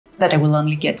that I will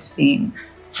only get seen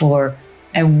for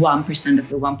a 1% of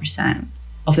the 1%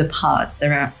 of the parts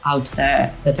that are out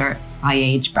there that are my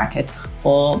age bracket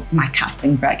or my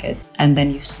casting bracket. And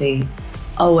then you see,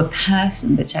 oh, a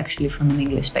person that's actually from an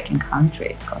English-speaking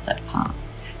country got that part,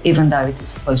 even though it is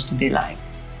supposed to be like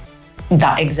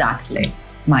that exactly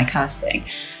my casting.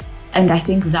 And I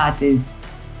think that is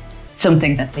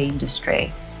something that the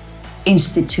industry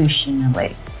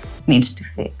institutionally needs to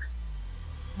fix.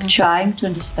 Trying to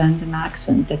understand an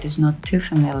accent that is not too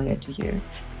familiar to you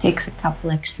takes a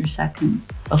couple extra seconds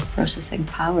of processing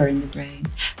power in the brain.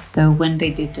 So when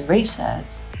they did the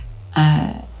research,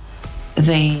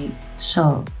 they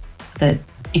saw that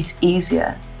it's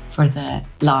easier for the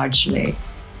largely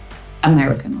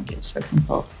American audience, for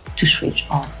example, to switch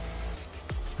off.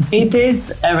 It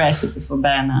is a recipe for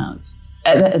burnout.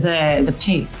 The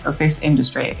pace of this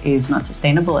industry is not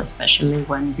sustainable, especially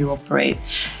when you operate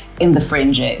in the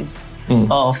fringes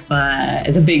of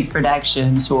the big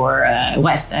productions or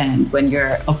West End, when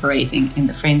you're operating in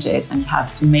the fringes and you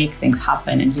have to make things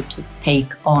happen and you to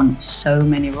take on so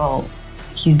many roles.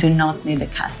 You do not need a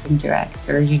casting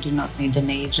director, you do not need an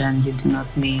agent, you do not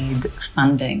need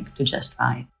funding to just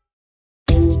write.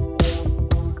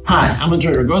 Hi, I'm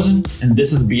Andrei Rogozin, and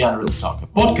this is Beyond Real Talk, a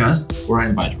podcast where I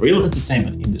invite real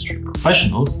entertainment industry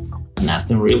professionals and ask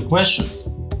them real questions.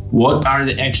 What are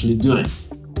they actually doing?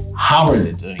 How are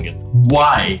they doing it?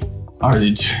 Why are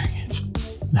they doing it?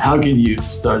 How can you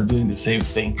start doing the same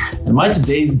thing? And my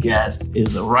today's guest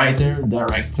is a writer,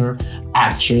 director,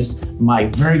 actress, my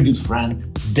very good friend,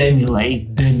 Demi Leigh.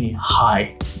 Demi,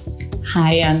 hi.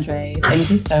 Hi, Andrei. Thank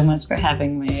you so much for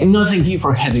having me. No, thank you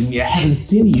for having me. I haven't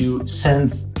seen you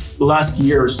since last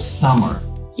year's summer.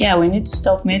 Yeah, we need to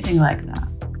stop meeting like that.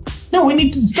 No, we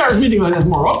need to start meeting like that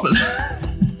more often.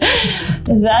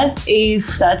 That is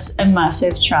such a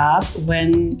massive trap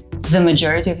when the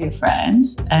majority of your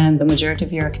friends and the majority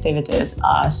of your activities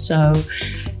are so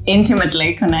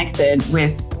intimately connected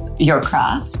with your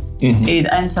craft. Mm-hmm.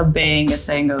 It ends up being a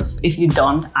thing of, if you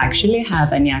don't actually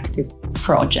have any active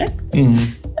projects,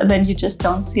 then you just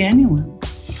don't see anyone.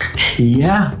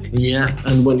 Yeah.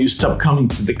 And when you stop coming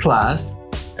to the class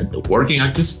at the Working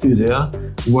Actor Studio,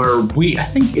 where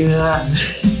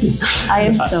I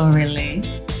am so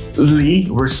relieved. Lee,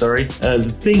 we're sorry.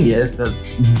 The thing is that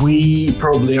we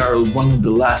probably are one of the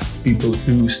last people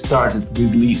who started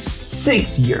with Lee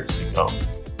 6 years ago.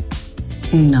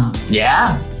 No.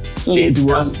 Yeah. It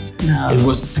was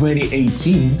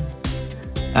 2018.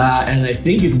 And I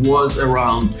think it was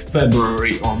around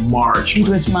February or March. It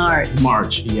was March.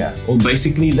 March, yeah. Well,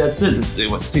 basically that's it. It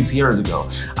was 6 years ago.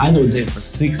 I know Dave for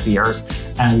 6 years,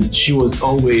 and she was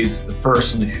always the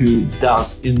person who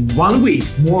does in 1 week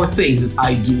more things that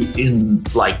I do in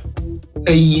like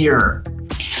a year.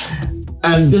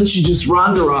 And then she just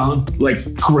runs around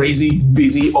like crazy,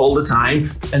 busy all the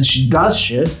time, and she does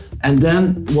shit. And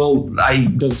then, well, I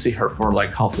don't see her for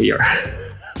like half a year.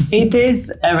 It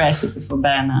is a recipe for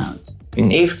burnout.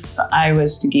 If I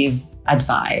was to give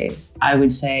advice, I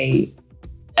would say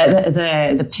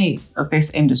the pace of this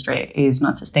industry is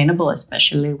not sustainable,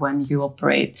 especially when you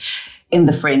operate in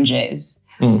the fringes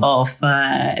of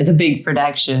the big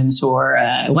productions or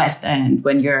West End,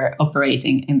 when you're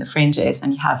operating in the fringes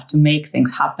and you have to make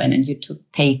things happen and you to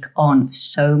take on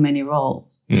so many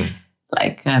roles,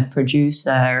 like a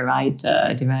producer,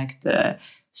 writer, director,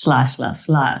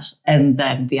 // and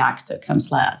then the actor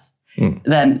comes last,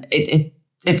 then it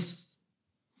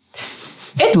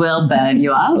will burn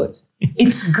you out.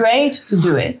 It's great to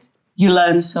do it. You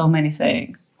learn so many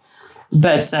things.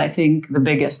 But I think the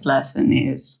biggest lesson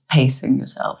is pacing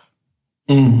yourself.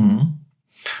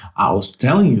 I was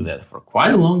telling you that for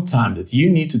quite a long time, that you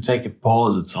need to take a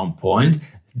pause at some point.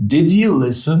 Did you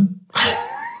listen?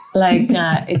 Like,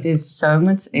 it is so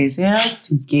much easier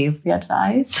to give the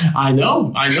advice. I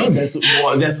know.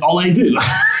 That's all I do.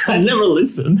 I never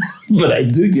listen, but I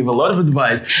do give a lot of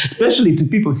advice, especially to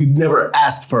people who never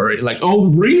asked for it. Like, oh,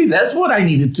 really? That's what I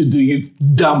needed to do, you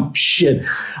dumb shit.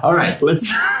 All right,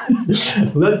 let's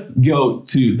go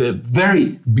to the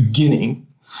very beginning.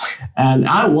 And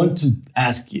I want to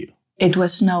ask you. It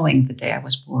was snowing the day I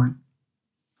was born.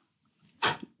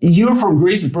 You're from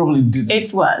Greece, it probably didn't.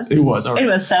 It was. It was, all right. It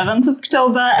was 7th of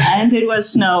October and it was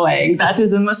snowing. That is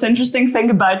the most interesting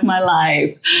thing about my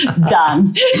life.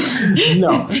 Done.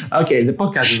 No. Okay, the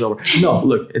podcast is over. No,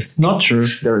 look, it's not true.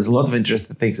 There is a lot of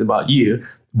interesting things about you.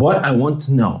 What I want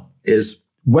to know is,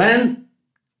 when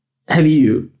have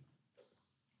you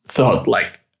thought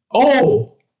like,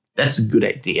 oh, that's a good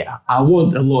idea. I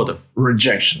want a lot of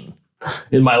rejection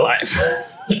in my life.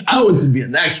 I want to be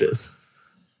an actress.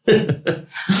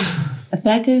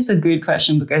 That is a good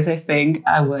question, because I think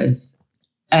I was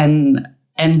an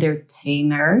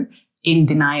entertainer in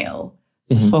denial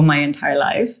for my entire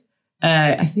life.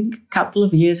 I think a couple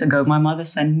of years ago, my mother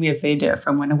sent me a video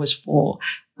from when I was 4,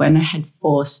 when I had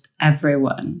forced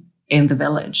everyone in the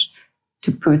village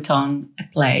to put on a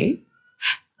play.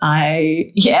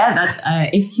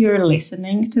 If you're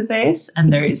listening to this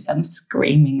and there is some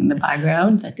screaming in the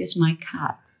background, that is my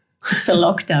cat. It's a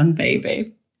lockdown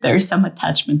baby. There are some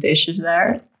attachment issues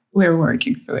there. We're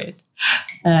working through it.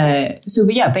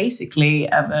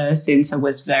 Basically, ever since I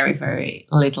was very, very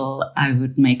little, I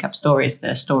would make up stories.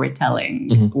 The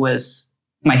storytelling was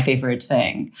my favorite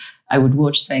thing. I would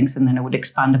watch things and then I would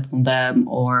expand upon them,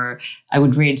 or I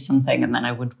would read something and then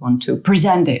I would want to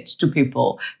present it to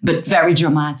people, but very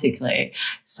dramatically.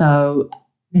 So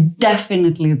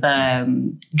definitely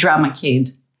the drama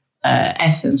kid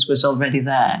essence was already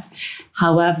there.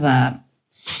 However,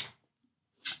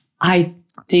 I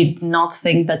did not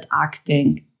think that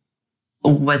acting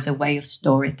was a way of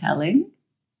storytelling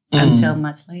until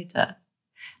much later.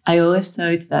 I always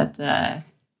thought that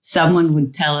someone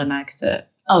would tell an actor,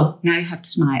 oh, now you have to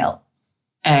smile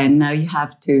and now you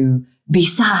have to be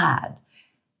sad.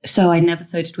 So I never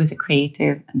thought it was a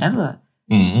creative endeavor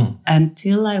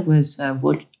until I was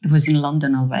in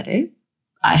London already.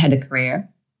 I had a career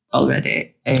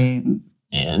already in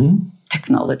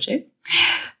technology.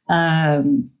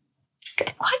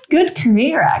 Quite good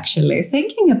career, actually.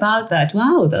 Thinking about that,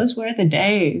 wow, those were the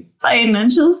days.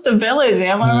 Financial stability,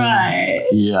 am I right?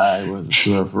 Yeah, it was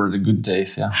for the good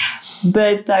days, yeah.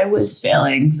 But I was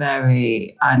feeling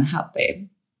very unhappy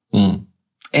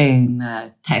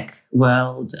in tech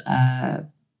world,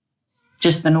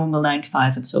 just the normal 9 to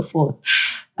 5 and so forth.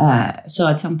 So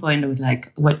at some point I was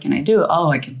like, what can I do?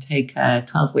 Oh, I can take a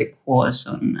 12-week course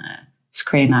on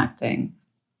screen acting.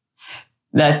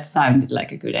 That sounded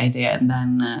like a good idea. And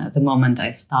then the moment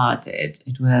I started,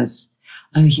 it was,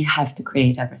 oh, you have to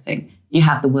create everything. You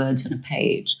have the words on a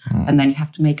page, and then you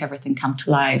have to make everything come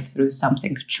to life through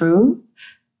something true.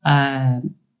 It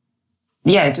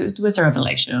was a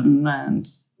revelation. And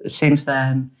since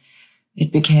then,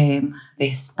 it became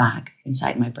this bug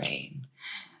inside my brain.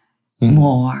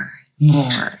 More.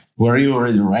 Were you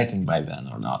already writing by then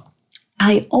or not?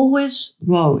 I always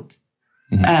wrote.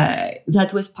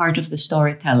 That was part of the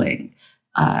storytelling.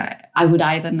 I would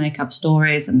either make up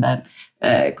stories and then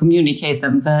communicate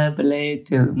them verbally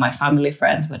to my family,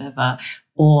 friends, whatever,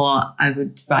 or I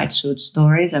would write short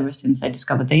stories. Ever since I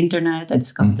discovered the internet, I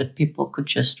discovered that people could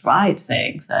just write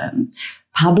things and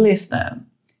publish them.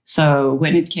 So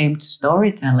when it came to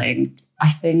storytelling, I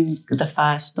think the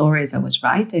first stories I was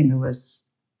writing, I was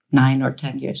 9 or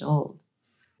 10 years old.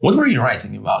 What were you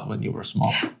writing about when you were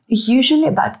small? Usually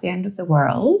about the end of the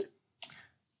world.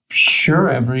 Sure,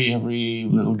 every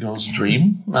little girl's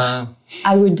dream. I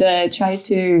would try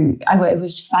to... I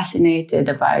was fascinated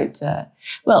about...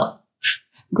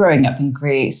 growing up in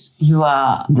Greece, you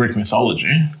are... Greek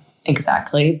mythology.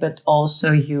 Exactly, but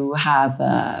also you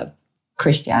have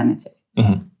Christianity.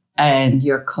 And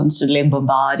you're constantly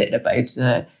bombarded about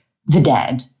the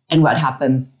dead and what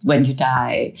happens when you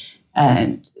die.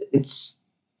 And it's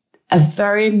a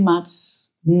very much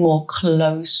more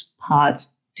close part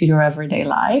to your everyday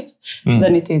life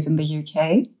than it is in the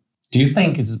UK. Do you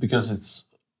think it's because it's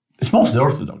mostly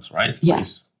Orthodox, right?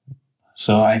 Yes. Yeah.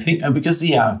 So I think because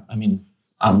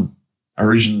I'm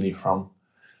originally from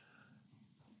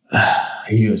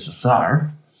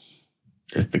USSR.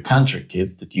 It's the country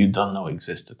kids that you don't know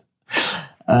existed.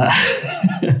 But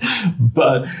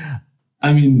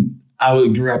I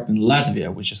grew up in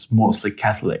Latvia, which is mostly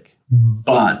Catholic.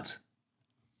 But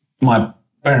my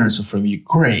parents are from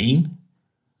Ukraine,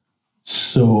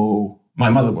 so my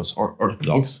mother was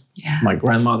Orthodox. Yeah. My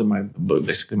grandmother,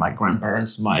 basically my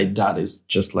grandparents. My dad is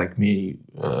just like me,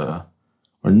 or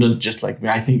not just like me.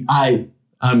 I think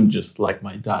I'm just like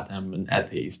my dad. I'm an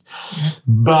atheist.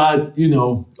 But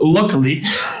locally,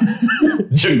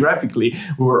 geographically,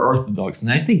 we were Orthodox, and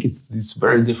I think it's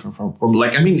very different from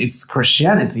it's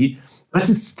Christianity. But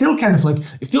it's still kind of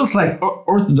it feels like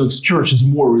Orthodox Church is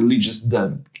more religious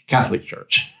than Catholic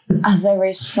Church. There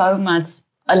is so much,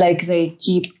 they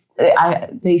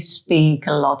speak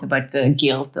a lot about the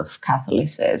guilt of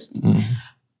Catholicism.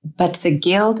 But the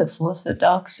guilt of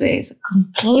Orthodoxy is a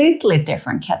completely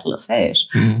different kettle of fish.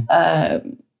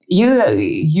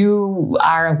 You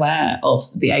are aware of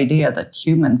the idea that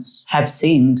humans have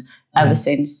sinned ever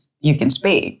since you can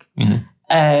speak.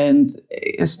 And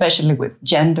especially with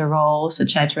gender roles,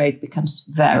 etc., it becomes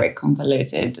very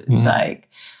convoluted. It's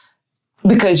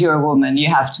because you're a woman, you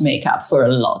have to make up for a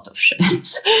lot of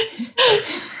shit.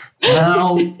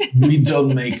 Well, we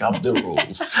don't make up the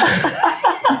rules.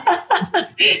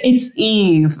 It's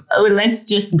Eve. Oh, let's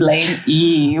just blame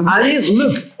Eve. I mean,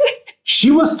 look,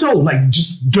 she was told, like,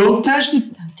 just don't touch the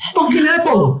fucking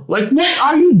apple. Like, what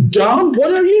are you dumb?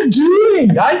 What are you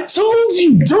doing? I told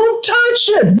you, don't touch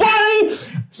it. Why?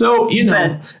 So, you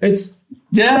know, it's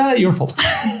your fault.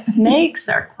 Snakes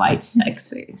are quite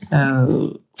sexy,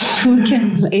 so who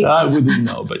can blame? I wouldn't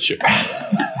know, but sure.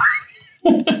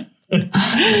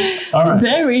 All right.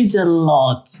 There is a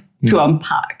lot to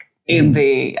unpack in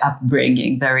the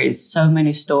upbringing. There is so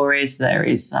many stories. There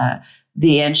is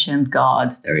the ancient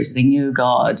gods. There is the new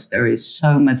gods. There is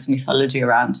so much mythology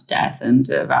around death and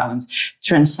around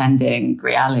transcending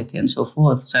reality and so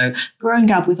forth. So growing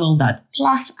up with all that,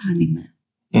 plus anime.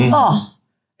 Oh,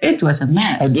 it was a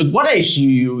mess. At what age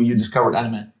you discovered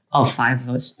anime? Oh, 5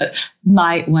 of us.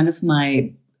 One of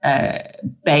my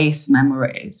base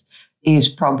memories is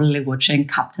probably watching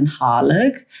Captain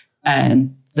Harlock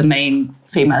and the main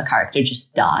female character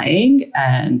just dying.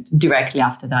 And directly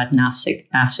after that,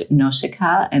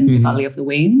 Nausicaa and the Valley of the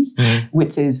Winds,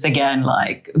 which is, again,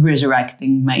 like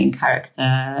resurrecting main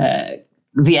character,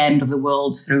 the end of the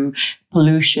world through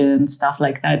pollution, stuff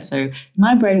like that. So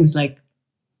my brain was like,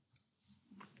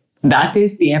 that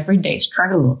is the everyday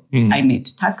struggle I need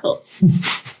to tackle.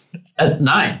 At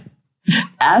 9?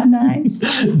 At 9.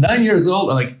 9 years old,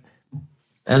 I'm like,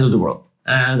 end of the world.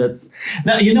 And that's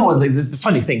now, you know what, like the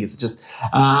funny thing is just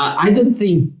I don't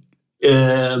think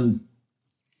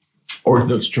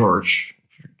Orthodox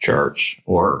church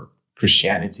or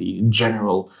Christianity in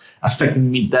general affected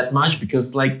me that much,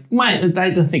 because like I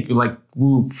don't think like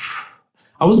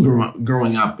I was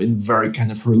growing up in very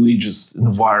kind of religious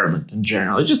environment in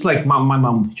general. It's just like my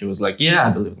mom, she was like, yeah, I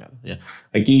believe in God. Yeah,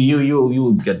 like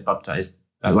you'll get baptized.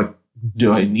 Like,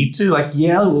 do I need to? Like,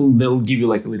 yeah, they'll give you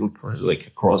like a little like a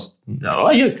cross. No,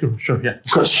 oh, yeah, sure, yeah,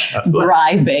 of course.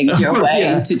 Bribing your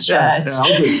way to church. Yeah,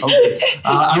 I'll do it.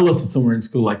 I lost it somewhere in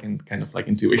school, like in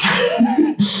 2 weeks.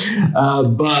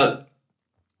 But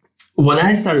when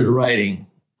I started writing,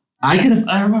 I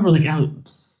remember like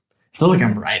it's not like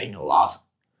I'm writing a lot.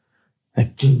 I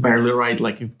can barely write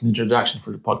like an introduction for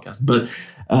the podcast. But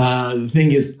the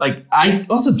thing is, like, I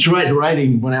also tried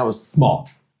writing when I was small,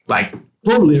 like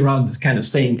probably around this kind of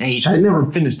same age. I never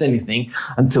finished anything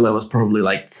until I was probably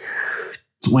like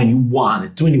 21.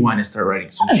 At 21, I started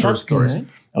writing some short stories. Good.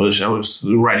 I was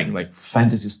writing like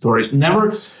fantasy stories.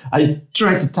 I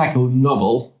tried to tackle a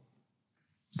novel,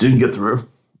 didn't get through.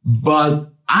 But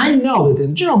I know that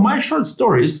in general, my short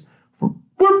stories were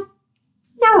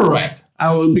all right.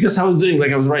 Because I was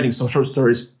writing some short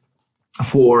stories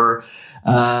for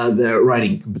the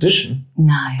writing competition.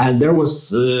 Nice. And there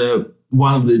was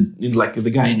one of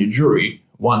the guy in the jury,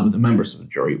 one of the members of the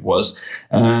jury was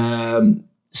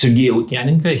Sergei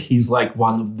Lukyanenko. He's like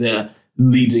one of the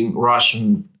leading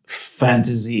Russian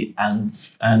fantasy and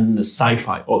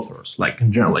sci-fi authors. Like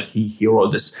in general, like he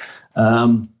wrote this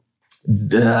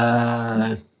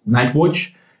the Night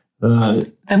Watch.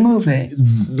 The movie.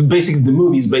 Basically, the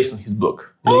movie is based on his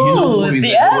book. Oh, you know the movie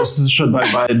that was shot by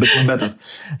Bekmambetov.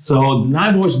 So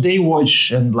Night Watch, Day Watch,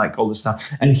 and like all this stuff.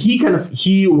 And he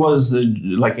was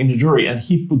like in the jury, and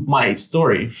he put my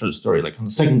short story, like on the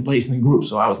second place in the group.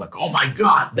 So I was like, oh my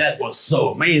God, that was so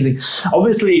amazing.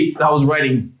 Obviously, I was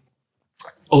writing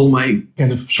all my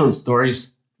kind of short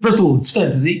stories. First of all, it's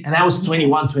fantasy, and I was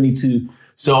 21, 22.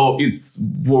 So it's,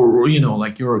 you know,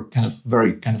 like you're kind of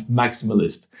very kind of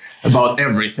maximalist about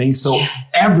everything. So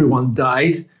yes. Everyone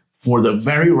died for the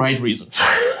very right reasons.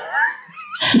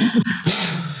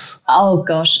 Oh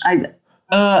gosh, I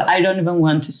don't even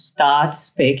want to start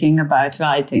speaking about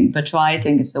writing, but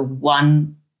writing is the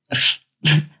one,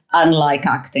 unlike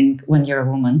acting when you're a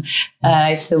woman,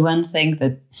 it's the one thing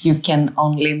that you can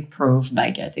only improve by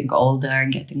getting older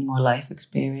and getting more life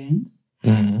experience.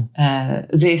 Mm-hmm.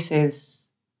 This is,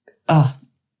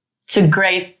 it's a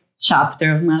great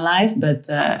chapter of my life, but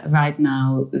right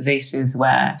now, this is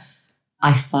where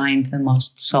I find the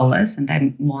most solace and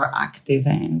I'm more active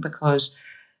in, because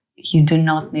you do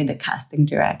not need a casting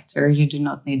director, you do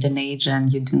not need an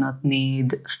agent, you do not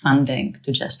need funding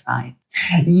to just write.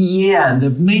 Yeah, the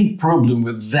main problem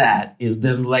with that is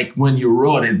that, like, when you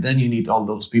wrote it, then you need all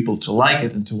those people to like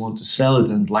it and to want to sell it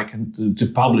and like and to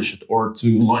publish it or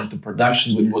to launch the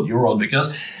production with what you wrote,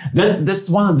 because that's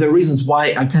one of the reasons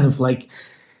why I kind of like,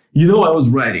 you know, I was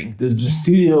writing the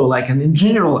studio, like, and in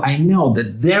general, I know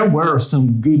that there were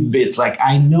some good bits. Like,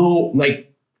 I know,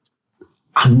 like,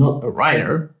 I'm not a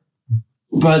writer,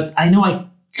 but I know I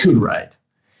could write.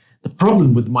 The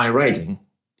problem with my writing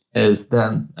is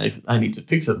then I need to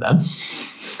fix it then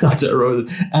after I wrote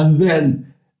it. And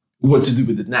then what to do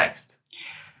with it next.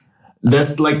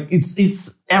 That's like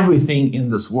it's everything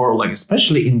in this world, like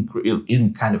especially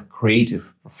in kind of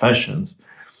creative professions.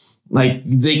 Like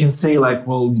they can say like,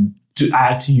 well, to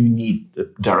act you need a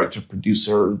director,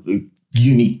 producer,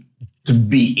 you need to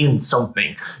be in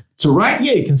something. To write,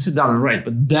 yeah, you can sit down and write,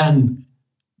 but then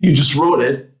you just wrote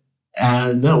it,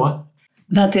 and then what?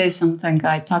 That is something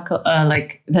I tackle.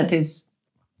 That is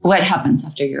what happens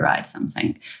after you write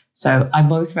something. So I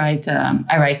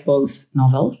write both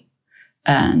novels,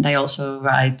 and I also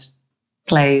write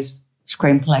plays,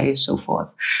 screenplays, so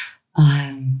forth.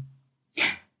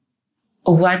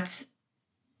 What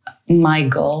my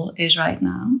goal is right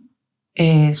now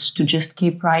is to just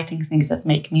keep writing things that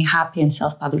make me happy and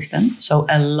self-publish them. So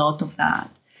a lot of that.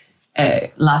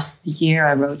 Last year,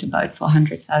 I wrote about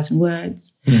 400,000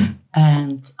 words,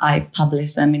 and I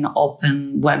published them in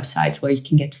open websites where you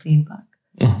can get feedback.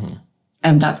 Mm-hmm.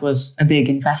 And that was a big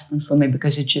investment for me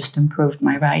because it just improved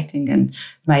my writing and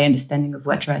my understanding of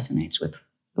what resonates with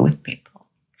people.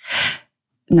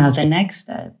 Now, the next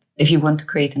step, if you want to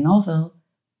create a novel,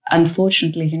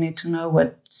 unfortunately, you need to know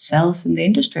what sells in the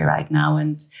industry right now.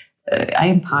 And I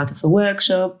am part of a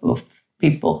workshop of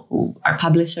people who are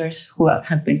publishers who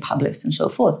have been published and so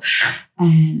forth.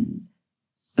 And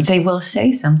they will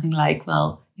say something like,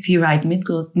 well, if you write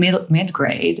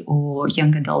mid-grade or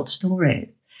young adult stories,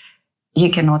 you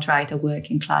cannot write a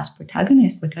working class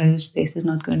protagonist because this is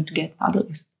not going to get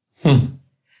published.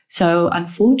 So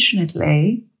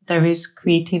unfortunately, there is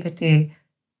creativity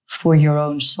for your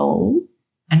own soul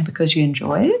and because you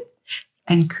enjoy it,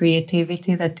 and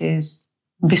creativity that is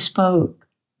bespoke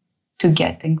to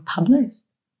getting published.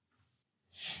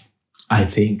 I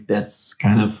think that's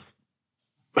I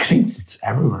think it's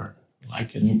everywhere.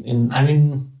 Like to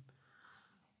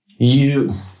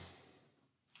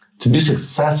be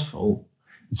successful,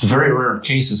 it's very rare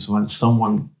cases when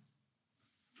someone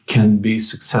can be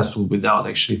successful without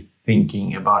actually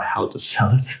thinking about how to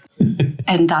sell it.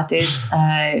 And that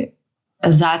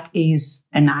is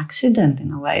an accident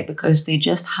in a way, because they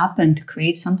just happen to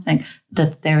create something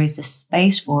that there is a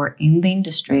space for in the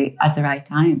industry at the right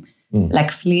time,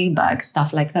 like Fleabag,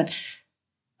 stuff like that.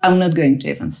 I'm not going to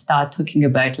even start talking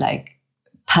about like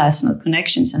personal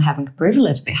connections and having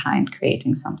privilege behind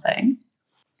creating something.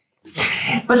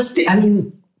 But still, I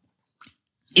mean,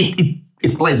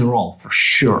 it plays a role for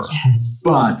sure. Yes.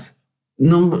 But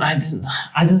no, I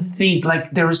don't think like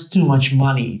there is too much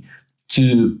money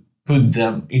to put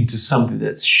them into something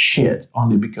that's shit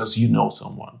only because you know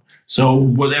someone. So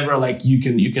whatever, like you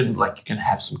can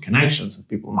have some connections and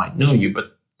people might know you,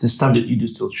 but the stuff that you do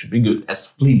still should be good.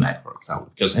 As Fleabag, for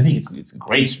example, because I think it's a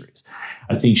great series.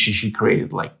 I think she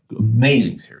created like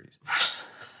amazing series.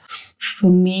 For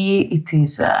me, it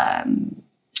is the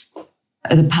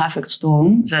perfect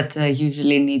storm that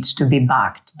usually needs to be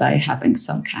backed by having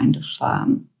some kind of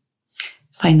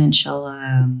financial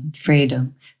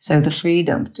freedom. So the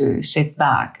freedom to sit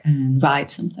back and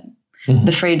write something,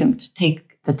 the freedom to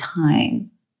take the time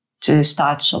to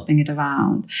start shopping it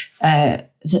around,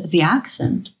 the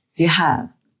accent you have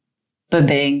by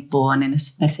being born in a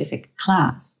specific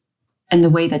class, and the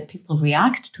way that people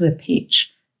react to a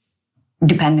pitch,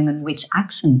 depending on which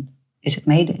accent is it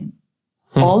made in.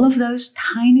 All of those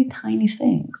tiny, tiny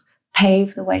things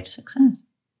pave the way to success.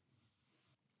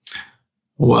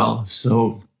 Well,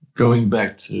 so going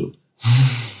back to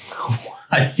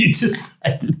why you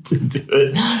decided to do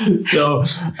it. So,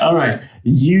 all right,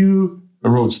 you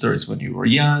wrote stories when you were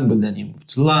young, but then you moved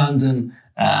to London.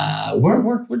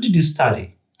 Where did you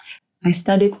study? I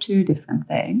studied two different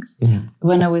things. Mm-hmm.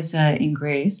 When I was in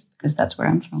Greece, because that's where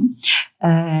I'm from,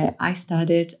 I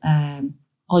studied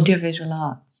audiovisual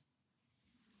arts.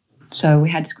 So we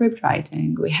had script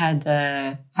writing, we had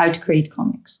how to create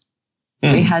comics.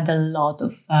 We had a lot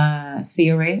of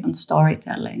theory on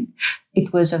storytelling.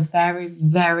 It was a very,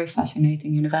 very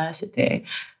fascinating university,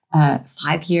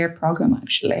 5-year program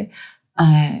actually,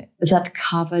 that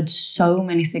covered so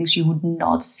many things you would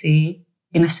not see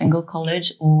in a single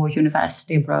college or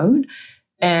university abroad.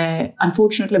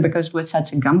 Unfortunately, because it was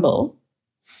such a gamble,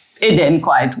 it didn't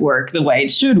quite work the way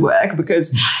it should work,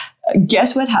 because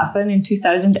guess what happened in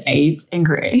 2008 in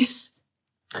Greece?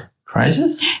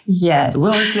 Crisis? Yes.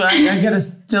 Well, I gotta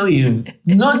tell you,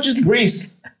 not just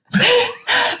Greece.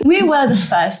 We were the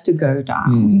first to go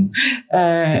down.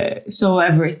 So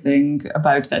everything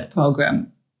about that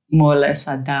program more or less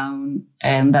sat down,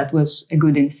 and that was a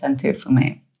good incentive for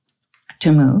me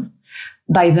to move.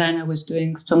 By then, I was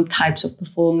doing some types of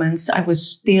performance. I was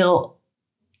still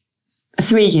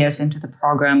 3 years into the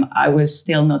program. I was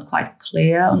still not quite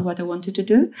clear on what I wanted to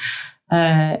do.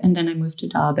 And then I moved to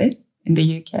Derby in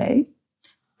the UK.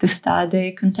 to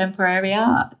study contemporary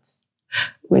arts,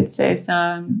 which is,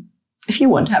 if you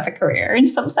want to have a career in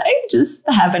something, just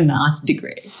have an art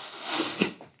degree.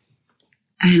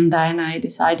 And then I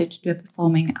decided to do a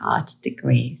performing art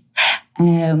degree,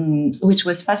 which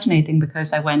was fascinating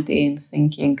because I went in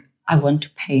thinking, I want to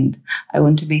paint. I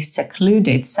want to be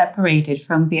secluded, separated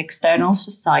from the external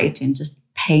society and just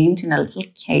paint in a little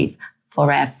cave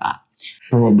forever.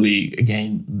 Probably,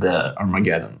 again, the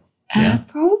Armageddon. Yeah.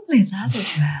 Probably that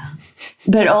as well.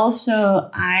 But also,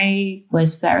 I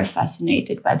was very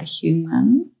fascinated by the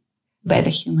human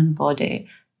body,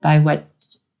 by what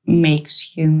makes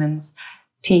humans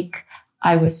tick.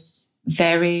 I was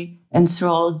very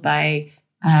enthralled by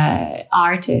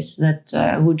artists that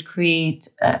would create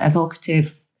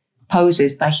evocative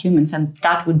poses by humans, and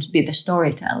that would be the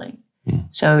storytelling.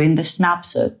 So in the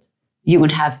snapshot, you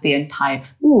would have the entire,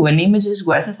 an image is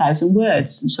worth 1,000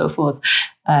 words and so forth.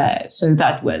 So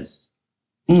that was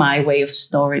my way of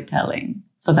storytelling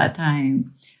for that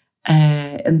time.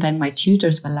 And then my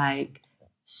tutors were like,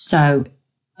 so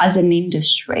as an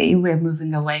industry, we're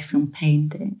moving away from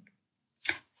painting.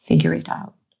 Figure it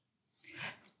out.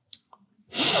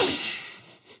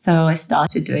 So I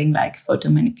started doing like photo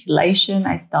manipulation.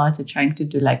 I started trying to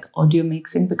do like audio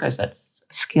mixing because that's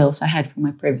skills I had from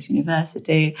my previous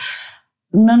university.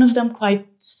 None of them quite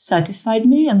satisfied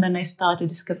me. And then I started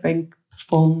discovering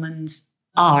performance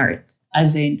art,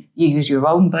 as in you use your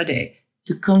own body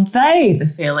to convey the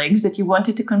feelings that you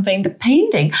wanted to convey in the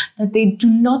painting that they do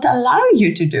not allow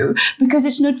you to do because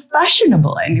it's not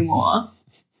fashionable anymore.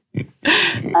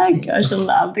 Oh gosh, I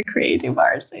love the creative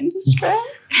arts industry.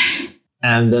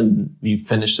 And then you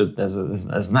finished it as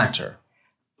an actor?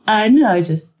 No, I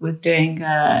just was doing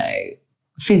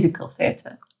physical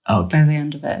theatre by the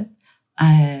end of it.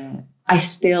 I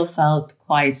still felt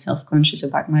quite self-conscious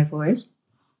about my voice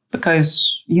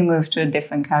because you move to a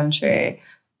different country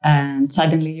and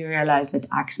suddenly you realize that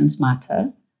accents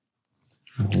matter.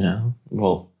 Yeah,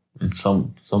 well, in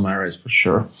some areas for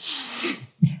sure.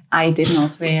 I did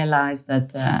not realize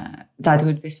that that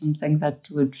would be something that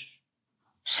would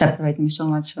separate me so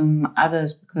much from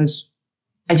others because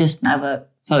I just never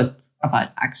thought about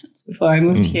accents before I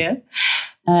moved here.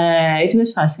 It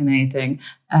was fascinating.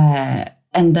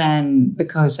 And then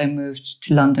because I moved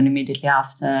to London immediately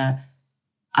after,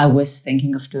 I was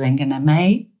thinking of doing an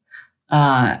MA.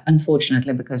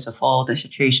 Unfortunately, because of all the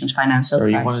situations, financial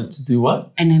crisis. You wanted to do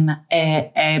what?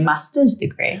 A master's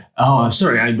degree. Oh, I'm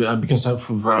sorry. Because I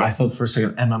thought for a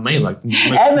second MMA, like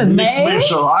MMA? Mixed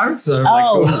martial arts.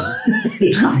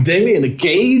 Like, Demi in a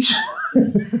cage.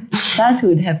 That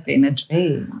would have been a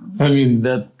dream. I mean,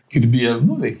 that could be a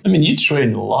movie. I mean, you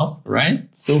train a lot, right?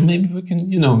 So maybe we can,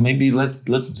 maybe let's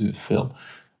do a film.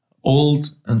 Old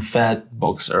and fat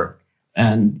boxer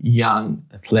and young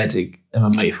athletic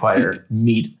MMA fighter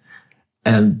meet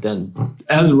and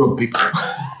rob people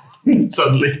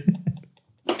suddenly.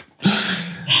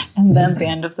 And then the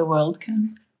end of the world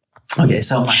comes. Okay,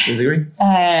 so master's degree?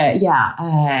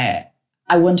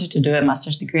 I wanted to do a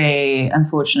master's degree.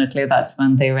 Unfortunately, that's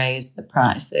when they raised the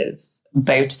prices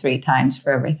about 3 times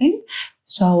for everything.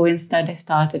 So instead I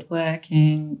started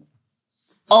working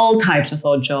all types of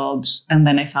odd jobs. And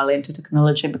then I fell into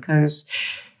technology because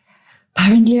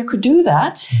apparently I could do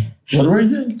that. What were you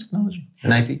doing in technology?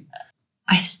 In IT?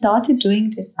 I started doing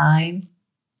design.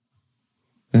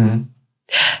 Mm-hmm.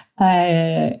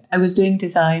 I was doing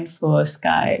design for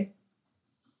Sky.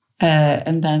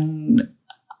 And then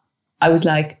I was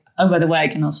like, oh, by the way, I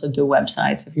can also do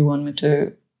websites if you want me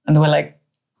to. And they were like,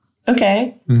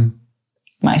 okay.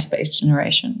 MySpace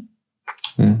generation.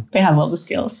 They have all the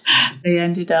skills. They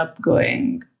ended up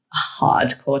going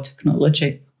hardcore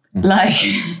technology. Like,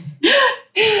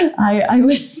 I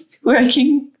was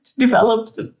working to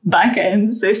develop the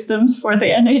back-end systems for the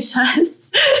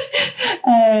NHS.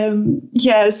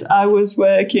 Yes, I was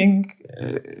working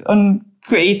on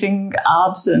creating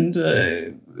apps and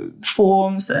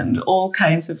forms and all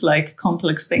kinds of like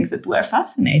complex things that were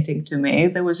fascinating to me.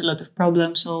 There was a lot of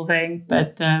problem solving,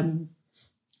 but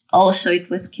also it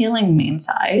was killing me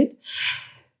inside.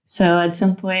 So at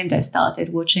some point I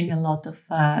started watching a lot of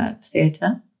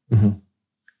theatre.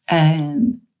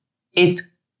 And it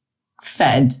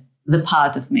fed the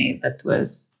part of me that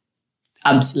was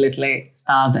absolutely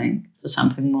starving for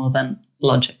something more than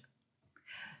logic.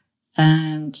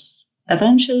 And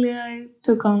eventually I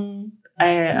took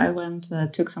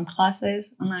some classes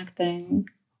on acting,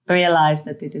 realized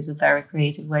that it is a very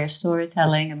creative way of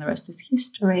storytelling, and the rest is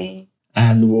history.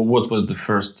 And what was the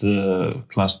first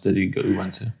class that you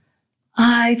went to?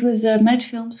 It was a med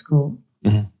film school,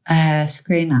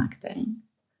 screen acting.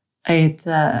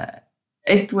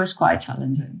 It was quite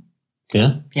challenging.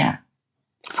 Yeah? Yeah.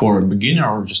 For a beginner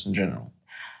or just in general?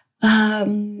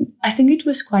 I think it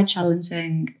was quite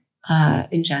challenging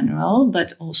in general,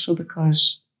 but also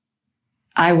because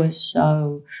I was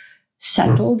so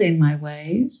settled in my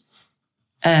ways.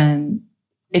 And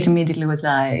it immediately was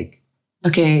like,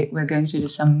 okay, we're going to do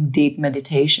some deep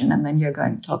meditation, and then you're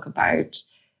going to talk about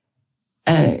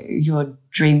your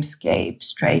dreamscape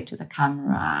straight to the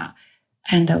camera.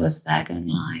 And I was there going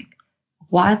like,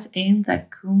 what in the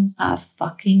Kumpa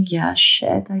fucking yeah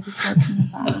shit are you talking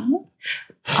about?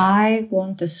 I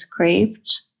want a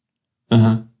script.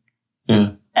 Uh-huh.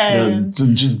 Yeah. And so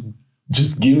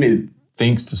just give me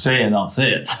things to say and I'll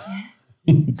say it.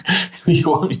 You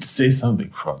want me to say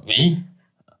something from me?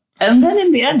 And then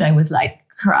in the end, I was like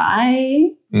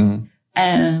crying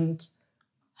and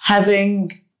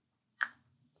having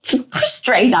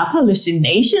straight up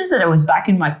hallucinations that I was back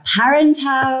in my parents'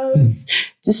 house,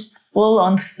 just full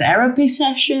on therapy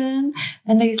session.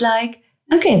 And he's like,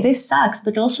 okay, this sucks,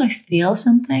 but also I feel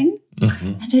something.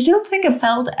 And I don't think I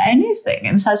felt anything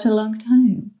in such a long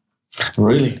time.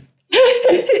 Really?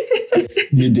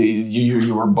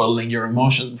 You were bottling your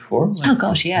emotions before? Like, oh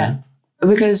gosh, yeah.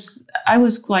 Because I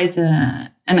was quite an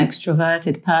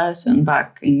extroverted person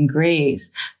back in Greece,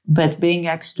 but being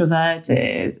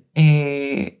extroverted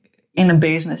in a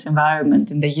business environment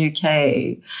in the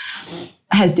UK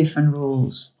has different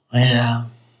rules. Yeah.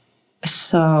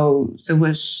 So there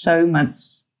was so much.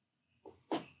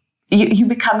 You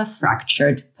become a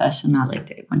fractured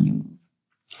personality when you move.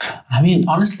 I mean,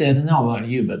 honestly, I don't know about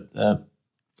you, but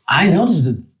I noticed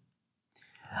that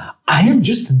I am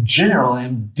just in general, I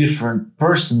am a different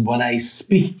person when I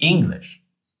speak English.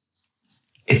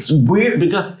 It's weird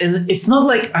because it's not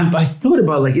like I thought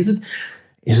about like, is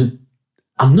it,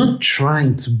 I'm not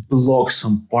trying to block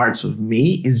some parts of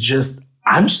me. It's just,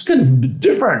 I'm just kind of a bit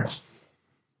different.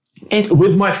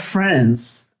 With my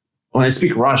friends, when I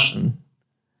speak Russian,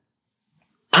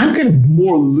 I'm kind of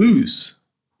more loose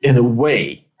in a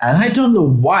way. And I don't know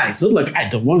why. It's not like I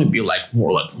don't want to be like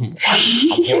more like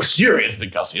I'm more serious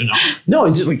because, you know. No,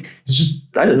 it's just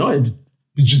I don't know. It's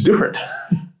just different.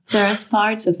 There's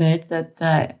parts of it that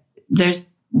there's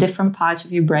different parts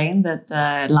of your brain that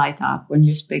light up when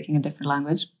you're speaking a different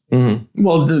language. Mm-hmm.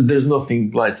 Well, there's nothing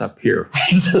lights up here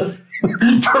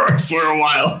for a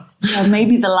while. Yeah,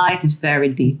 maybe the light is very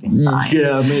deep inside.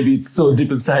 Yeah, maybe it's so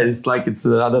deep inside. It's like it's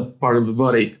another part of the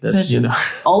body that, but you know.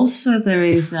 Also, there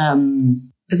is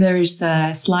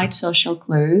the slight social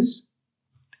clues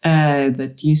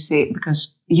that you see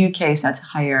because UK is such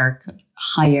a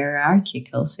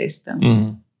hierarchical system.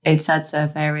 Mm-hmm. It sets a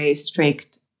very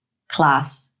strict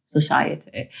class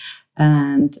society,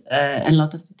 and a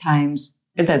lot of the times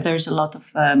there's a lot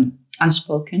of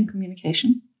unspoken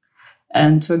communication.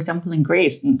 And for example, in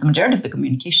Greece, the majority of the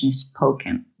communication is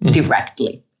spoken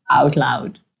directly, out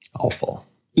loud. Awful.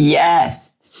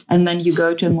 Yes. And then you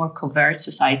go to a more covert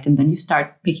society and then you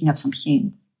start picking up some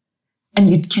hints. And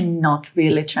you cannot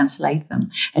really translate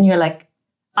them. And you're like,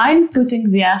 I'm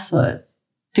putting the effort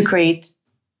to create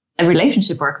a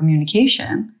relationship or a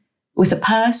communication with a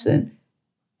person.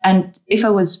 And if I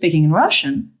was speaking in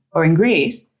Russian or in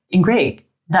Greek,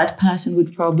 that person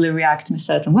would probably react in a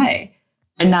certain way.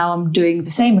 And now I'm doing the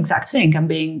same exact thing. I'm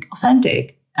being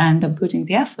authentic and I'm putting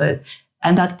the effort.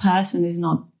 And that person is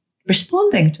not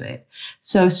responding to it.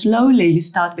 So slowly you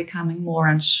start becoming more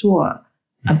unsure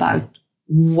about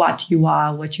what you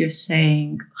are, what you're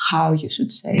saying, how you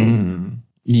should say it.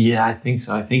 Yeah, I think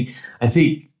so. I think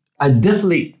I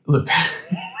definitely look.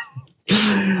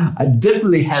 I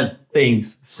definitely had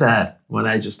things said when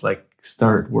I just like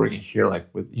started working here,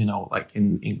 like with, you know, like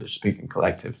in English speaking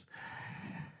collectives,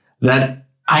 that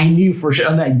I knew for sure,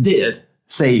 and I did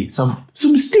say some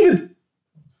stupid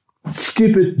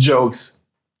jokes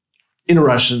in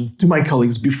Russian to my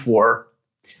colleagues before,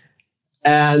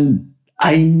 and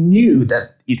I knew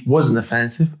that it wasn't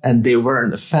offensive, and they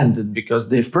weren't offended because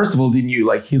they, first of all, they knew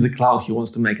like he's a clown, he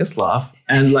wants to make us laugh,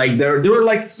 and like there were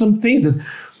like some things that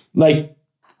like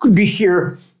could be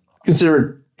here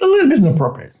considered a little bit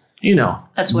inappropriate, you know.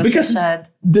 That's what you said.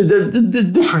 The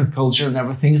different culture and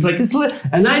everything is like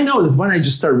and I know that when I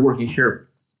just started working here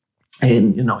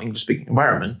in, you know, English speaking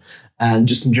environment and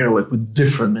just in general like with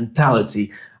different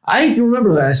mentality. I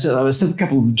remember that I said a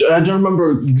couple of, I don't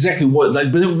remember exactly what,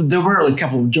 like, but there were like a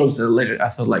couple of jokes that later I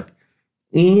thought like,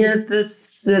 yeah,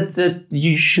 that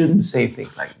you shouldn't say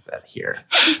things like that here,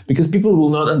 because people will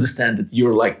not understand that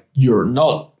you're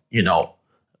not, you know,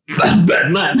 a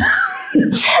bad man.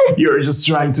 You're just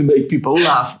trying to make people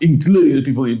laugh, including the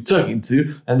people you're talking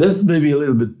to, and that's maybe a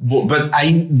little bit, but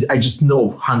I just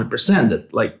know 100%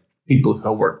 that like people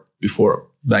who work before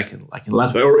back in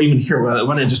Latvia, or even here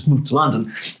when I just moved to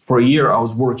London. For a year, I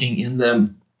was working in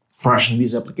the Russian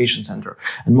visa application center,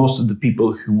 and most of the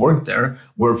people who worked there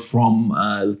were from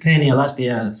Lithuania,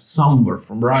 Latvia. Some were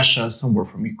from Russia, some were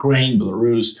from Ukraine,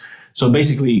 Belarus. So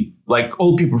basically, like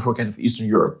all people from kind of Eastern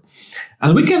Europe,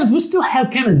 and we still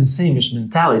have kind of the same-ish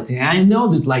mentality. And I know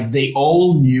that like they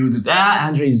all knew that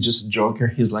Andrei is just a joker.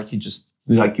 He just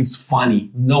like it's funny.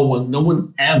 No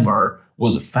one ever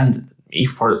was offended at me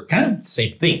for kind of the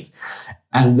same things.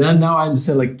 And then now I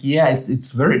understand, like, yeah,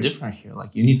 it's very different here.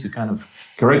 Like you need to kind of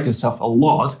correct yourself a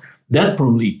lot. That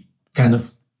probably kind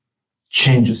of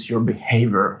changes your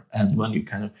behavior and when you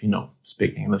kind of,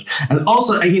 speak English. And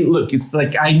also, again, look, it's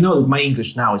like, I know that my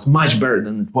English now is much better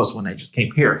than it was when I just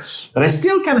came here, but I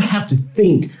still kind of have to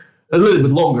think a little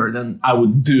bit longer than I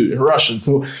would do in Russian.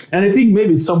 So, and I think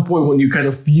maybe at some point when you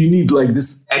need like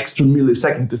this extra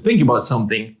millisecond to think about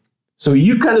something. So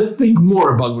you kind of think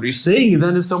more about what you're saying. And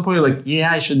then at some point you're like,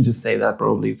 yeah, I shouldn't just say that.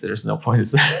 Probably there's no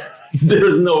point.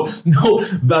 There's no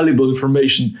valuable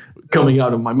information coming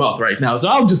out of my mouth right now. So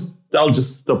I'll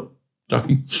just stop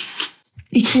talking.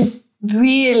 It is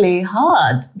really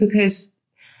hard because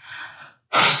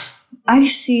I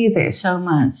see this so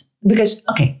much. Because,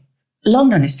 okay,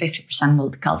 London is 50%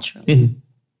 multicultural. Mm-hmm.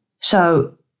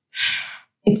 So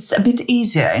it's a bit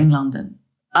easier in London.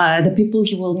 The people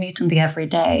you will meet on the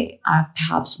everyday are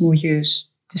perhaps more used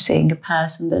to seeing a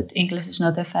person that English is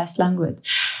not their first language.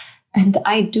 And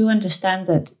I do understand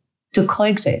that to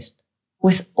coexist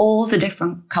with all the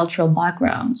different cultural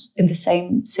backgrounds in the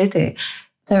same city,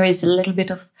 there is a little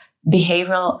bit of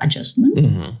behavioral adjustment.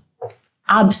 Mm-hmm.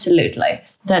 Absolutely.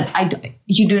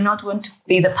 You do not want to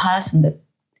be the person that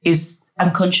is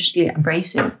unconsciously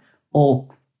abrasive or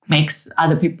makes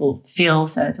other people feel a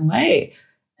certain way.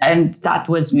 And that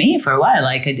was me for a while.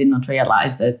 Like, I did not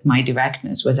realize that my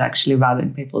directness was actually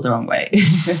rubbing people the wrong way.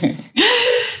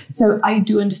 So I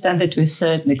do understand that to a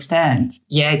certain extent.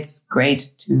 Yeah, it's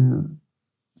great to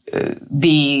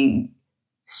be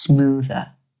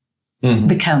smoother, mm-hmm.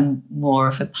 become more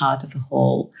of a part of a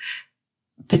whole.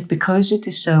 But because it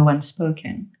is so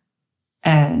unspoken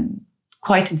and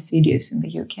quite insidious in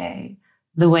the UK,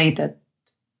 the way that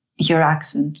your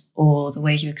accent or the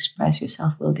way you express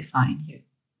yourself will define you.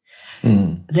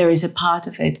 Mm. There is a part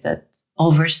of it that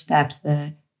oversteps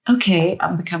okay,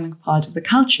 I'm becoming part of the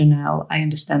culture now. I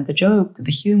understand the joke,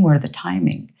 the humor, the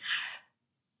timing.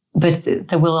 But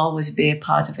there will always be a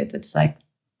part of it that's like,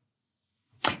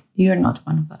 you're not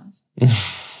one of us.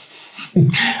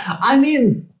 I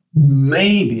mean,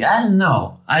 maybe. I don't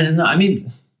know. I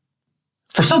mean,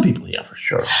 for some people, yeah, for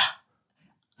sure.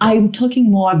 I'm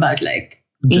talking more about like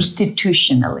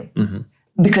institutionally. Mm-hmm.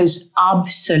 Because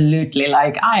absolutely,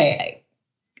 like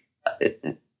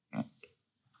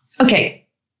okay,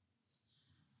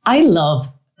 I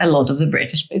love a lot of the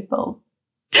British people,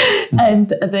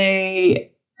 and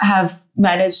they have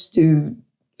managed to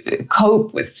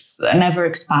cope with an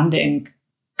ever-expanding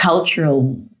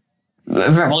cultural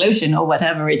revolution or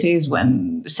whatever it is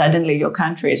when suddenly your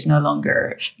country is no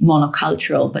longer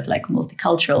monocultural, but like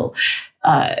multicultural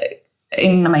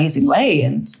in an amazing way.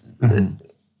 And mm-hmm.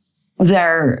 There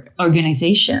are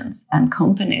organizations and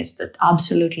companies that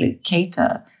absolutely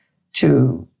cater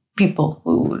to people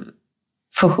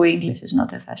for who English is not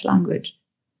their first language.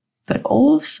 But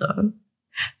also,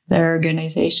 there are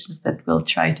organizations that will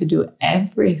try to do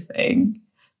everything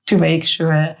to make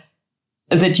sure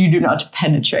that you do not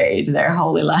penetrate their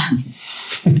holy land.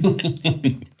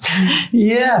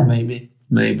 Yeah,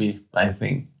 maybe, I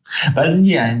think. But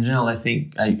yeah, in general, I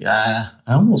think I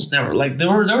almost never, like there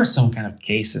were some kind of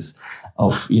cases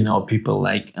of, people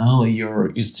like, oh,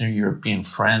 your Eastern European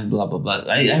friend, blah, blah, blah.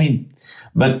 I mean,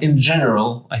 but in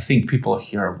general, I think people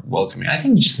here are welcoming. I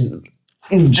think just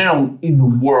in general, in the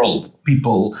world,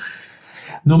 people,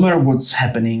 no matter what's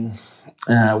happening,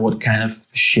 what kind of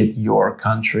shit your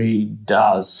country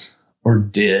does or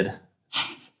did,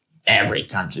 every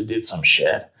country did some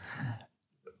shit.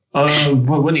 But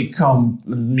when you come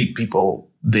and meet people,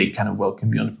 they kind of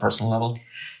welcome you on a personal level.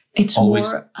 It's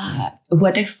always more,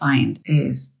 what I find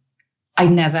is I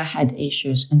never had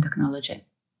issues in technology.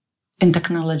 In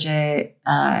technology,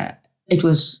 it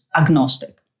was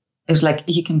agnostic. It's like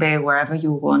you can be wherever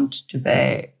you want to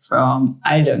be from.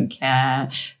 I don't care.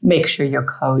 Make sure your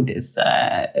code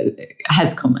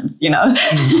has comments,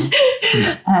 Mm-hmm.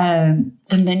 Yeah.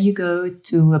 And then you go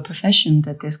to a profession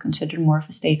that is considered more of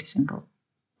a status symbol,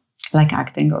 like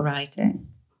acting or writing.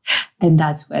 And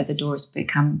that's where the doors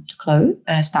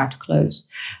start to close.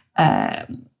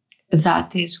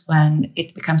 That is when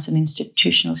it becomes an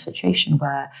institutional situation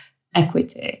where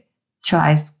equity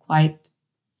tries quite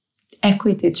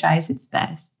equity tries its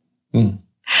best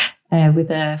with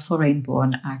a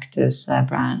foreign-born actors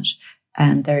branch.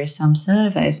 And there is some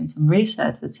surveys and some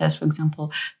research that says, for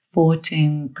example,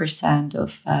 14%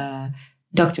 of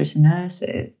doctors and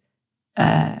nurses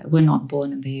were not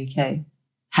born in the UK,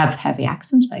 have heavy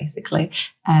accents, basically.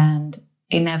 And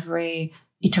in every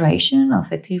iteration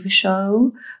of a TV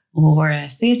show or a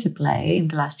theatre play in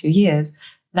the last few years,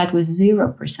 that was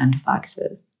 0% of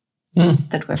actors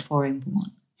that were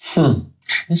foreign-born.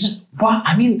 It's just, why?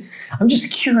 I mean, I'm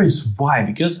just curious why,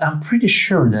 because I'm pretty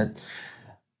sure that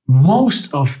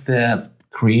most of the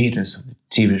creators of the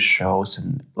TV shows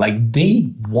and like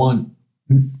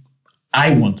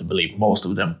I want to believe most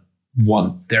of them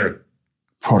want their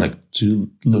product to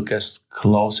look as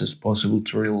close as possible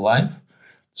to real life.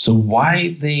 So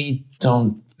why they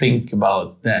don't think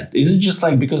about that? Is it just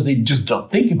like because they just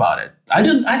don't think about it? I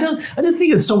don't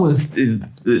think that someone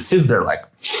sits there like,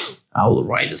 I will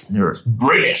write this nurse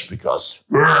British because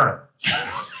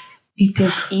it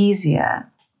is easier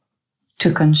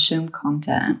to consume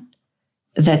content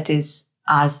that is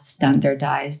as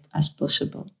standardized as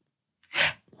possible.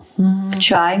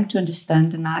 Trying to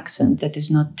understand an accent that is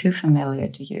not too familiar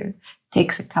to you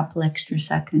takes a couple extra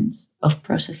seconds of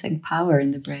processing power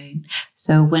in the brain.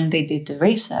 So when they did the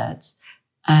research,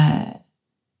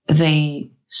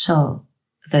 they saw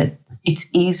that it's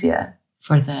easier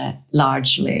for the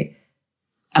largely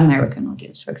American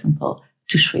audience, for example,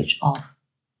 to switch off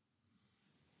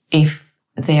if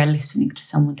they are listening to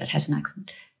someone that has an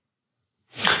accent.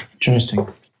 Interesting.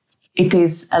 It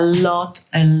is a lot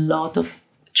of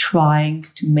trying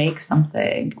to make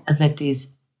something that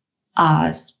is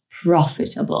as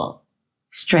profitable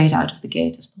straight out of the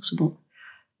gate as possible.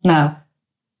 Now,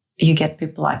 you get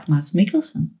people like Mads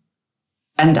Mikkelsen.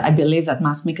 And I believe that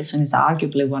Mads Mikkelsen is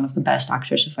arguably one of the best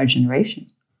actors of our generation.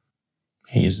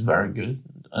 He is very good,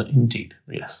 indeed,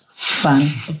 yes. One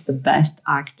of the best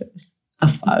actors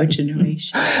of our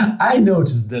generation. I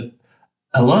noticed that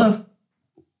a lot of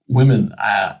women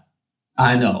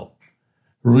I know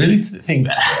really think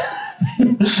that.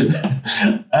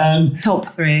 And top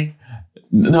 3.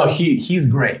 No, he's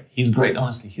great. He's great.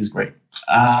 Honestly, he's great.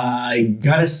 I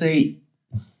gotta say,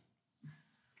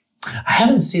 I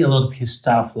haven't seen a lot of his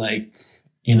stuff. Like,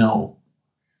 you know,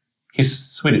 he's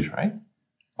Swedish, right?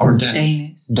 Or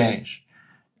Danish? Danish.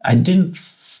 I didn't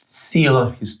see a lot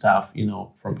of his stuff, you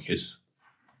know, from his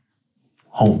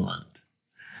homeland.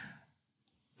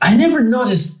 I never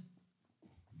noticed.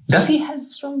 Does he have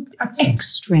strong accent?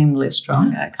 Extremely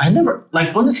strong accent. I never,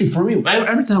 like, honestly, for me,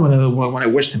 every time when I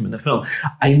watched him in the film,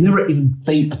 I never even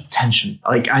paid attention.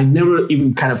 Like, I never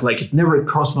even kind of like, it never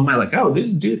crossed my mind, like, oh,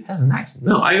 this dude has an accent.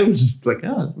 No, I was just like,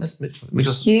 oh,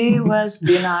 he was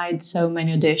denied so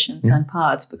many auditions and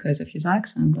parts because of his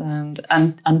accent.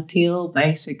 And until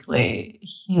basically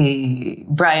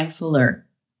Brian Fuller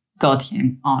got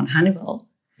him on Hannibal.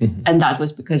 Mm-hmm. And that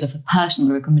was because of a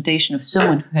personal recommendation of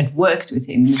someone who had worked with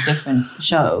him in a different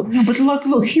show. No, but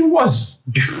look, he was,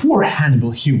 before Hannibal,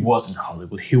 he was in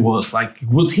Hollywood. He was like,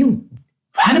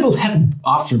 Hannibal happened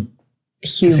after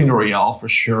Casino Royale for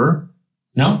sure.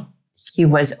 No? He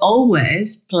was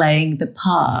always playing the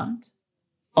part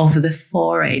of the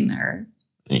foreigner.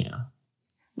 Yeah.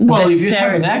 Well, if you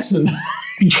have an accent,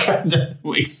 that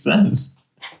makes sense.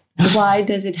 Why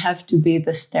does it have to be the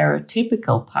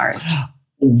stereotypical part?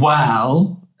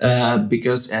 Well,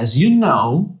 because as you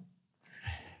know,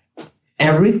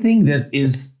 everything that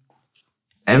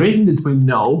we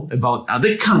know about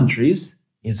other countries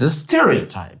is a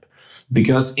stereotype.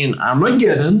 Because in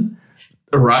Armageddon,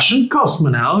 a Russian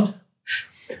cosmonaut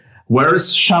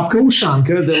wears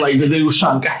shapka-ushanka, the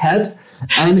Ushanka hat,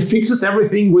 and fixes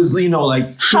everything with, you know, like,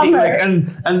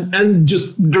 and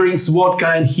just drinks vodka,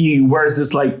 and he wears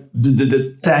this, like,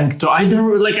 the tank top. I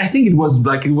think it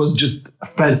was just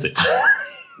offensive.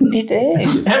 It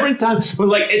is. Every time, but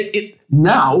like,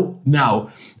 now,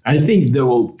 I think there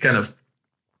will kind of,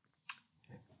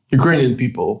 Ukrainian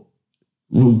people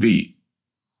will be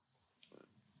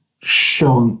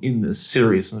shown in the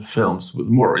series and films with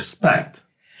more respect.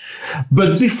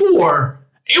 But before,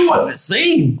 it was the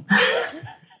same.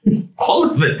 All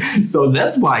of it. So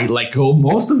that's why, like,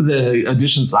 most of the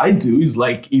auditions I do is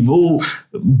like evil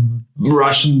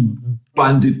Russian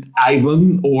bandit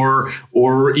Ivan or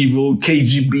evil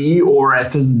KGB or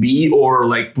FSB or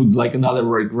like with like another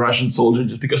Russian soldier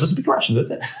just because I speak Russian.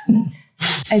 That's it.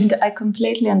 And I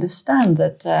completely understand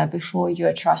that before you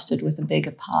are trusted with a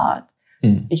bigger part,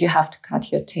 you have to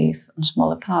cut your teeth on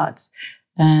smaller parts.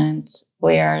 And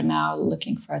we are now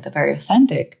looking for the very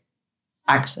authentic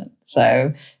accent.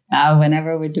 So now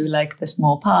whenever we do like the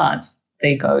small parts,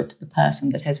 they go to the person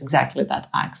that has exactly that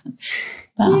accent.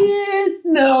 But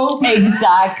No.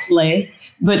 exactly.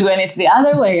 But when it's the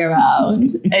other way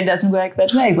around, it doesn't work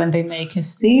that way. When they make a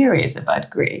series about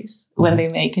Greece, when they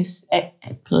make a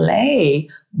play,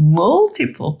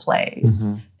 multiple plays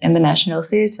in the National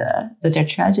Theatre that are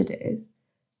tragedies,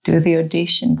 do the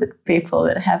audition with people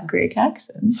that have Greek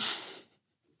accents?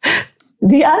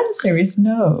 The answer is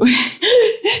no.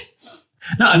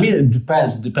 No, I mean, it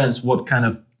depends. It depends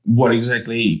what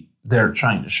exactly they're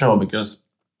trying to show. Because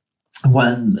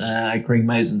when Craig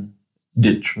Mazin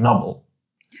did Chernobyl,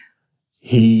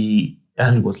 he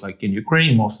was like in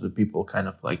Ukraine, most of the people kind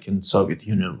of like in Soviet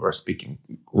Union were speaking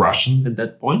Russian at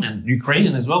that point, and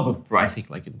Ukrainian as well, but I think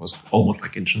like it was almost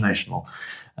like international,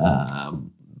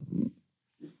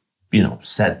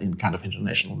 set in kind of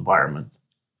international environment,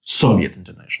 Soviet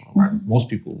international environment. Most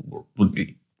people would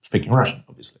be speaking Russian,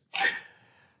 obviously.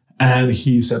 And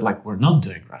he said, like, we're not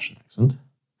doing Russian accent.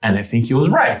 And I think he was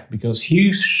right, because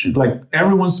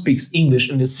everyone speaks English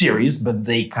in the series, but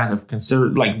they kind of consider,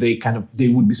 like, they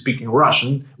would be speaking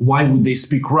Russian. Why would they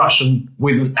speak Russian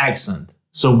with an accent?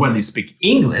 So when they speak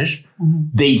English,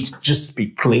 they just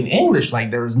speak clean English.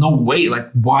 Like, there is no way, like,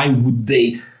 why would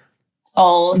they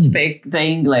all speak the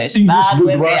English with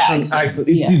Russian accent?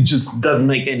 It just doesn't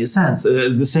make any sense.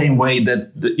 The same way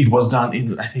that it was done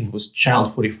in, I think it was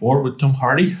Child 44 with Tom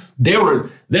Hardy. They were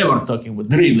talking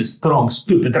with really strong,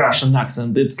 stupid Russian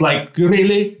accent. It's like,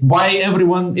 really? Why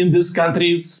everyone in this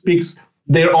country speaks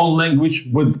their own language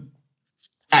with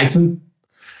accent?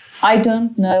 I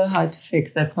don't know how to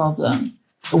fix that problem.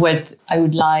 What I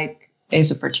would like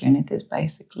is opportunities,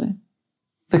 basically.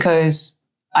 Because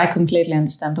I completely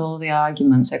understand all the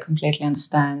arguments. I completely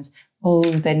understand,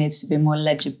 there needs to be more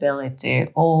legibility.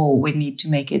 We need to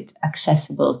make it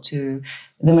accessible to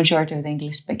the majority of the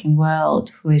English-speaking world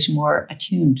who is more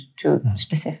attuned to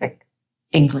specific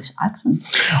English accent.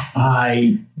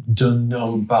 I don't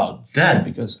know about that,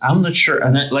 because I'm not sure.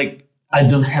 And I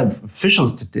don't have official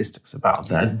statistics about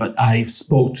that, but I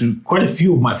spoke to quite a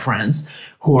few of my friends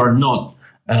who are not...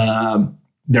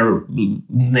 their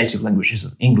native language is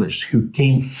English, who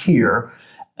came here,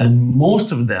 and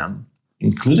most of them,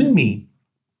 including me,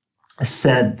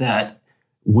 said that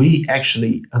we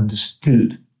actually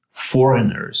understood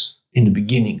foreigners in the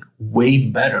beginning way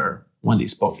better when they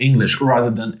spoke English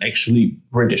rather than actually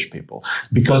British people.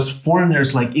 Because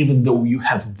foreigners, like, even though you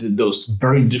have those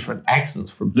very different accents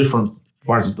from different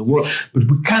parts of the world, but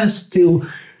we kind of still,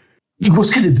 it was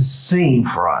kind of the same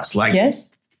for us. Like, yes.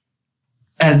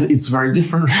 And it's very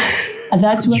different. And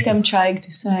that's what I'm trying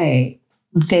to say.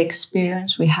 The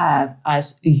experience we have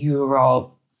as Europe,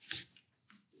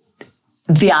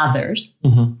 the others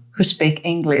who speak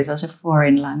English as a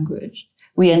foreign language,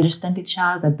 we understand each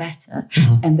other better.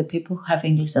 And the people who have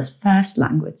English as first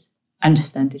language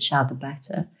understand each other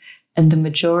better. And the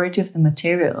majority of the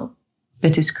material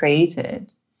that is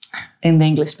created in the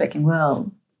English-speaking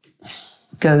world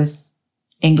goes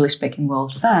English-speaking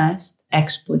world first,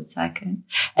 export second.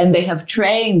 And they have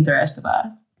trained the rest of us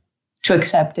to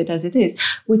accept it as it is,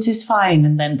 which is fine.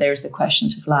 And then there's the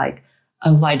questions of like,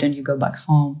 why don't you go back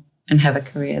home and have a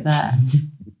career there?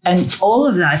 And all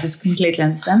of that is completely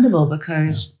understandable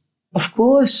because, of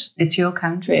course, it's your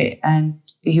country and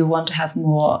you want to have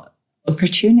more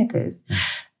opportunities.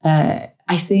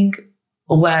 I think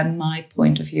where my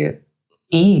point of view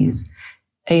is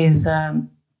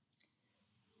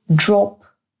drop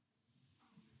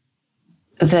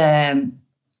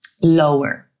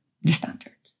lower the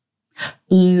standard,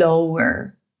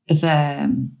 lower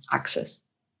the access,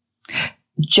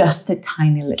 just a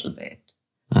tiny little bit,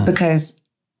 because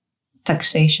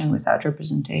taxation without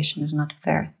representation is not a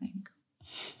fair thing.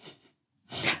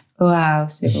 Wow,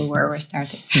 civil war, we're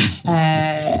starting.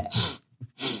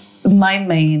 My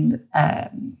main,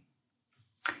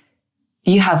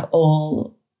 you have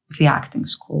all the acting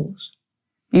schools,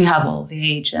 you have all the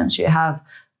agents, you have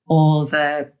all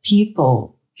the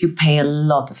people you pay a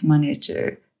lot of money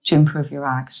to improve your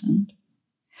accent.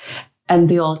 And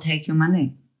they all take your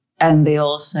money. And they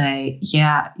all say,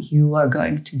 yeah, you are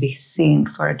going to be seen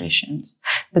for auditions.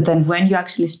 But then when you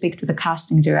actually speak to the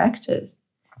casting directors,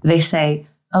 they say,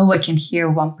 I can hear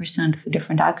 1% of a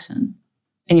different accent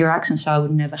in your accent, so I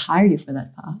would never hire you for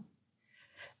that part.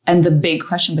 And the big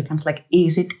question becomes like,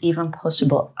 is it even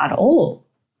possible at all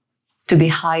to be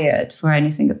hired for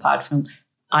anything apart from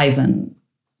Ivan,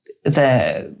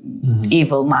 the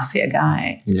evil mafia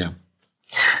guy? Yeah.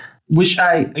 Which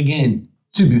again,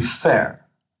 to be fair,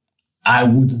 I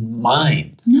wouldn't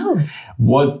mind. No.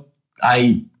 What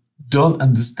I don't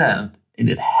understand, and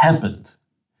it happened,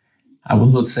 I will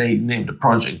not say name the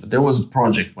project, but there was a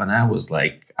project when I was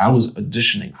like, I was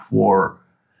auditioning for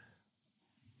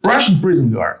Russian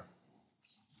prison guard.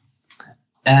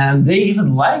 And they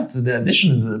even liked the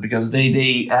auditions because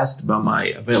they asked about my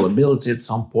availability at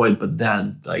some point, but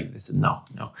then like they said no.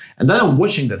 And then I'm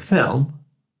watching the film,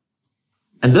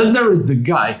 and then there is the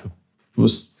guy who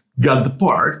got the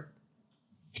part.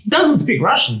 He doesn't speak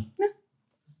Russian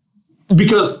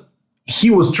because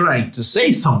he was trying to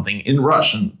say something in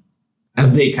Russian,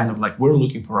 and they kind of like, we're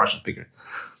looking for Russian speaker.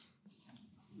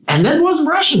 And that wasn't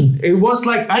Russian. It was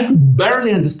like I could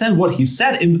barely understand what he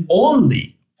said, and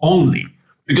only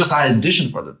because I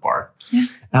auditioned for that part. Yeah.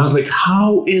 And I was like,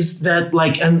 how is that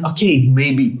like, and okay,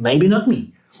 maybe not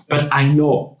me, but I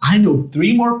know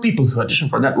 3 more people who auditioned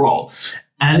for that role,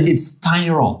 and it's tiny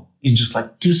role. It's just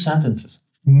like 2 sentences.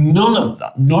 None of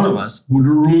us would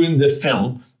ruin the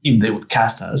film if they would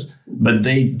cast us, but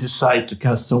they decide to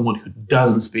cast someone who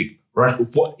doesn't speak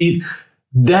Russian.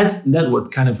 That's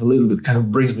what kind of a little bit kind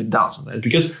of brings me down sometimes,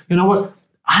 because you know what?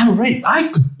 I'm ready. I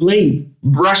could play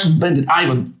Russian Bandit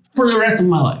Ivan for the rest of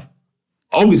my life.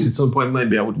 Obviously, at some point,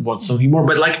 maybe I would want something more,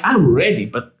 but like, I'm ready,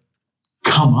 but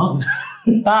come on.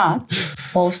 But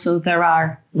also there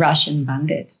are Russian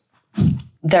bandits.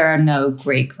 There are no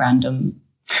Greek random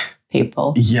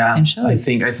people. Yeah, in shows. I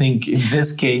think in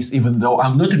this case, even though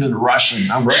I'm not even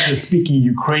Russian, I'm Russian-speaking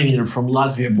Ukrainian from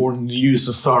Latvia, born in the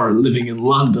USSR, living in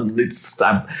London.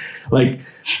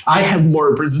 I have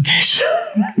more representation.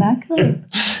 Exactly.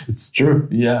 It's true,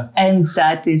 yeah. And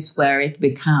that is where it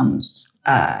becomes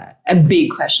a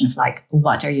big question of like,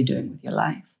 what are you doing with your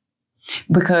life?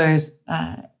 Because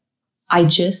I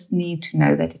just need to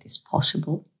know that it is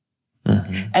possible.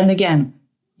 Mm-hmm. And again,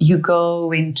 you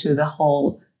go into the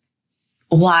whole,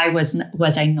 why was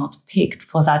I not picked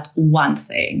for that one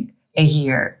thing a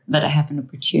year that I have an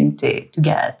opportunity to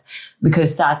get?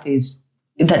 Because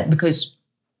because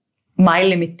my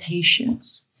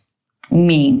limitations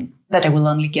mean that I will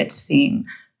only get seen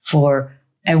for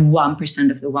a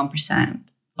 1% of the 1%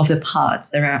 of the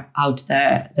parts that are out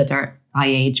there that are my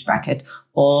age bracket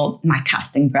or my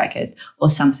casting bracket or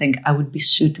something I would be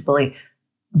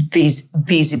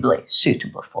visibly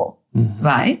suitable for,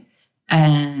 right?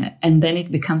 And then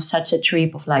it becomes such a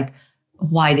trip of like,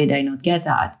 why did I not get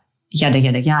that? Yada,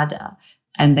 yada, yada.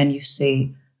 And then you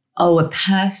see, oh, a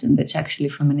person that's actually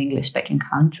from an English-speaking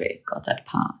country got that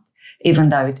part, even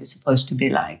though it is supposed to be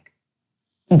like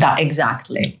that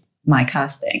exactly my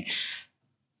casting.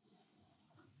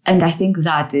 And I think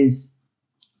that is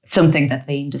something that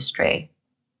the industry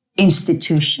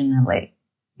institutionally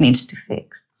needs to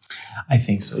fix. I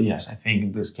think so, yes. I think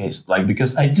in this case, like,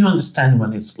 because I do understand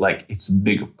when it's like, it's a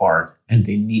bigger part and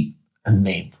they need a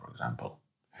name, for example.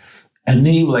 A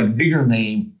name, like bigger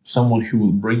name, someone who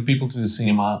will bring people to the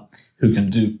cinema, who can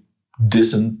do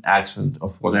decent accent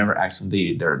of whatever accent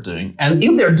they're doing. And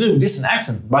if they're doing decent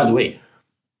accent, by the way,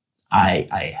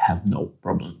 I have no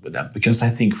problem with that, because I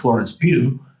think Florence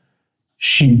Pugh,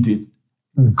 she did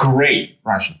great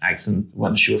Russian accent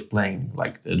when she was playing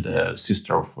like the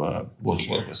sister of what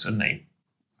was her name?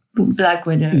 Black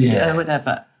Widow,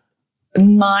 whatever.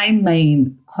 My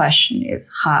main question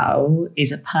is, how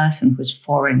is a person who's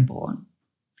foreign born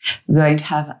going to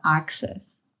have access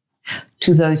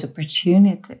to those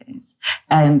opportunities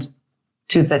and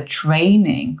to the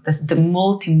training, the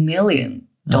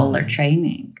multi-million-dollar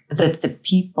training that the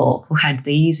people who had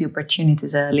the easy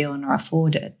opportunities early on are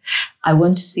afforded? I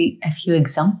want to see a few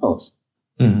examples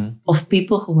of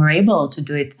people who were able to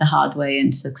do it the hard way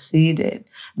and succeeded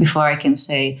before I can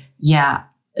say, yeah,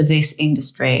 this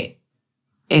industry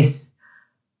is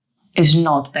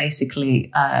not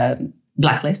basically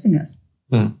blacklisting us.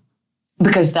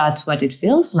 Because that's what it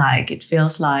feels like. It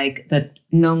feels like that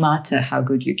no matter how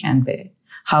good you can be,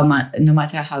 no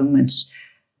matter how much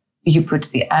you put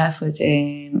the effort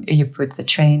in, you put the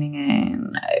training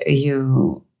in,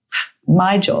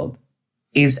 my job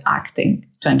is acting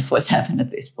 24/7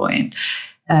 at this point.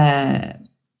 And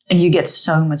you get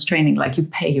so much training, like you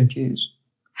pay your dues.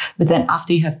 But then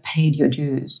after you have paid your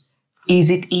dues, is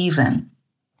it even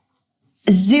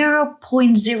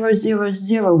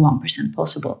 0.0001%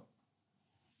 possible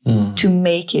to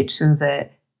make it to the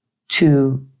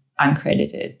 2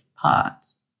 uncredited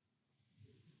parts?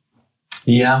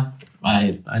 Yeah,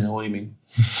 I know what you mean.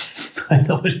 I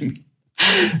know what you mean.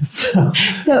 So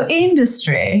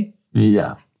industry.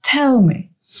 Yeah. Tell me.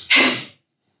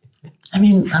 I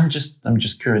mean, I'm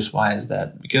just curious, why is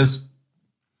that? Because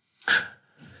it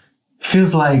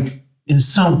feels like in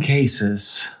some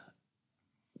cases,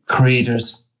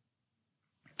 creators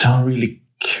don't really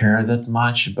care that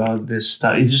much about this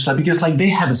stuff. It's just like, because like they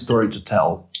have a story to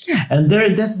tell. Yes. And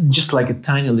that's just like a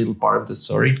tiny little part of the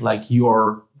story. Like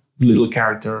your little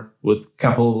character with a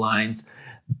couple of lines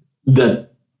that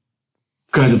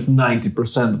kind of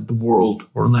 90% of the world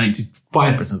or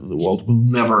 95% of the world will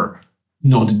never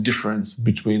know the difference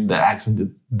between the accent that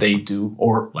they do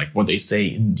or like what they say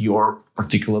in your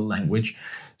particular language.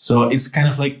 So it's kind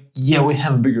of like, yeah, we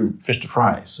have a bigger fish to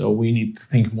fry. So we need to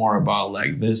think more about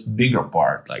like this bigger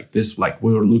part, like this, like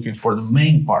we were looking for the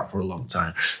main part for a long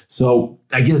time. So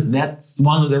I guess that's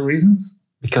one of the reasons,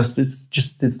 because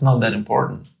it's not that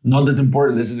important. Not that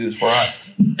important as it is for us.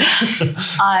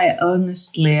 I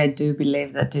do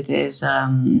believe that it is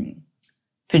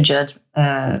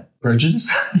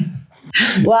prejudice?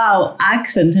 Wow,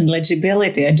 accent and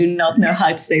legibility. I do not know how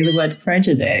to say the word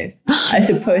prejudice. I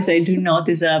suppose I do not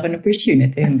deserve an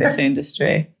opportunity in this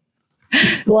industry.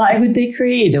 Why would they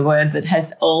create a word that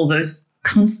has all those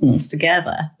consonants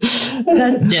together?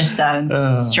 That just sounds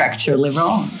structurally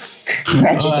wrong.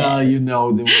 Prejudice. Well, you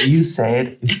know, the way you say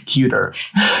it, it's cuter.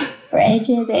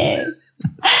 Prejudice.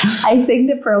 I think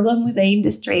the problem with the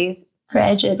industry is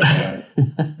prejudice.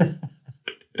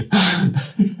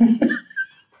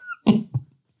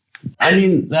 I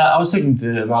mean, I was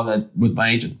talking about that with my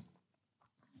agent,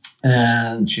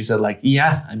 and she said, like,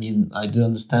 yeah, I mean, I do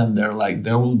understand.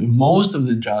 There will be most of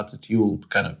the jobs that you will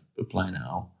kind of apply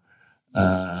now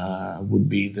would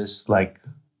be this, like,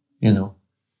 you know,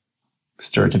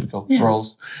 stereotypical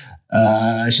roles.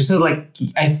 She said, like,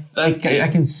 I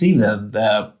can see that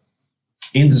the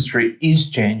industry is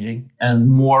changing, and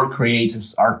more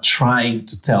creatives are trying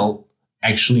to tell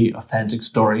actually authentic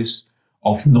stories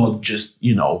of not just,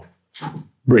 you know,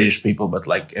 British people, but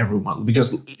like everyone.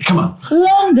 Because, come on.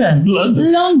 London.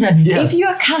 Yes. If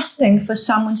you're casting for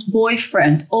someone's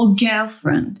boyfriend or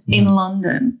girlfriend in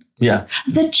London,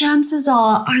 the chances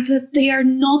are that they are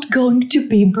not going to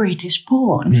be British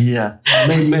born. Yeah,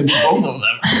 maybe both of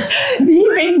them.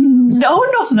 Maybe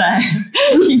none of them.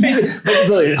 Maybe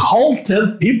the whole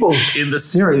 10 people in the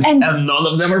series, and none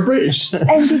of them are British.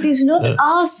 And it is not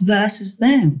us versus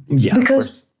them. Yeah,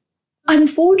 because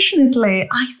unfortunately,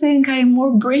 I think I am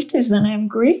more British than I am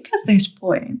Greek at this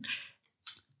point.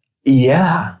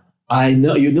 Yeah, I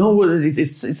know. You know what?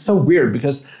 It's so weird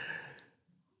because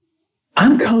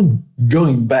I'm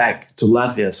going back to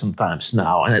Latvia sometimes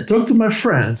now, and I talk to my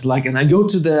friends, like, and I go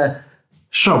to the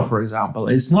shop, for example.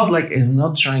 It's not like, I'm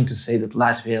not trying to say that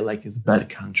Latvia, like, is a bad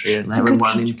country and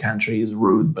everyone in the country is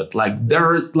rude, but like,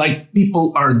 there, like,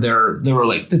 people are there. They were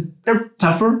like, they're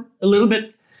tougher a little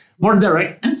bit, more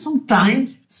direct, and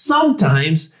sometimes it's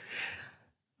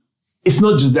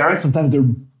not just direct. Sometimes they're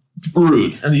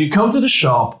rude, and you come to the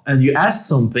shop and you ask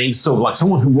something. So like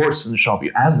someone who works in the shop,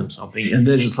 you ask them something, and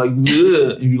they're just like,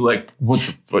 ugh. And you're like, what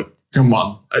the fuck? Come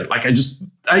on!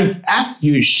 I asked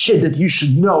you shit that you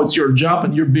should know. It's your job,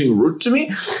 and you're being rude to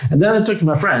me. And then I talk to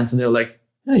my friends, and they're like,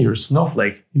 yeah, you're a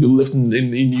snowflake. You lived in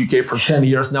UK for 10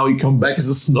 years. Now you come back as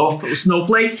a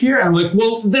snowflake here. I'm like,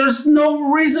 well, there's no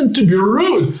reason to be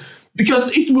rude, because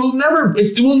it will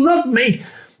not make,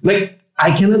 like,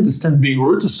 I can understand being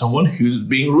rude to someone who's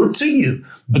being rude to you,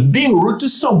 but being rude to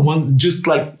someone just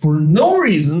like for no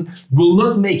reason will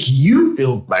not make you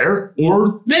feel better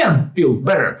or them feel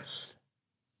better.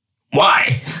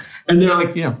 Why? And they're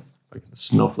like, yeah, like the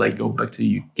snowflake, go back to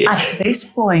UK. At this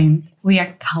point, we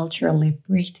are culturally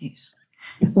British.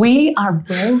 We are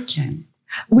broken.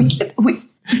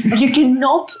 You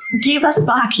cannot give us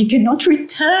back. You cannot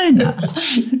return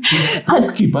us.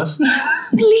 Please keep us.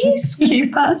 Please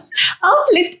keep us.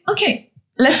 Okay,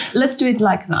 let's do it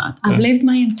like that. I've lived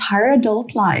my entire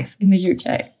adult life in the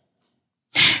UK.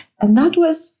 And that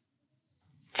was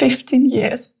 15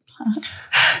 years.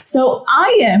 So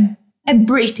I am a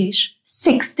British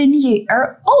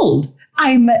 16-year-old.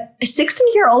 I'm a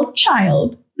 16-year-old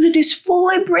child that is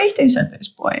fully British at this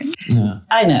point. Yeah.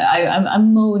 I know,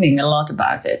 I'm moaning a lot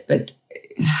about it, but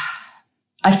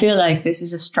I feel like this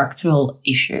is a structural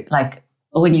issue. Like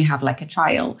when you have like a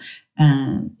trial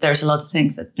and there's a lot of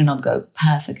things that do not go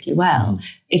perfectly well,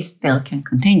 it still can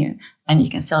continue. And you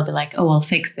can still be like, oh, I'll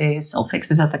fix this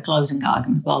at the closing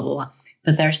argument, blah, blah, blah.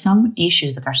 But there are some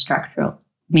issues that are structural,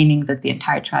 meaning that the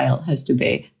entire trial has to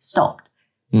be stopped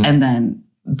and then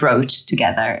brought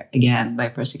together again by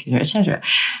prosecutor, etc.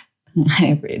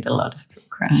 I read a lot of true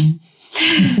crime.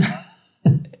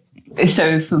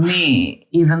 So for me,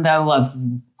 even though I've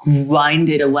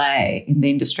grinded away in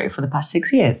the industry for the past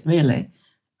 6 years, really,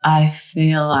 I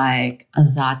feel like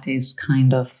that is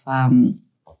kind of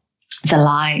the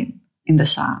line in the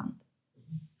sand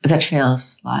that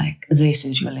feels like this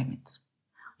is your limit.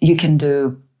 You can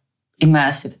do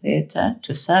immersive theatre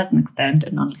to a certain extent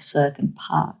and only certain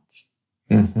parts.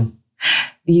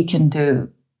 You can do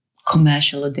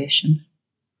commercial audition.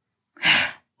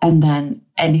 And then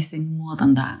anything more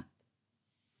than that,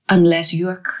 unless you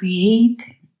are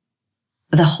creating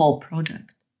the whole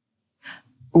product,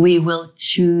 we will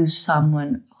choose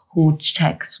someone who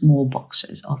checks more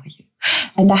boxes over you.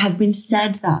 And I have been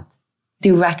said that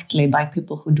directly by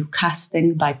people who do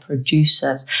casting, by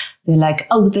producers. They're like,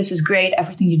 oh, this is great.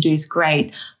 Everything you do is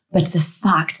great. But the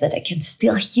fact that I can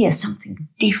still hear something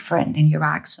different in your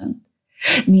accent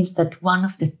means that one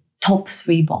of the top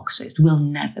 3 boxes will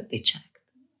never be checked.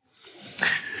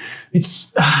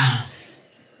 It's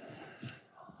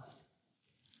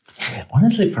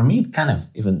honestly, for me, it kind of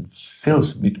even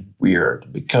feels a bit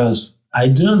weird because I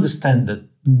do understand that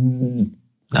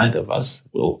neither of us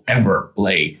will ever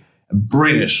play a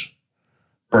British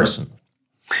person.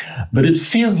 But it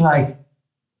feels like,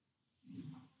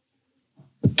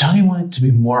 don't you want it to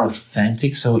be more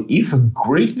authentic? So if a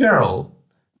Greek girl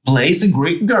plays a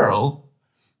Greek girl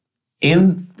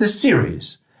in the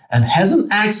series and has an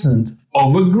accent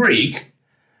of a Greek,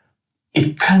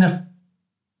 it kind of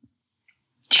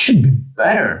should be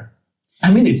better.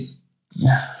 I mean, it's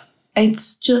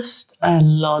just a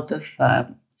lot of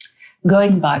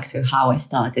going back to how I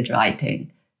started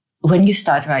writing. When you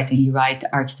start writing, you write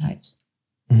archetypes.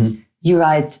 Mm-hmm. You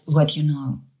write what you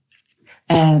know.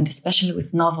 And especially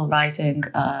with novel writing,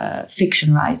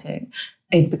 fiction writing,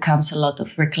 it becomes a lot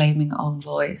of reclaiming own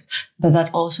voice. But that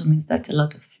also means that a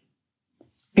lot of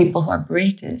people who are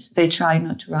British, they try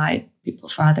not to write people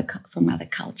from other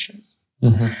cultures.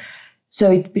 Mm-hmm. So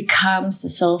it becomes a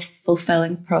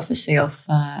self-fulfilling prophecy of,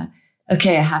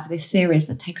 okay, I have this series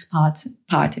that takes part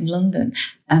in London,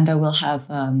 and I will have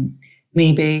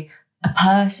maybe a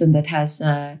person that has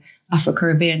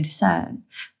Afro-Caribbean descent,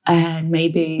 and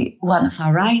maybe one of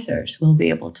our writers will be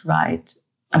able to write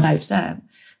about them,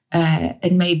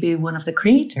 and maybe one of the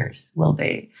creators will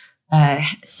be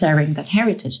sharing that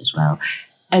heritage as well.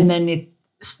 And then it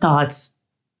starts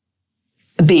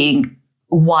being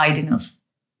wide enough.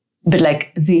 But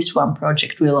like this one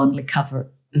project will only cover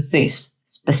this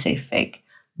specific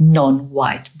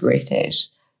non-white British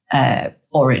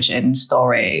origin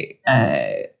story,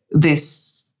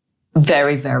 this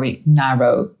very, very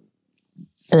narrow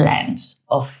lens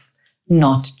of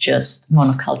not just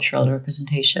monocultural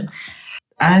representation.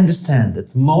 I understand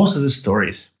that most of the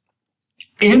stories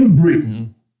in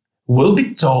Britain will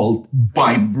be told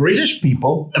by British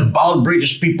people about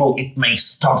British people. It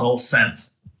makes total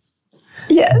sense.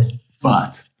 Yes.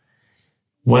 But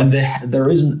when there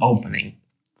is an opening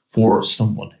for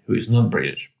someone who is not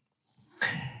British,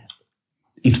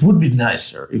 it would be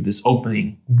nicer if this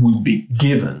opening would be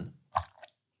given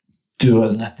to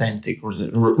an authentic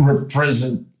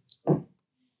representative.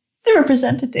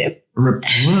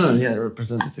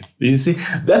 Representative. You see,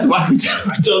 that's why we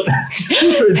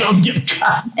don't get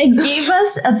cast. And give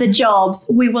us the jobs.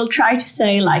 We will try to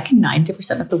say like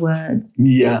 90% of the words.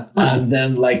 Yeah, and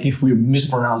then like if we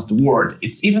mispronounce the word,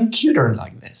 it's even cuter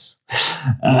like this.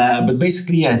 But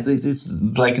basically, yeah,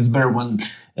 it's better when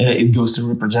it goes to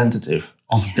representative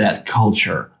of that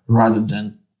culture rather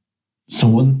than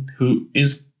someone who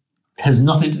has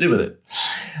nothing to do with it.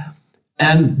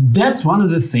 And that's one of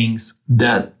the things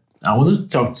that I want to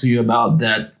talk to you about,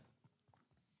 that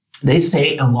they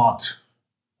say a lot.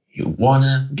 You want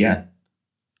to get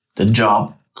the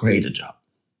job, create a job.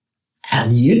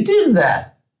 And you did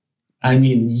that. I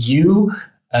mean, you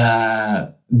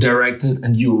directed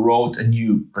and you wrote and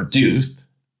you produced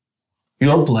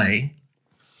your play.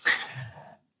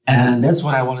 And that's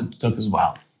what I wanted to talk as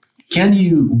well. Can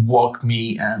you walk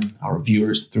me and our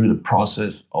viewers through the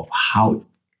process of how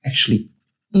actually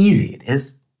easy it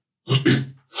is?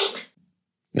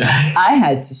 I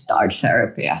had to start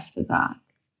therapy after that.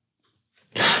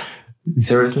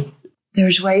 Seriously?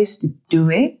 There's ways to do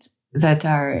it that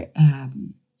are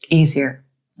easier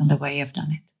than the way I've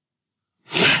done it.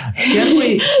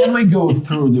 Can we go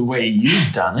through the way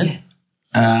you've done it? Yes.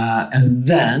 And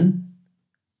then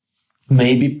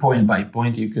maybe point by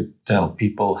point you could tell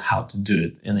people how to do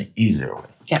it in an easier way.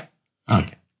 Yeah.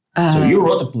 Okay. So you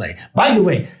wrote a play. By the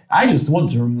way, I just want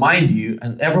to remind you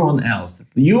and everyone else that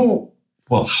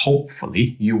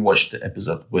hopefully you watched the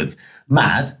episode with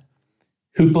Matt,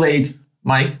 who played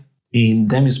Mike in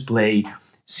Demi's play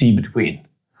See Between.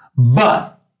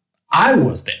 But I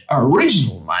was the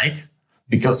original Mike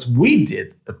because we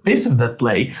did a piece of that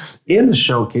play in the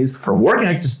showcase from Working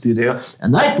Actor Studio,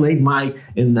 and I played Mike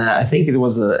in I think it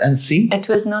was the NC. It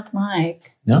was not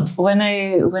Mike. No? When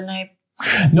I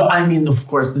No, I mean, of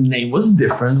course, the name was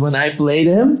different when I played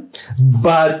him,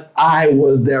 but I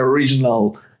was the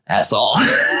original asshole.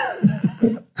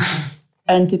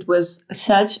 And it was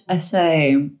such a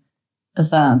shame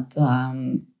that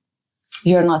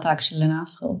You're not actually an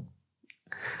asshole.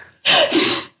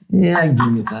 Yeah,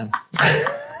 give me time.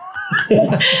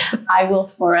 I will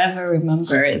forever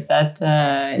remember that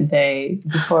day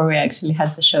before we actually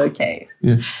had the showcase,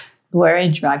 where I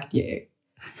dragged you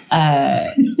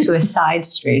to a side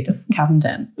street of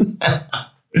Camden,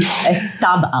 a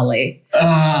stub alley,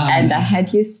 and I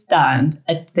had you stand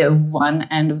at the one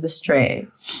end of the street,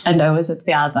 and I was at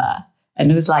the other,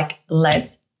 and it was like,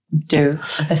 let's do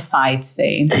the fight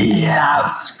scene, and now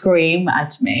scream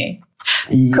at me,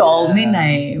 call me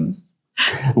names.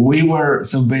 We were,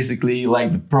 so basically,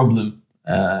 like, the problem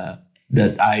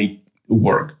that I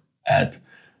work at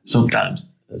sometimes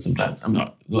I'm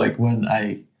not, like, when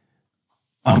I'm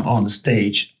on the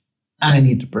stage, I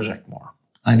need to project more.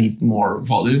 I need more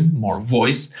volume, more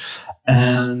voice.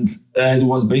 And it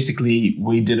was basically,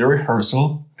 we did a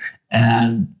rehearsal,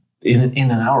 and in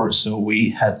an hour or so, we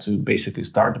had to basically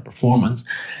start the performance.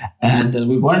 And then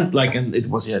we went, like, and it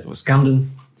was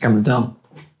Camden Town.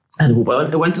 And we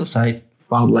went outside,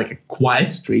 found like a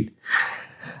quiet street.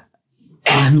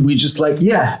 And we just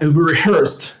and we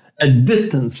rehearsed at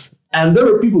distance. And there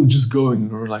were people just going,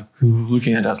 and were like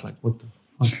looking at us like, what the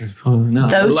fuck is going on?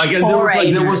 There was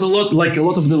a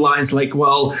lot of the lines like,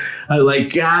 well,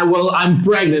 I'm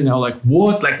pregnant now. Like,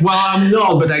 what? Like, well, I'm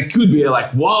not, but I could be.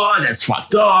 Like, what? That's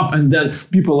fucked up. And then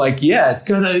people like, yeah, it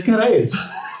kind of is.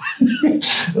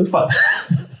 It was fun.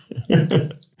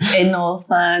 In all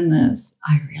fairness,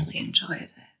 I really enjoyed it.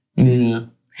 Yeah.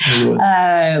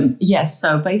 Yes,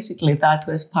 so basically that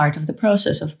was part of the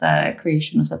process of the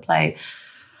creation of the play.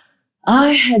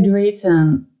 I had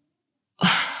written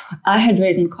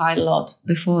quite a lot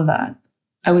before that.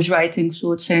 I was writing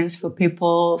short scenes for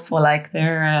people for like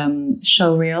their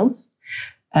show reels.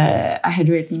 I had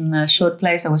written short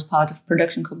plays. I was part of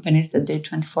production companies that did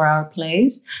 24-hour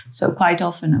plays. So quite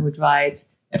often I would write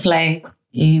a play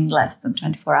in less than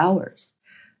 24 hours.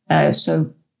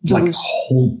 So like a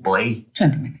whole play?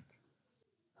 20 minutes.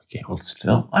 Okay, well,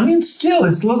 still,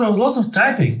 it's lots of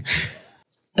typing.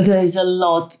 There's a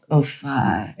lot of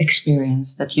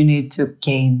experience that you need to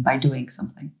gain by doing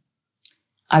something.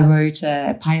 I wrote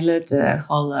a pilot, a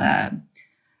whole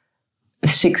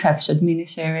 6-episode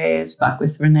miniseries back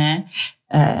with Renee.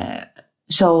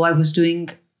 So I was doing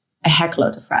a heck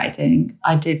lot of writing.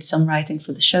 I did some writing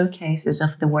for the showcases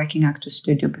of the Working Actors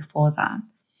Studio before that.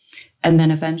 And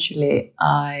then eventually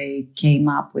I came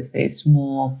up with this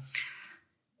more,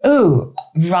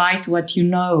 write what you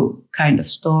know kind of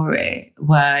story,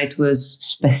 where it was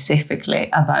specifically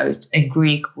about a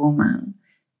Greek woman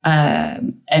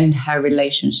and her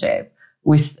relationship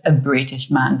with a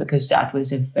British man, because that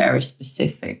was a very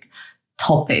specific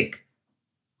topic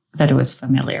that I was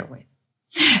familiar with.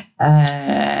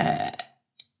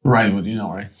 Right, what you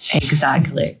know, right?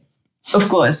 Exactly. Of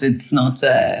course, it's not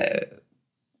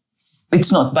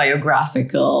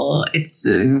biographical. It's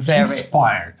very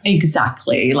inspired.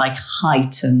 Exactly, like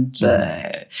heightened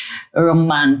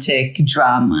romantic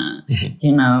drama,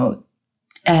 you know.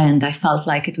 And I felt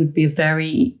like it would be a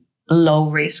very low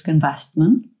risk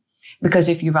investment, because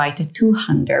if you write a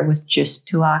 200 with just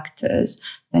 2 actors,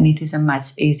 then it is a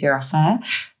much easier affair.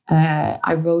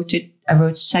 I wrote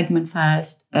segment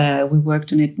first. We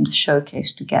worked on it in the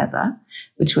showcase together,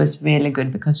 which was really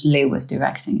good because Leigh was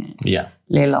directing it. Yeah.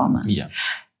 Leigh Lomas. Yeah.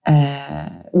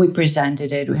 We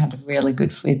presented it. We had a really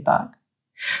good feedback.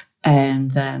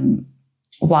 And then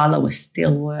while I was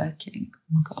still working,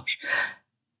 oh my gosh,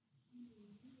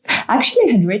 actually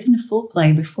I had written a full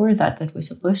play before that was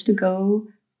supposed to go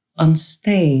on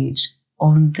stage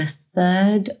on the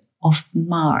 3rd of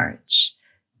March,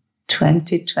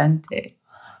 2020.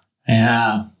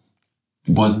 Yeah,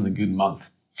 it wasn't a good month.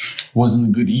 It wasn't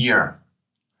a good year.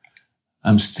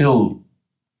 I'm still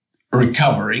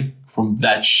recovering from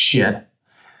that shit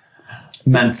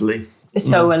mentally.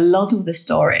 So a lot of the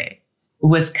story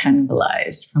was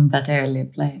cannibalized from that earlier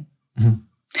play. Mm-hmm.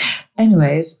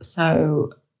 Anyways,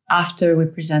 so after we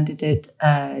presented it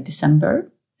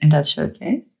December in that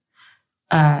showcase,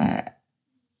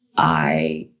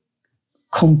 I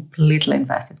completely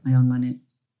invested my own money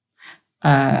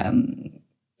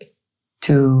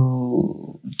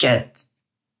to get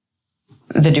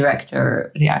the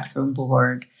director, the actor on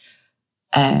board,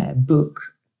 book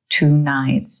 2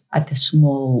 nights at a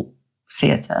small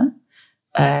theater,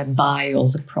 buy all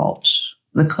the props,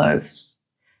 the clothes,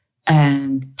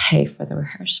 and pay for the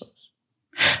rehearsals.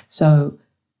 So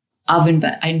I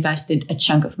invested a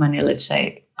chunk of money, let's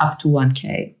say up to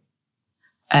 1K,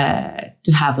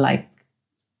 to have like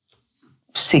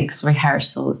 6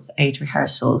 rehearsals, 8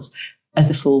 rehearsals as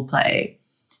a full play.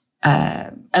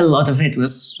 A lot of it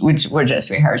was, which we're just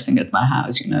rehearsing at my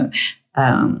house, you know.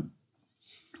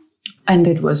 And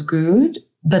it was good.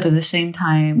 But at the same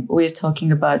time, we're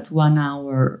talking about 1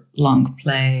 hour long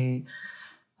play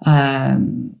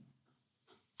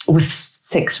with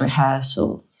 6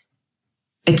 rehearsals.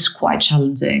 It's quite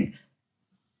challenging.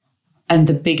 And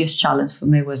the biggest challenge for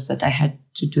me was that I had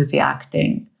to do the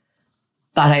acting,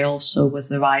 but I also was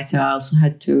the writer. I also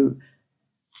had to,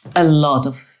 a lot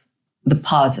of the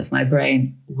parts of my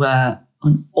brain were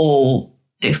on all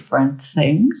different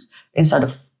things instead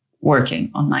of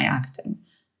working on my acting.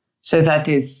 So that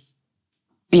is,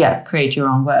 create your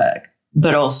own work,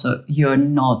 but also you're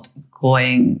not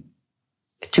going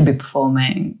to be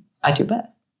performing at your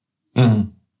best.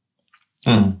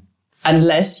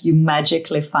 Unless you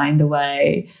magically find a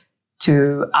way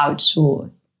to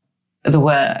outsource the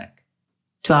work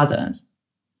to others,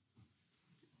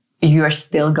 you are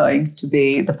still going to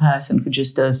be the person who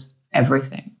just does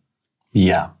everything.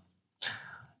 Yeah.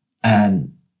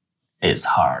 And it's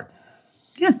hard.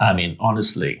 Yeah. I mean,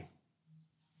 honestly.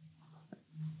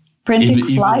 Printing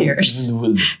flyers. Even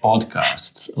with the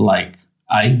podcast, like,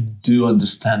 I do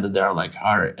understand that there are like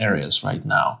areas right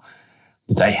now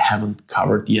that I haven't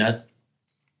covered yet.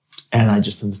 And I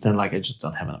just understand, like, I just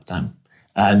don't have enough time.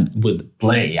 And with the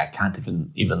play, I can't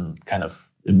even kind of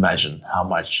imagine how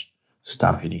much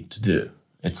stuff you need to do.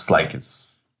 It's like,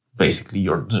 it's basically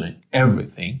you're doing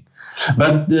everything.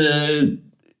 But the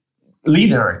Leigh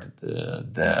directed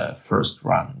the first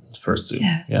two.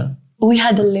 Yes. Yeah. We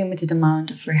had a limited amount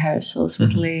of rehearsals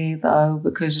with Leigh, though,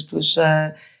 because it was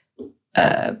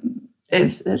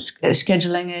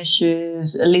scheduling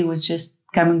issues. Leigh was just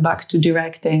coming back to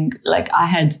directing. Like, I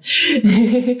had,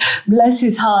 bless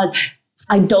his heart,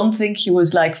 I don't think he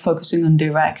was like focusing on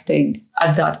directing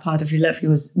at that part of his life.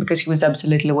 Because he was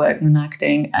absolutely working on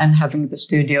acting and having the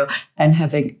studio and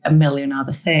having a million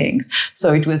other things.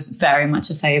 So it was very much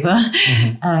a favor.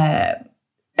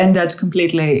 And that's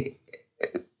completely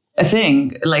a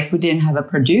thing. Like, we didn't have a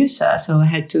producer, so I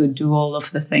had to do all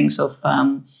of the things of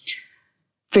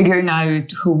figuring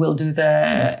out who will do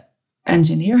the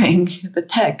engineering, the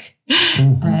tech,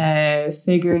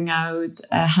 figuring out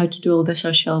how to do all the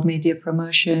social media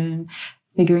promotion,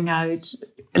 figuring out,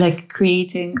 like,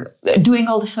 doing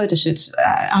all the photo shoots,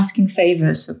 asking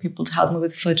favors for people to help me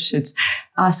with photo shoots,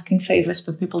 asking favors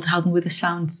for people to help me with the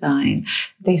sound design,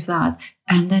 that.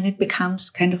 And then it becomes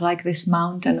kind of like this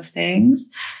mountain of things.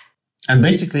 And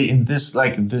basically on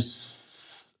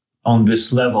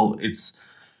this level, it's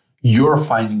you're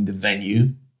finding the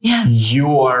venue. Yeah.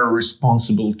 You are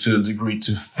responsible to a degree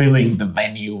to filling the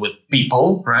venue with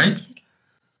people, right?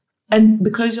 And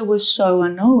because it was so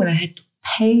unknown, I had to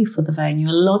pay for the venue.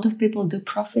 A lot of people do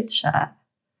profit share,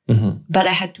 but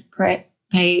I had to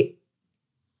pay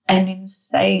an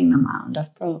insane amount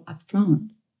up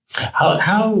front. How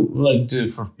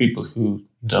for people who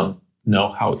don't know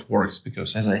how it works,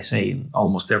 because as I say in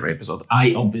almost every episode,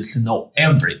 I obviously know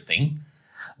everything.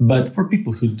 But for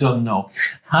people who don't know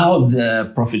how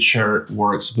the profit share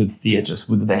works with theaters,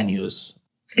 with venues,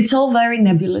 it's all very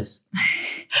nebulous.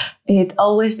 It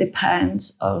always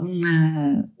depends on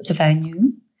the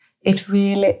venue. It's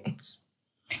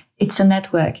a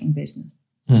networking business.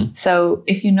 So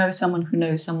if you know someone who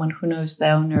knows the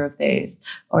owner of this,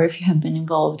 or if you have been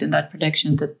involved in that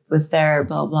production that was there,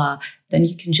 blah, blah, then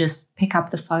you can just pick up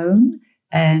the phone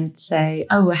and say,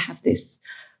 oh, I have this,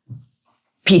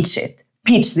 pitch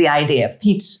the idea,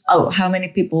 how many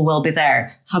people will be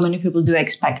there? How many people do you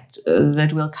expect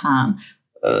that will come?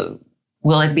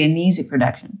 Will it be an easy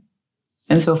production?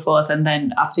 And so forth. And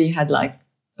then after you had like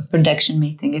a production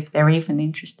meeting, if they're even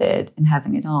interested in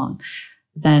having it on,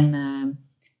 then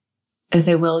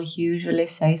they will usually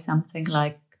say something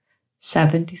like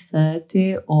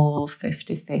 70-30 or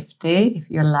 50-50 if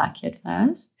you're lucky at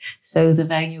first. So the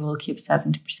venue will keep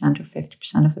 70% or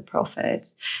 50% of the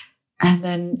profits. And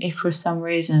then if for some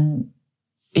reason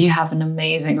you have an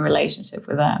amazing relationship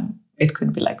with them, it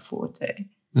could be like 40,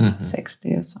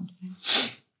 60 or something.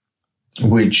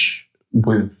 Which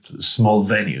with small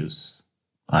venues,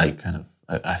 I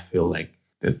feel like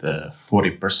that the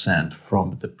 40%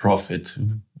 from the profit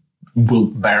will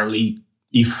barely,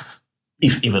 if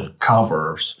even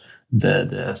covers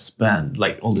the spend,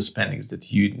 like all the spendings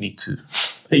that you need to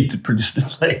pay to produce the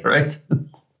play, right?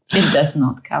 It does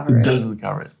not cover it. It doesn't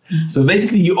cover it. So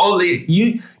basically,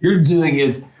 you're doing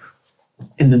it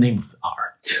in the name of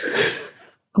art.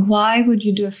 Why would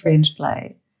you do a fringe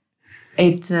play?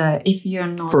 If you're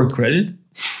not for credit.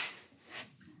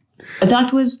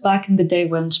 That was back in the day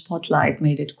when Spotlight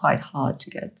made it quite hard to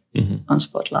get on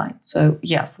Spotlight. So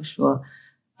yeah, for sure.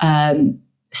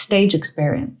 Stage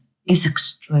experience is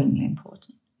extremely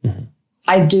important.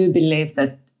 I do believe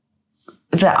that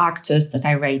the actors that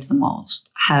I rate the most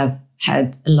have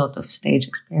had a lot of stage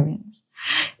experience.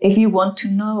 If you want to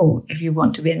know if you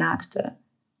want to be an actor,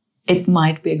 it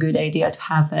might be a good idea to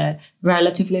have a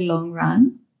relatively long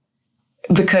run,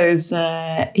 because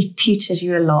it teaches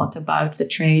you a lot about the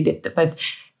trade, but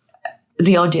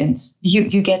the audience.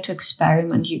 You get to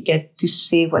experiment, you get to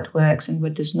see what works and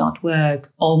what does not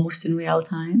work almost in real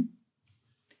time.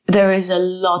 There is a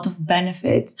lot of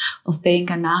benefits of being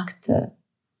an actor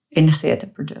in a theatre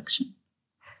production.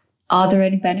 Are there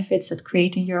any benefits at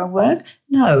creating your own work?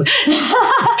 No.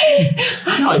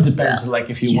 No, it depends. Like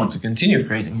if you want to continue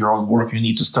creating your own work, you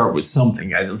need to start with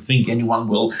something. I don't think anyone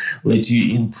will let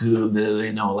you into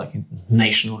the, like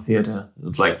national theatre,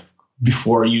 like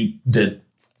before you did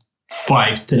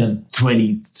 5, 10,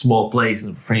 20 small plays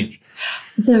in fringe.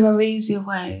 There are easier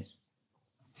ways.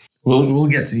 We'll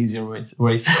get to easier ways.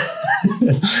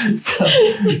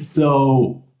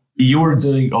 So you were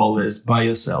doing all this by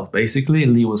yourself. Basically,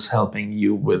 Lee was helping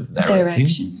you with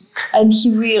direction. And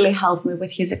he really helped me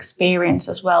with his experience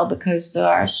as well, because there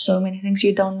are so many things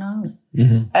you don't know.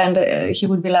 Mm-hmm. And he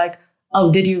would be like,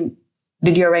 oh, did you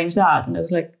arrange that? And I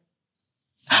was like,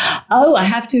 oh, I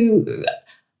have to...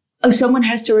 Oh, someone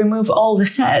has to remove all the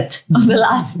set on the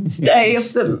last day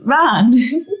of the run.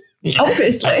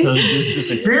 Obviously. I thought it just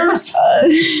disappears.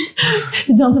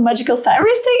 Don't the magical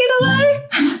fairies take it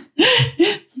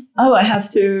away? Oh, I have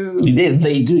to...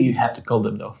 They do. You have to call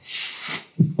them, though.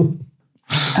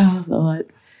 Oh,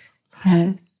 Lord.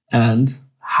 Yes. And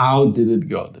how did it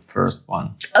go, the first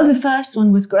one? Oh, the first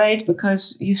one was great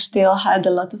because you still had a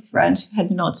lot of friends who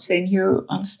had not seen you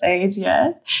on stage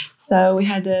yet. So we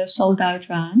had a sold-out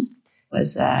run. It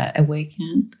was a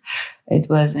weekend. It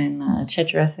was in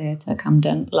Chitra Theatre,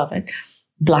 Camden, love it.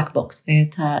 Black box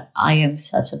theatre. I am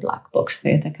such a black box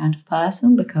theatre kind of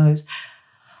person because...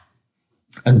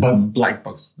 And by black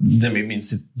box, Demi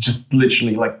means it's just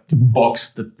literally like a box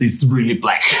that is really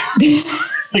black. It's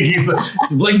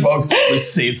a black box with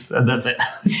seats and that's it.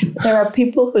 There are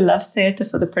people who love theatre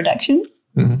for the production.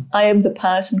 Mm-hmm. I am the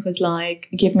person who's like,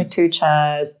 give me 2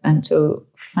 chairs and 2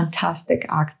 fantastic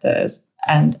actors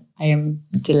and I am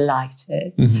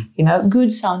delighted. Mm-hmm.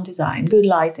 Good sound design, good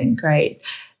lighting, great.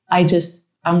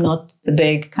 I'm not the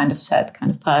big kind of set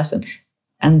kind of person.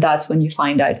 And that's when you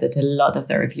find out that a lot of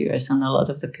the reviewers and a lot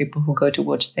of the people who go to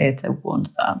watch theatre want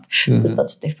that. Mm-hmm. But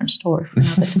that's a different story for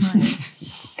another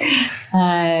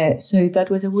time. So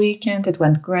that was a weekend. It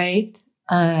went great.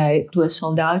 It was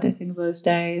sold out, I think, those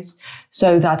days.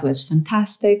 So that was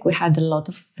fantastic. We had a lot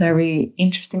of very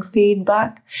interesting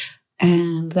feedback.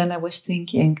 And then I was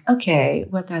thinking, okay,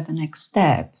 what are the next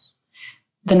steps?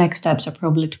 The next steps are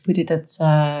probably to put it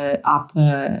up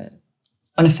on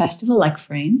a festival like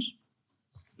Fringe.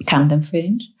 Camden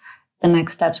Fringe. The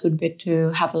next steps would be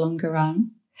to have a longer run.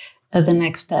 The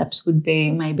next steps would be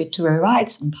maybe to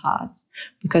rewrite some parts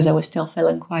because I was still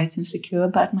feeling quite insecure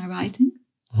about my writing.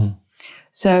 Mm.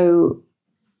 So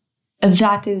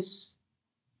that is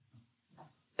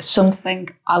something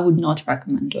I would not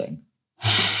recommend doing.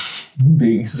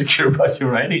 Being insecure about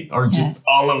your writing or just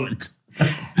all of it?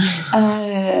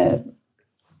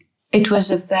 It was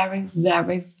a very,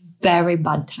 very, very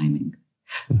bad timing.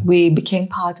 We became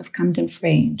part of Camden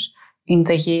Fringe in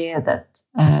the year that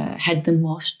had the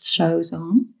most shows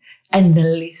on and the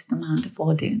least amount of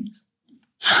audience.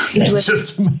 It was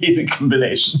just an amazing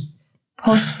combination.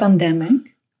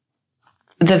 Post-pandemic,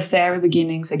 the very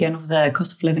beginnings again of the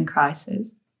cost of living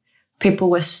crisis, people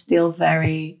were still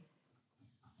very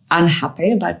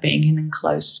unhappy about being in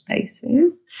enclosed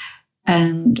spaces.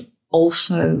 And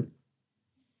also,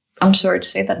 I'm sorry to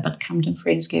say that, but Camden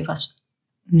Fringe gave us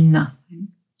nothing.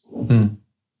 Mm.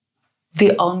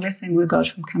 The only thing we got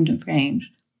from Camden Fringe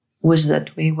was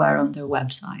that we were on their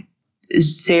website.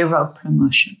 0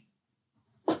 promotion.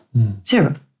 Mm.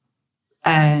 0.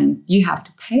 And you have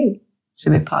to pay to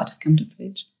be part of Camden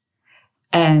Fringe.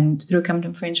 And through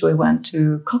Camden Fringe, we went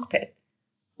to Cockpit,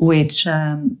 which,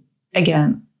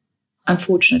 again,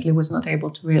 unfortunately was not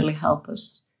able to really help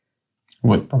us.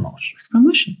 With promotion. With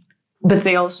promotion. But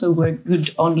they also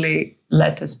would only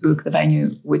let us book the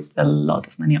venue with a lot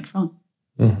of money up front.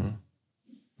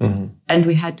 Mm-hmm. Mm-hmm. And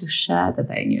we had to share the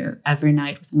venue every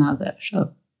night with another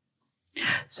show.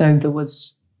 So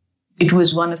it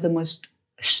was one of the most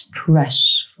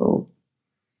stressful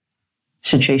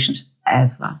situations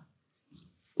ever.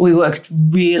 We worked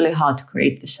really hard to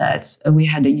create the sets. We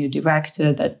had a new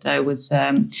director that was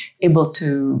able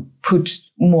to put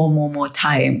more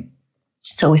time.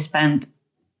 So we spent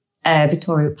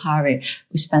Vittorio Pari,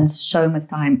 we spent so much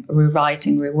time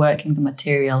rewriting, reworking the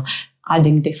material,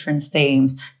 adding different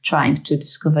themes, trying to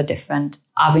discover different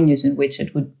avenues in which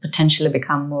it would potentially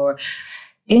become more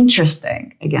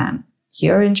interesting. Again,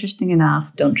 you're interesting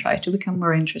enough. Don't try to become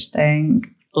more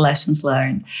interesting. Lessons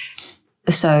learned.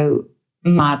 So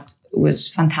Matt was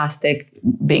fantastic,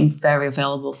 being very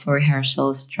available for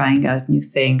rehearsals, trying out new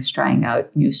things, trying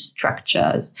out new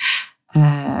structures,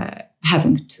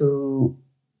 having to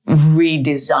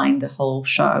redesign the whole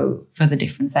show for the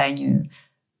different venue.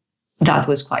 That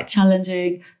was quite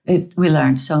challenging. We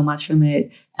learned so much from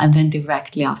it. And then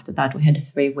directly after that, we had a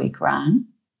 3-week run.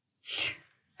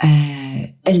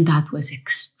 And that was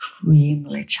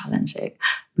extremely challenging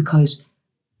because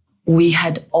we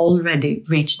had already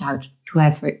reached out to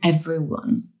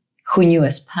everyone who knew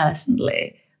us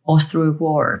personally or through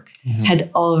work,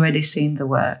 had already seen the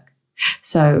work.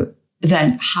 So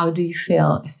then how do you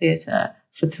fill a theatre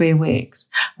for 3 weeks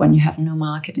when you have no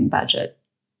marketing budget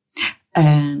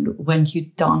and when you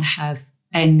don't have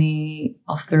any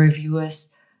of the reviewers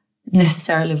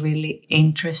necessarily really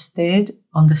interested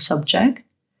on the subject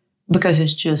because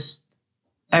it's just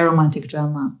a romantic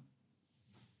drama?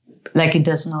 Like, it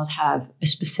does not have a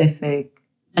specific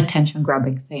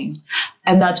attention-grabbing thing.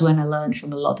 And that's when I learned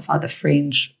from a lot of other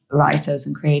fringe writers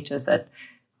and creators that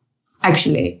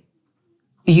actually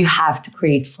you have to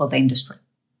create for the industry.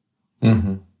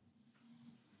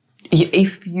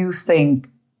 If you think,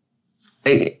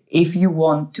 if you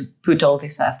want to put all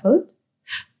this effort,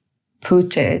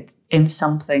 put it in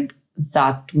something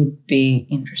that would be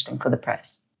interesting for the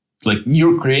press. Like,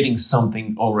 you're creating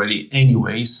something already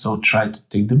anyway, so try to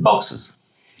tick the boxes.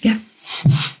 Yeah.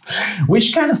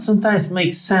 Which kind of sometimes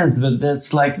makes sense, but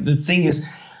that's like, the thing is,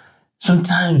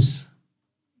 sometimes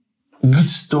a good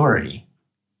story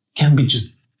can be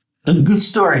just a good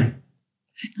story.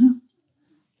 I know.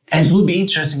 And it will be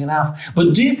interesting enough.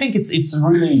 But do you think it's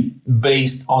really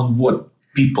based on what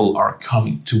people are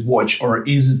coming to watch? Or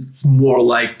is it more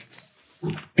like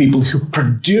people who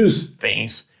produce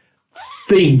things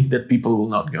think that people will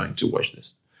not going to watch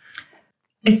this?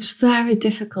 It's very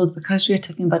difficult because we're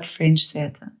talking about fringe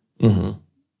theatre.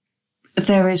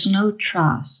 There is no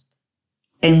trust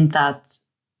in that,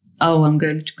 oh, I'm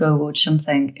going to go watch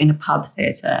something in a pub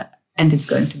theatre and it's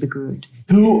going to be good.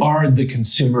 Who are the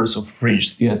consumers of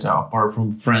fringe theatre apart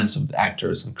from friends of the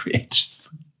actors and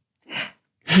creators?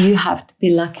 You have to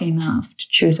be lucky enough to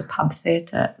choose a pub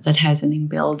theatre that has an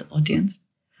inbuilt audience.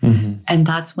 And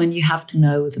that's when you have to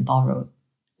know the borough,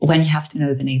 when you have to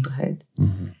know the neighborhood.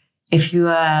 If you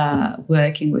are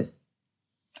working with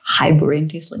Highbury in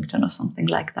Islington or something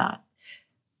like that,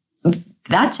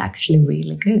 that's actually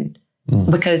really good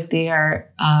because they are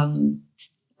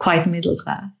quite middle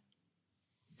class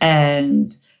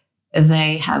and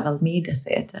they have Almeida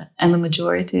Theatre. And the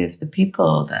majority of the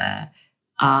people there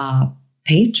are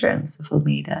patrons of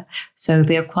Almeida. So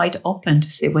they're quite open to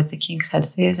see what the King's Head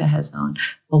Theatre has on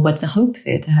or what the Hope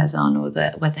Theatre has on or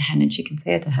what the Hen and Chicken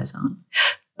Theatre has on.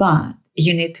 But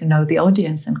you need to know the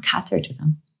audience and cater to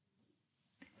them.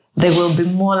 They will be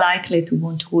more likely to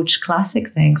want to watch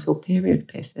classic things or period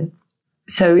pieces.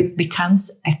 So it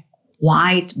becomes a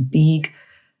quite big...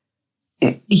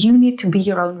 You need to be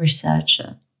your own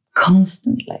researcher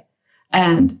constantly.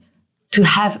 And to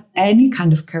have any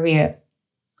kind of career,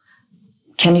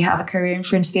 can you have a career in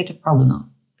fringe theatre? Probably not.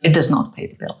 It does not pay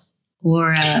the bills.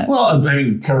 Or well, I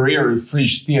mean, career in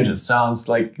fringe theatre sounds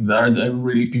like there are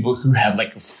really people who have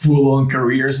like full-on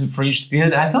careers in fringe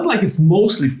theatre. I thought like it's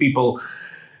mostly people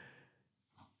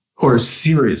who are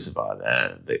serious about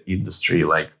the industry,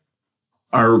 like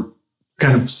are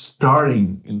kind of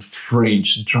starting in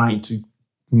fringe and trying to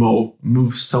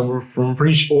move somewhere from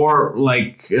fringe, or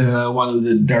like one of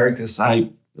the directors I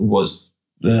was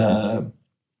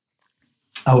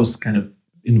kind of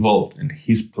involved in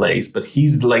his plays, but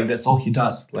he's like, that's all he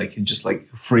does. Like, he just like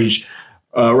fringe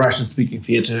Russian speaking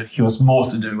theater. He was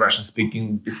mostly doing Russian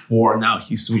speaking before. Now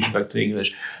he's switching back to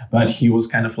English, but he was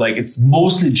kind of like, it's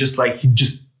mostly just like, he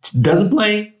just does a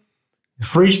play,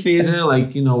 fringe theater,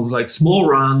 like, you know, like small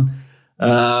run,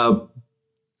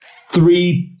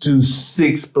 3 to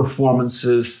 6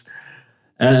 performances.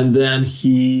 And then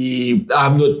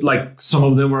I'm not like, some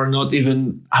of them are not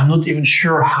even, I'm not even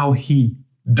sure how he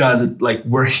does it, like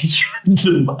where he gets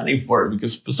the money for it,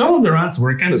 because some of the runs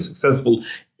were kind of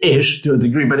successful-ish to a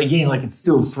degree, but again, like it's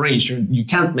still fringe. You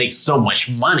can't make so much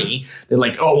money. They're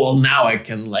like, oh, well, now I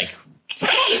can like,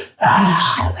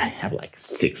 I have like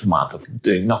 6 months of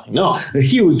doing nothing. No,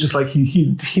 he was just like, he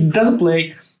does a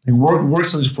play, he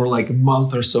works on it for like a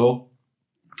month or so,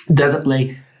 does a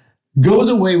play, goes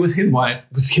away with his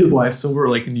wife somewhere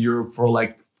like in Europe for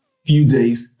like few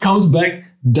days, comes back,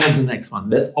 does the next one.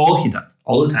 That's all he does,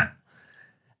 all the time.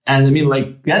 And I mean,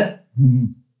 like, that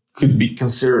could be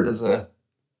considered as a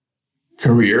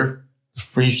career,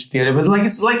 fringe theater, but like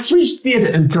it's like fringe theater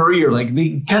and career, like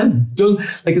they kind of don't,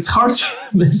 like it's hard to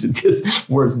mention these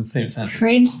words in the same sentence.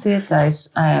 Fringe theater is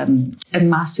a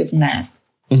massive net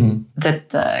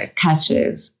that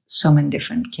catches so many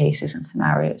different cases and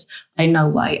scenarios. I know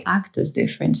why actors do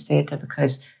fringe theater,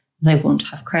 because they want to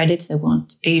have credits, they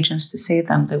want agents to see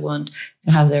them, they want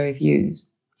to have their reviews.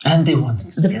 And they want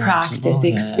experience, the practice,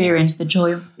 the experience, the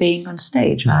joy of being on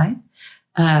stage, right?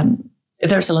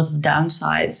 There's a lot of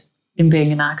downsides in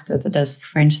being an actor that does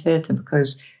fringe theater,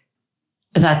 because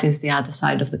that is the other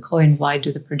side of the coin. Why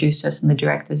do the producers and the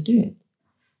directors do it?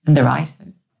 And the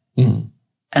writers.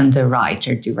 And the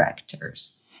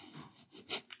writer-directors.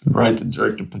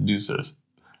 Writer-director-producers.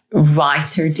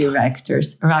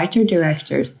 Writer-directors.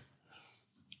 Writer-directors.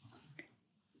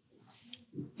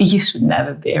 You should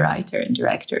never be a writer and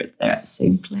director there,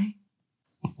 simply.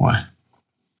 Why?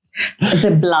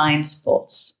 The blind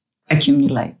spots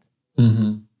accumulate.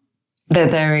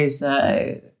 There is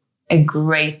a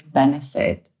great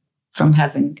benefit from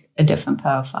having a different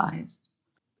pair of eyes.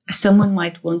 Someone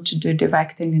might want to do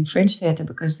directing in fringe theater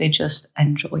because they just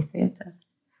enjoy theater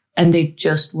and they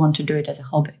just want to do it as a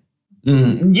hobby.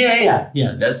 Yeah.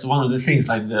 That's one of the things.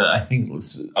 Like I think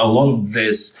a lot of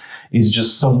this is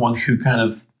just someone who kind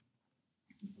of,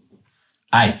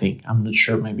 I think, I'm not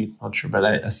sure, maybe it's not true, but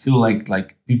I feel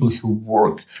like people who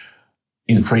work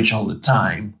in fringe all the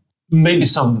time, maybe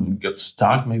some of them get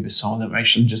stuck, maybe some of them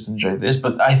actually just enjoy this,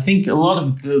 but I think a lot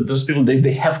of those people,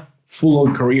 they have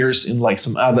full-on careers in like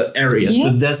some other areas,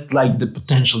 but that's like the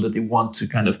potential that they want to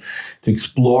kind of to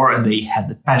explore, and they have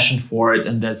the passion for it,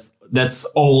 and that's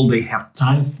all they have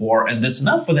time for, and that's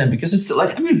enough for them, because it's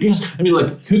like, I mean,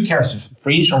 like, who cares if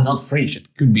fringe or not fringe?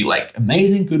 It could be like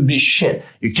amazing, could be shit.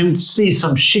 You can see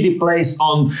some shitty place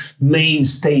on main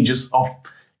stages of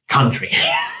country,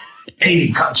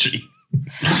 any country.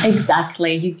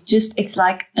 Exactly. It's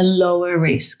like a lower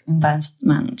risk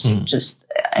investment, just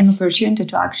an opportunity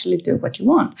to actually do what you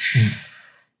want.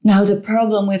 Now, the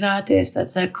problem with that is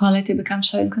that the quality becomes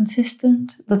so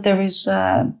inconsistent that there is,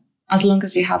 as long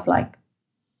as you have like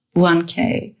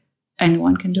 1K,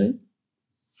 anyone can do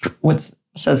it, which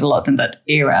says a lot in that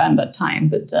era and that time.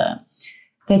 But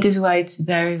that is why it's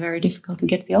very, very difficult to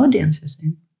get the audiences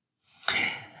in.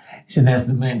 So that's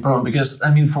the main problem, because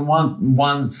I mean, from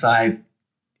one side,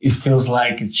 it feels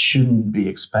like it shouldn't be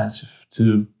expensive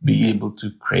to be able to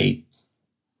create.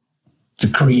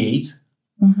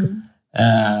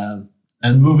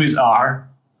 And movies are.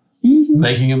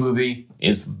 Making a movie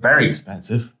is very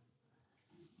expensive.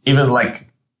 Even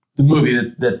like the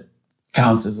movie that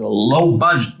counts as a low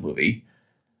budget movie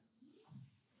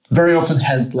very often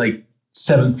has like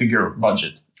 7-figure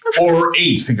budget or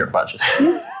 8-figure budget.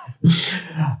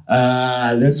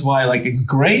 That's why like it's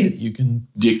great that you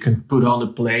can put on a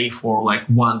play for like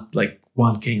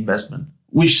 1K investment,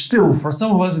 which still for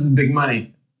some of us is big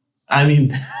money. I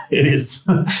mean, it is,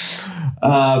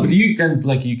 but you can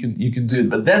do it.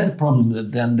 But that's the problem,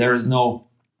 that then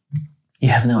you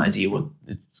have no idea what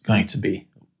it's going to be.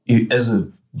 As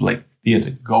a like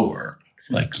theater goer,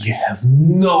 like you have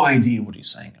no idea what you're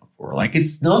signing up for. Like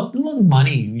it's not a lot of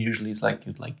money. Usually it's like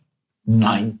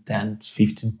 9, 10,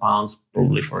 15 pounds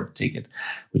probably for a ticket,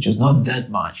 which is not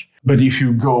that much. But if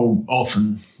you go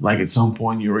often, like at some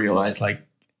point you realize like,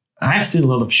 I've seen a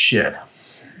lot of shit.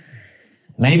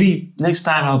 Maybe next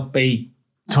time I'll pay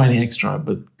 20 extra,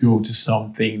 but go to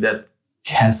something that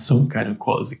has some kind of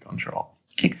quality control.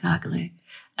 Exactly.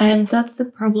 And that's the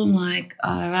problem. Like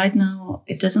right now,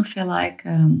 it doesn't feel like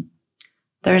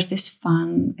there's this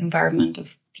fun environment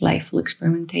of playful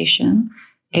experimentation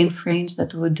in fringe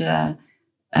that would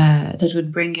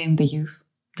bring in the youth,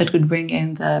 that would bring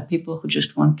in the people who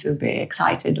just want to be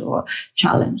excited or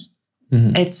challenged.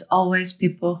 It's always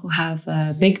people who have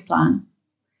a big plan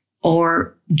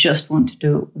or just want to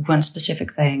do one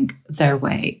specific thing their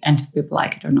way. And if people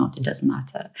like it or not, it doesn't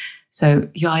matter. So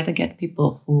you either get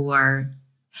people who are,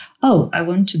 oh, I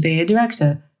want to be a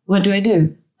director. What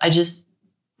do? I just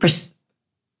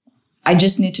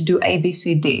need to do A, B,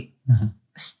 C, D.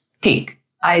 Tick.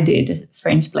 I did a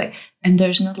fringe play. And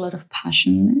there's not a lot of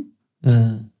passion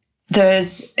in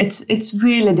it. It's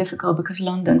really difficult because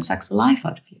London sucks the life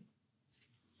out of you.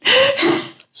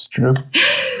 It's true.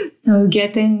 So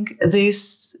getting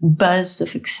this buzz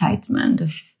of excitement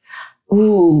of,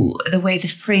 ooh, the way the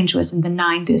fringe was in the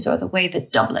 90s or the way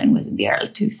that Dublin was in the early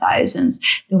 2000s,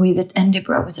 the way that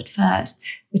Edinburgh was at first.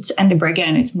 It's Edinburgh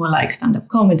again, it's more like stand-up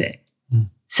comedy.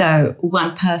 So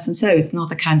one person, so it's not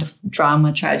the kind of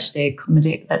drama, tragedy,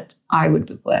 comedy that I would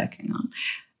be working on.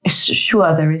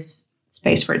 Sure, there is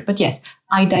space for it. But yes,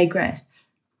 I digress.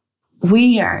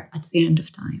 We are at the end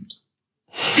of times.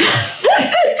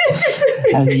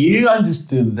 And you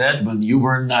understood that when you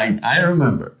were 9, I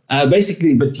remember.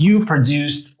 Basically, but you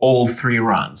produced all 3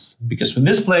 runs, because with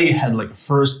this play you had like a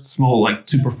first small, like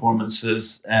 2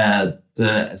 performances at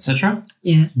etc.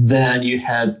 Yes. Then you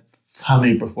had how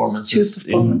many performances? 2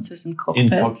 performances in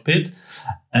cockpit.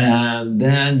 And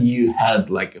then you had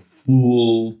like a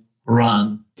full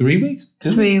run, 3 weeks?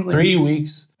 3 weeks. 3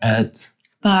 weeks at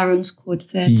Baron's Court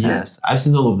Theatre. Yes, I've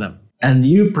seen all of them. And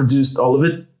you produced all of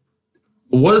it.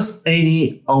 Was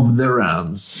any of the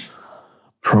runs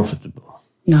profitable?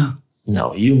 No.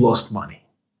 No, you lost money.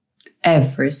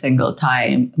 Every single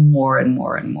time, more and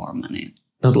more and more money.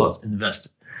 Not lost,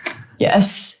 invested.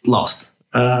 Yes. Lost.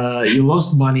 You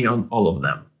lost money on all of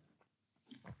them.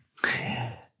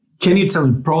 Can you tell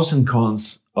me pros and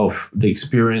cons of the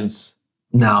experience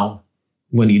now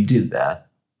when you did that?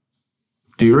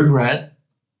 Do you regret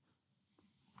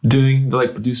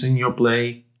producing your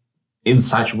play in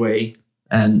such way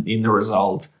and in the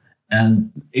result?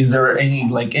 And is there any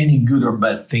good or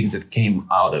bad things that came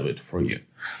out of it for you?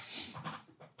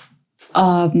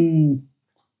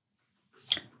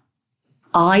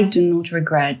 I do not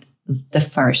regret the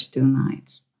first 2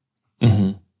 nights.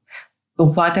 Mm-hmm.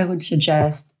 What I would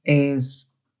suggest is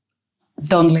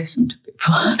don't listen to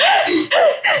people.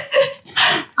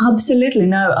 Absolutely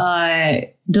no.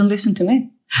 Don't listen to me.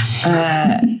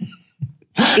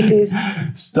 It is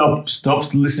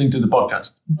Stop listening to the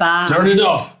podcast. bad. Turn it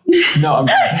off. No,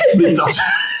 please don't.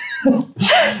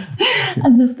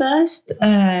 At the first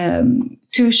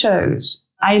 2 shows,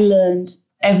 I learned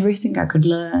everything I could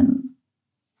learn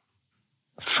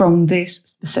from this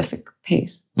specific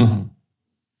piece. Mm-hmm.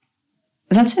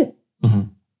 That's it. Mm-hmm.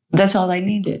 That's all I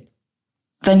needed.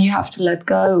 Then you have to let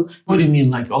go. What do you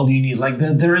mean, like all you need? Like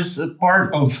there is a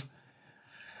part of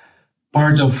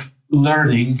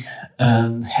learning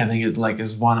and having it like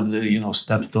as one of the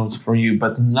stepstones for you,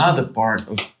 but another part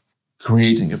of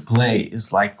creating a play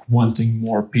is like wanting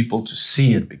more people to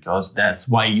see it, because that's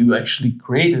why you actually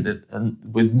created it, and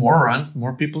with more runs,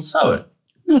 more people saw it.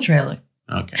 Not really.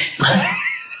 Okay.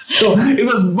 So it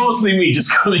was mostly me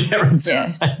just calling every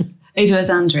time. Yes. It was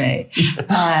Andre.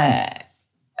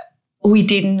 We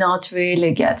did not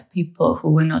really get people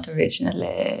who were not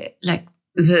originally, like,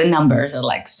 the numbers are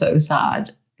like so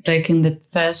sad. Like in the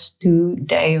first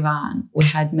 2-day run, we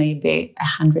had maybe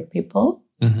 100 people.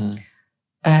 Mm-hmm.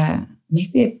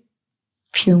 Maybe a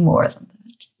few more than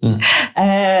that. Mm.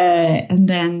 And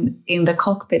then in the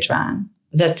cockpit run,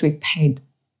 that we paid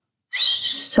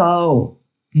so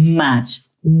much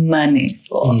money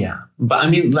for. Yeah, but I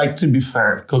mean, like, to be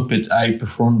fair, cockpit, I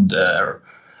performed there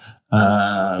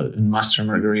in Master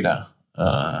Margarita,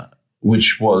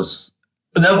 which was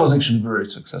actually a very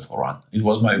successful run. It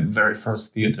was my very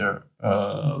first theater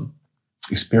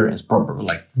experience, proper,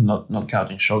 like not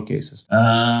counting showcases.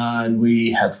 And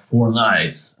we had 4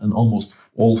 nights, and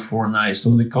almost all 4 nights.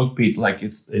 So the cockpit, like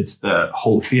it's the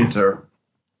whole theater.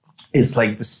 It's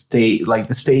like the stage. Like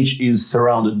the stage is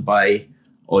surrounded by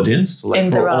audience. So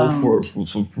like for all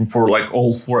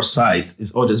 4 sides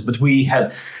is audience. But we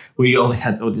only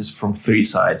had audience from 3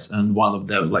 sides, and one of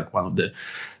the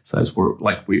sides were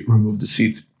like we removed the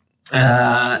seats,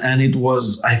 and it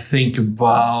was, I think,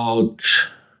 about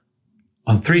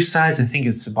on 3 sides. I think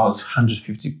it's about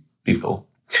 150 people,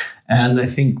 and I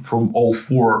think from all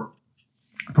 4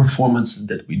 performances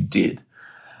that we did,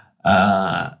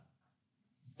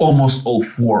 almost all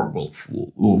 4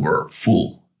 were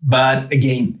full. But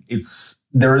again,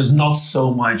 there is not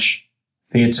so much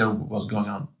theater was going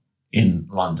on in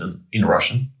London in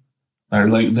Russian.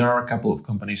 There are a couple of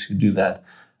companies who do that.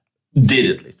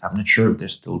 Did, at least. I'm not sure if they're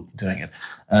still doing it.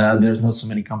 There's not so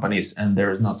many companies, and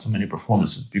there's not so many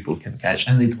performances people can catch.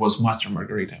 And it was Master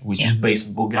Margarita, which is based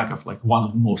on Bulgakov, like one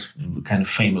of the most kind of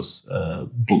famous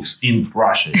books in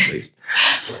Russia, at least.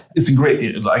 It's a great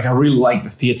theater. Like, I really like the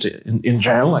theater in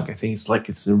general. Like, I think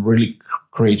it's a really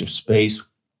creative space.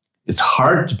 It's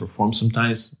hard to perform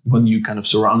sometimes when you're kind of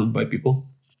surrounded by people.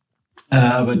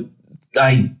 But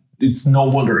it's no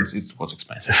wonder it was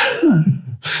expensive.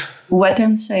 What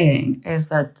I'm saying is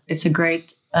that it's a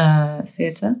great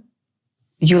theatre.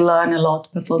 You learn a lot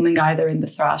performing either in the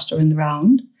thrust or in the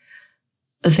round.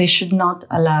 They should not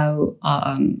allow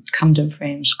Camden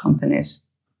Fringe companies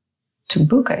to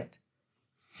book it.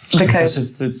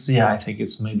 Because I think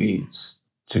it's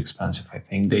too expensive. I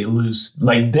think they lose,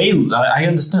 I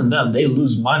understand them. They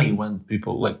lose money when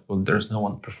people, there's no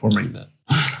one performing that.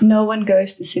 No one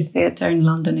goes to see theatre in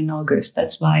London in August.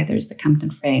 That's why there's the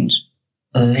Camden Fringe.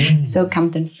 So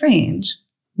Camden Fringe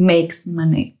makes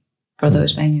money for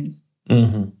those venues,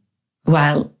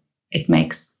 while it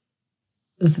makes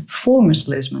the performers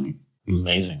lose money.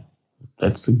 Amazing.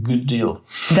 That's a good deal.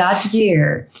 That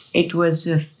year, it was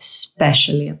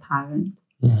especially apparent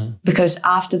because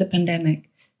after the pandemic,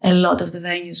 a lot of the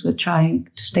venues were trying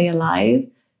to stay alive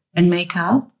and make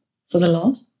up for the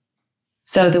loss.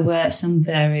 So there were some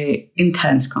very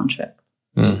intense contracts.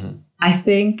 I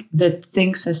think that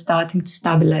things are starting to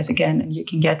stabilize again, and you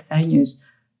can get venues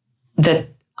that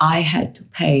I had to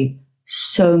pay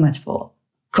so much for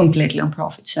completely on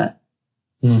profit share.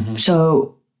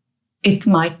 So it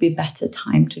might be better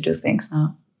time to do things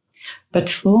now. But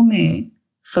for me,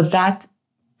 for that,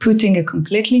 putting a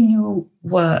completely new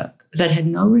work that had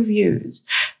no reviews,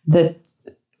 that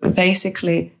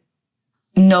basically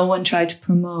no one tried to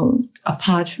promote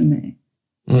apart from me,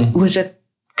 was a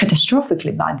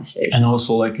catastrophically bad decision. And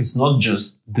also, like, it's not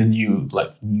just the new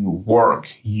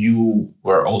work. You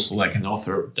were also like an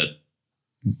author that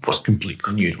was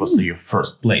completely new. It was your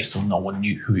first place, so no one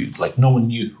knew who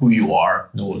you are.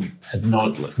 No one had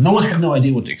no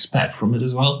idea what to expect from it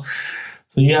as well.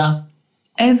 So yeah,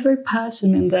 every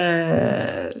person in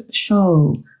the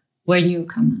show were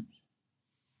newcomers,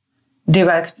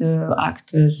 director,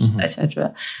 actors,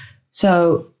 etc.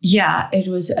 So yeah, it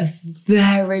was a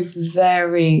very,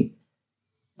 very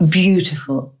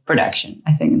beautiful production,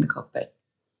 I think, in the cockpit.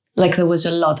 Like, there was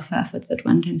a lot of effort that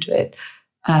went into it.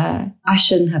 I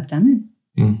shouldn't have done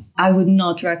it. I would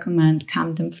not recommend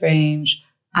Camden Fringe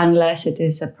unless it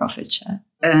is a profit share.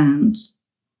 And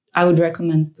I would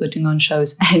recommend putting on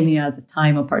shows any other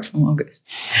time apart from August.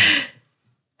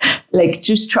 Like,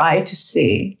 just try to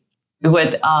see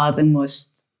what are the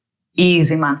most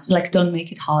easy months. Like, don't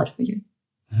make it hard for you.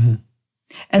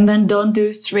 And then don't do a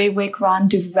 3-week run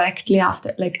directly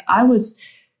after. Like, I was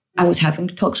having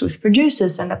talks with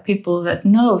producers and the people that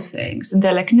know things. And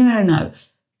they're like, no.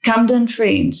 Camden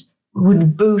Fringe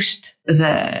would boost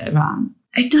the run.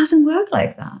 It doesn't work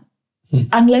like that.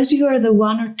 Unless you are the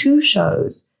 1 or 2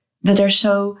 shows that are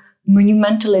so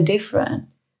monumentally different.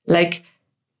 Like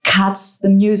Cats the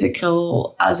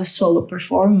musical as a solo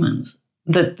performance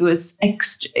that was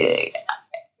it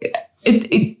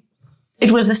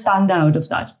was the standout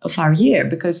of our year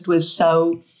because it was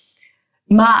so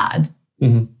mad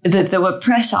that there were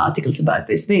press articles about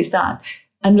this, that.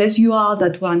 Unless you are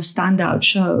that one standout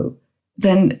show,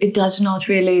 then it does not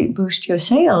really boost your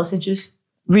sales. It just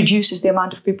reduces the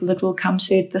amount of people that will come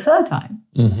see it the third time,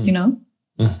 you know?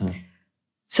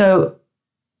 So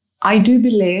I do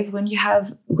believe when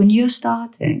you're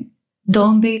starting,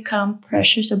 don't become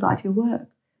precious about your work.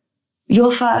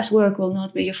 Your first work will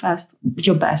not be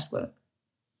your best work.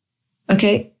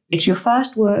 Okay? It's your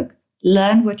first work.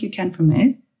 Learn what you can from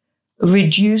it.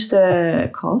 Reduce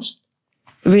the cost.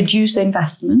 Reduce the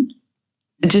investment.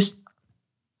 Just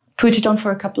put it on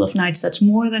for a couple of nights. That's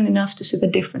more than enough to see the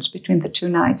difference between the 2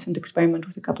 nights and experiment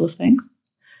with a couple of things.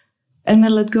 And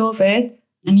then let go of it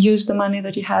and use the money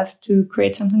that you have to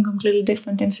create something completely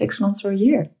different in 6 months or a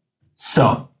year.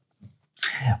 So,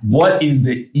 what is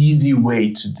the easy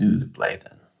way to do the play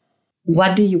then?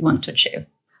 What do you want to achieve?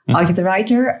 Are you the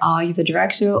writer? Are you the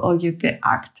director? Or are you the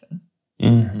actor?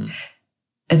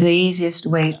 The easiest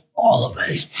way... All of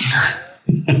it.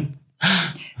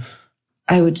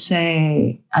 I would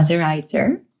say, as a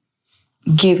writer,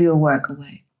 give your work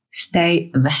away. Stay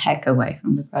the heck away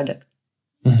from the product.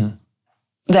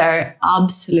 There are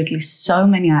absolutely so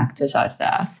many actors out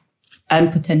there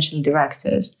and potential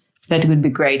directors that would be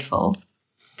grateful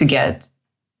to get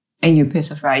a new piece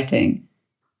of writing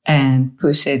and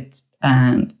push it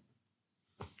and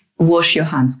wash your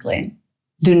hands clean.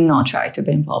 Do not try to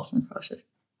be involved in the process.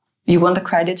 You want the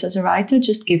credits as a writer,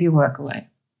 just give your work away.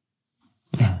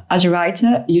 As a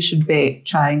writer, you should be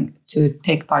trying to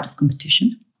take part of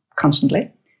competition constantly.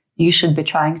 You should be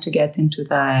trying to get into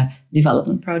the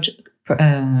development project,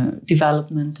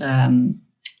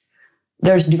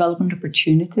 there's development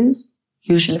opportunities,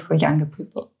 usually for younger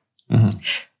people.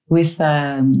 With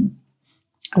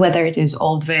whether it is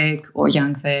Old Vic or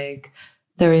Young Vic,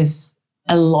 there is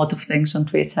a lot of things on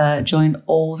Twitter. Join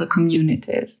all the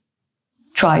communities.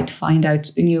 Try to find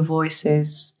out new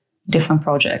voices, different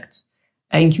projects,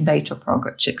 incubator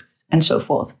projects, and so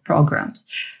forth, programs.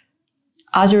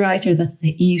 As a writer, that's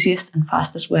the easiest and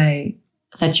fastest way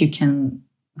that you can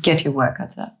get your work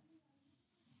out there.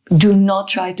 Do not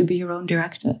try to be your own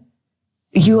director.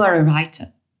 You are a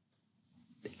writer.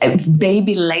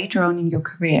 Maybe later on in your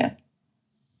career,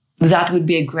 that would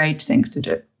be a great thing to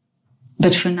do.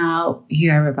 But for now,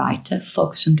 you are a writer.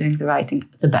 Focus on doing the writing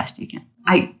the best you can.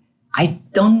 I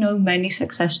don't know many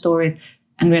success stories,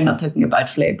 and we're not talking about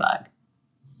Fleabag,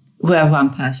 where one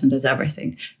person does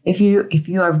everything. If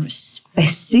you are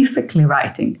specifically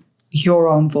writing your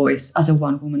own voice as a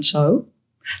one-woman show,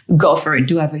 Go for it,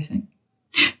 do everything.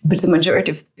 But the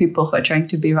majority of the people who are trying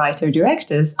to be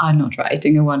writer-directors are not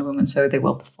writing a one-woman, so they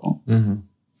will perform. Mm-hmm.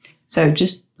 So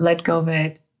just let go of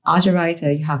it. As a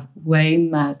writer, you have way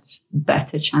much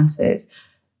better chances.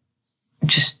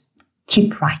 Just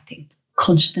keep writing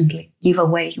constantly. Give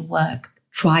away your work.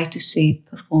 Try to see it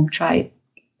perform. Try.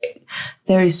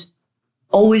 There is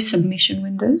always submission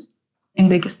windows in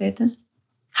bigger theatres.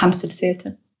 Hampstead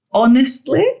Theatre.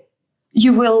 Honestly,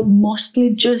 you will mostly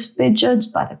just be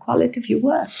judged by the quality of your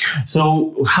work.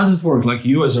 So how does it work? Like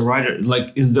you as a writer,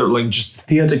 like is there like just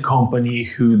theater company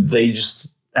who they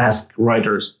just ask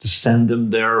writers to send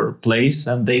them their plays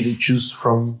and they choose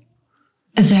from?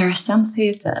 There are some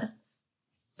theatres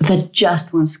that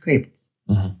just want scripts.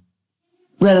 Mm-hmm.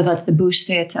 Whether that's the Bush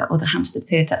Theatre or the Hampstead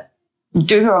Theatre.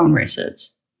 Do your own research,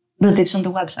 but it's on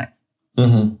the website.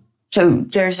 Mm-hmm. So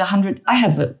there's 100.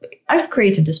 I've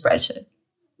created a spreadsheet.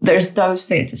 There's those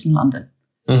theatres in London.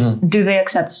 Mm-hmm. Do they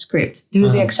accept scripts? Do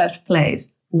they accept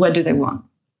plays? What do they want?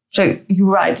 So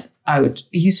you write out,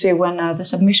 you see when the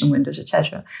submission windows,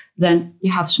 etc. Then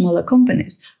you have smaller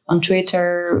companies on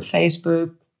Twitter,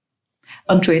 Facebook,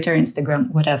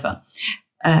 Instagram, whatever.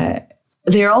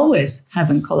 They're always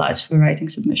having call-outs for writing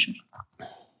submissions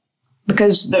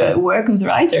because the work of the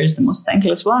writer is the most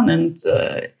thankless one, and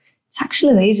it's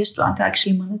actually the easiest one to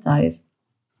actually monetize.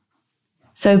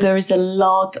 So there is a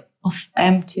lot of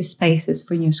empty spaces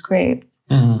for new scripts,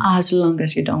 as long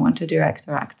as you don't want to direct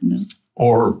or act in them.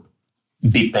 Or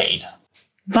be paid.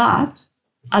 But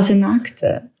as an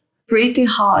actor, pretty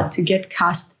hard to get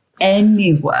cast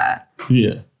anywhere.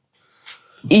 Yeah.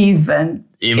 Even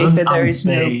if there is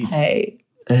no pay.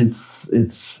 It's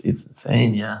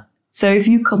insane, yeah. So if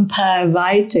you compare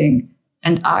writing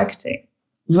and acting,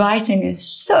 writing is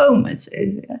so much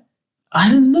easier.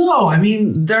 I don't know. I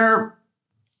mean, there's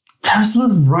a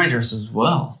lot of writers as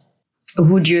well.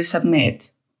 Would you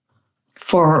submit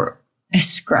for a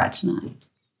scratch night?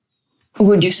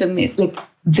 Would you submit, like,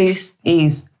 this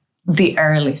is the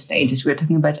early stages. We're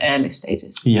talking about early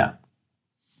stages. Yeah.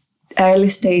 Early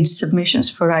stage submissions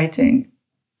for writing,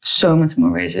 so much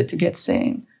more easy to get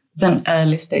seen than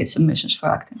early stage submissions for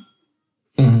acting.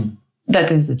 Mm-hmm.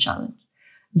 That is the challenge.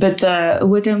 But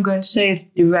what I'm going to say is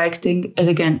directing is,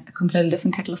 again, a completely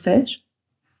different kettle of fish.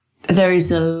 There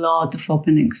is a lot of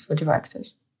openings for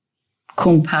directors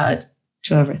compared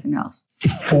to everything else.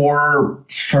 For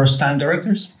first-time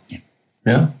directors? Yeah.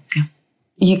 Yeah?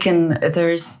 Yeah.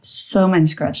 There's so many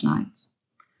scratch nights.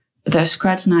 There's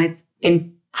scratch nights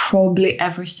in probably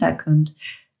every second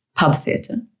pub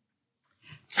theatre.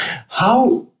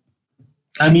 How,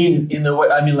 I mean, in a way,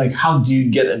 I mean, like, how do you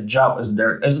get a job as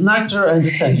there? As an actor, I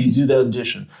understand you do the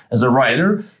audition. As a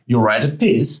writer, you write a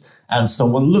piece and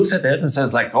someone looks at it and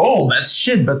says like, oh, that's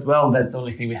shit, but well, that's the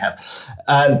only thing we have.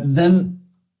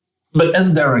 But as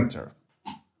a director,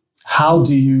 how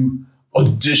do you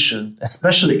audition,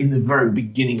 especially in the very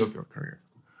beginning of your career?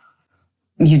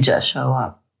 You just show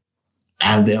up.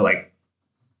 And they're like,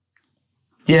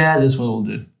 yeah, this is what we'll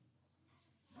do.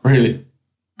 Really?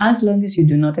 As long as you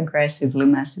do not aggressively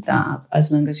mess it up,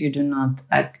 as long as you do not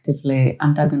actively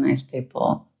antagonize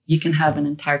people, you can have an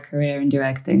entire career in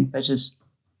directing by just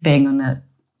being on a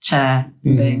chair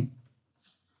and being...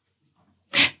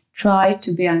 Try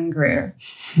to be angrier.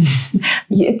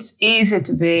 It's easy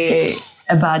to be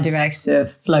a bad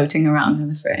director floating around in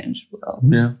the fringe world.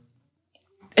 Yeah.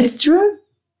 It's true.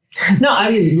 No, I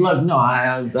mean, look, no,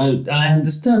 I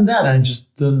understand that. I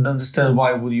just don't understand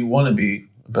why would you want to be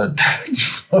but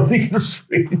floating in the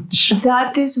fringe.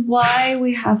 That is why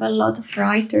we have a lot of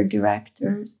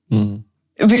writer-directors.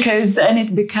 Because then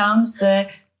it becomes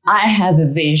I have a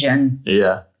vision.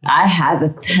 Yeah. I have a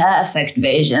perfect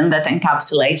vision that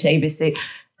encapsulates ABC.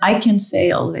 I can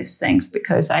say all these things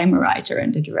because I'm a writer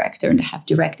and a director and I have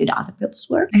directed other people's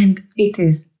work. And it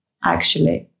is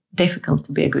actually difficult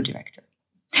to be a good director.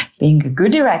 Being a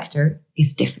good director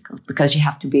is difficult because you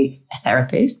have to be a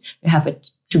therapist. You have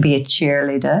to be a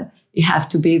cheerleader. You have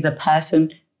to be the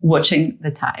person watching the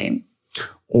time.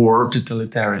 Or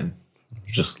totalitarian.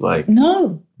 Just like...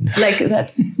 No. Like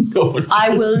that's... I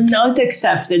will not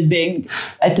accept that being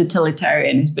a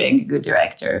totalitarian is being a good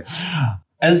director.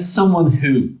 As someone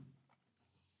who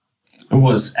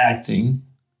was acting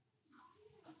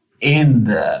in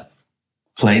the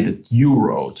play that you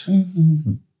wrote,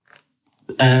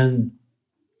 and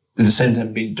at the same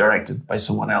time being directed by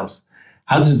someone else,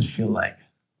 how does it feel like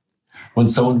when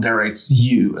someone directs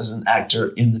you as an actor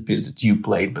in the piece that you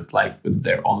played, but like with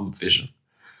their own vision?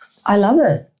 I love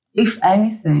it. If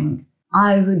anything,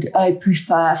 I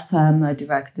prefer firmer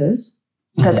directors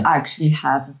that actually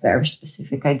have a very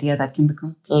specific idea that can be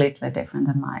completely different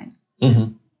than mine.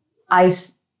 Mm-hmm.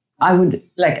 I would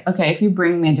like, okay, if you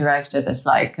bring me a director that's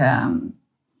like, and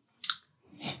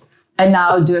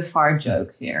now do a fart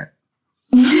joke here.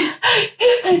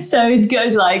 So it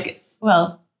goes like,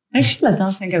 well, actually, I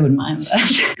don't think I would mind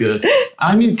that. Good.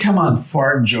 I mean, come on,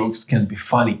 fart jokes can be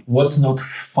funny. What's not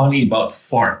funny about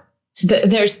fart?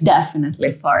 There's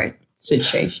definitely fart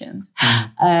situations.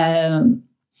 I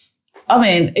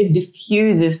mean, it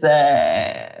diffuses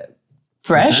the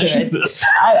pressure.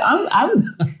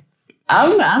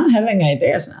 I'm having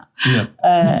ideas now. Yeah.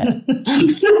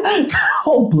 The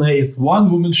whole play is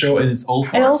one woman show and it's all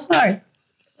farts. It all fart.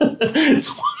 It's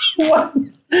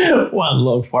one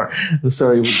long fart.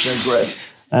 Sorry, we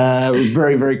digress.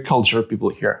 Very, very cultured people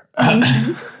here.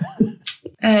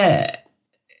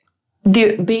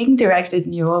 Being directed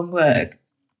in your own work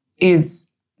is,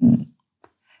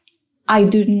 I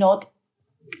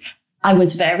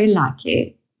was very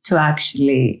lucky to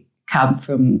actually come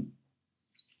from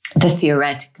the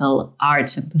theoretical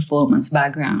arts and performance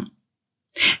background,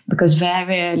 because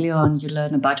very early on you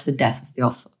learn about the death of the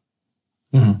author.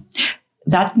 Mm-hmm.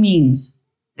 That means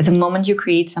the moment you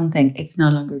create something, it's no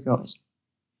longer yours.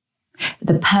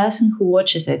 The person who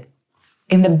watches it,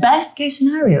 in the best case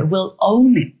scenario, will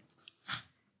own it.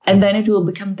 And then it will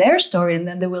become their story, and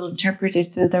then they will interpret it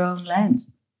through their own lens.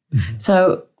 Mm-hmm.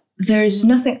 So there's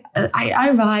nothing,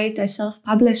 I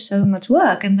self-publish so much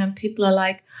work, and then people are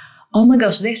like, oh my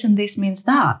gosh, this and this means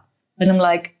that. And I'm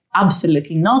like,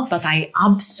 absolutely not. But I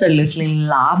absolutely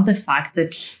love the fact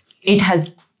that it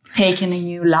has taken a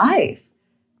new life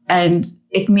and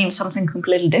it means something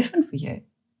completely different for you.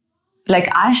 Like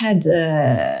I had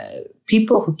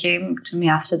people who came to me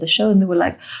after the show and they were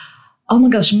like, oh my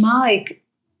gosh, Mike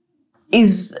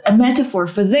is a metaphor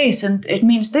for this and it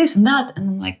means this and that. And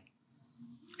I'm like,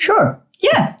 sure.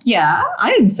 Yeah,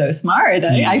 I am so smart.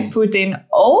 I put in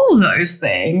all those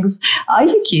things. Are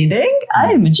you kidding?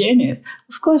 I am a genius.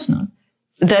 Of course not.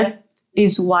 That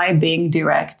is why being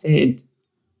directed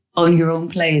on your own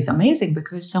play is amazing,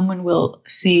 because someone will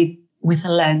see it with a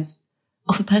lens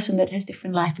of a person that has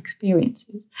different life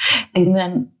experiences. And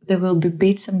then there will be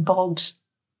bits and bobs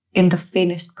in the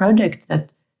finished product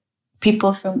that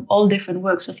people from all different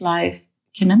walks of life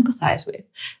can empathize with.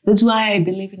 That's why I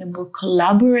believe in a more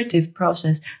collaborative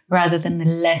process rather than a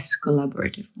less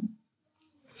collaborative one.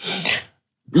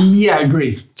 Yeah, I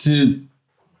agree. To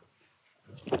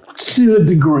a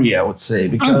degree, I would say,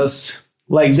 because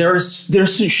like there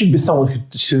should be someone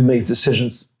who makes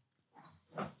decisions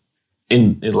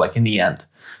in the end.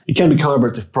 It can be a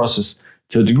collaborative process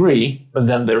to a degree, but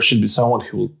then there should be someone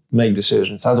who will make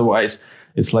decisions. Otherwise,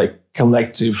 it's like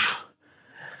collective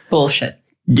bullshit.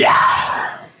 Yeah.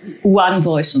 One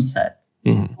voice on set.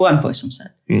 Mm-hmm. One voice on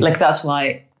set. Mm-hmm. Like that's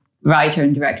why writer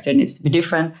and director needs to be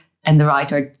different, and the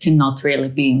writer cannot really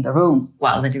be in the room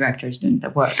while the director is doing the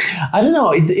work. I don't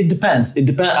know. It depends. It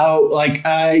depends.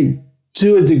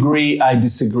 To a degree, I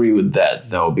disagree with that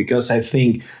though, because I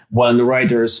think when the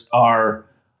writers are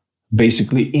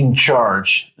basically in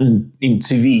charge in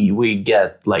TV, we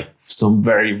get like some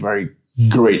very, very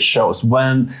great shows.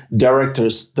 When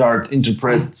directors start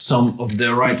interpret some of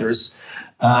the writers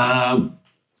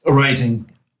writing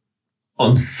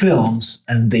on films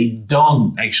and they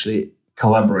don't actually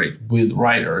collaborate with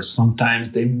writers,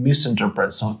 sometimes they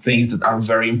misinterpret some things that are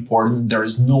very important. There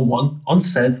is no one on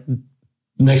set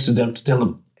next to them to tell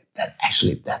them that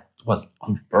actually that was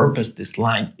on purpose. This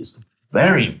line is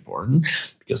very important,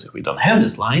 because if we don't have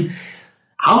this line,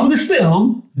 half of the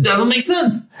film doesn't make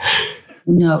sense.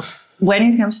 No. When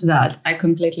it comes to that, I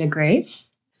completely agree.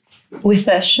 With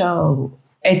a show,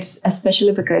 it's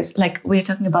especially because, like, we're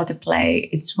talking about a play,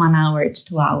 it's 1 hour, it's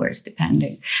 2 hours,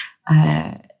 depending.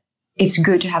 It's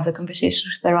good to have the conversation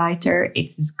with the writer.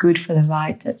 It's good for the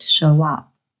writer to show up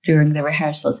during the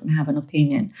rehearsals and have an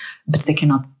opinion, but they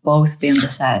cannot both be on the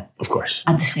set, of course,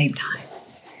 at the same time.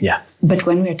 Yeah. But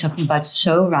when we're talking about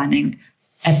show running,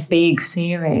 a big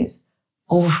series,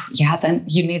 then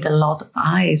you need a lot of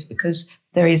eyes, because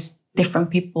there is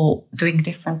different people doing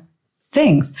different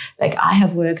things. Like I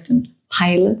have worked on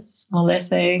pilots, smaller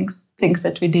things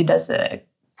that we did as a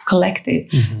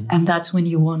collective. Mm-hmm. And that's when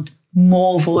you want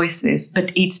more voices,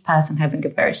 but each person having a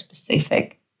very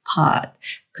specific part,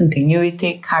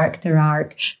 continuity, character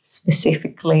arc,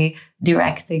 specifically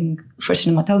directing for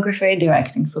cinematography,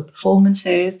 directing for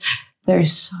performances.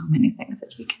 There's so many things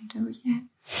that we can do, yes.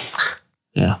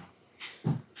 Yeah.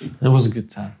 It was a good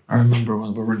time. I remember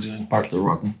when we were doing Partly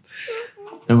Rotten.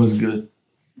 It was good.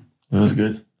 It was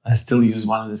good. I still use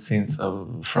one of the scenes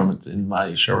from it in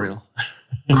my showreel.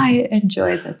 I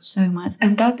enjoyed that so much.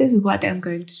 And that is what I'm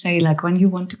going to say. Like when you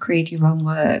want to create your own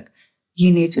work,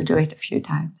 you need to do it a few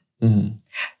times. Mhm.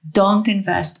 Don't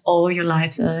invest all your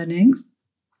life's earnings.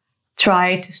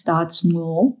 Try to start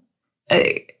small.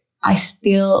 I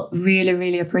still really,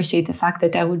 really appreciate the fact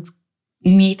that I would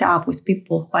meet up with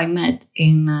people who I met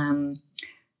in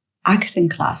acting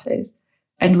classes,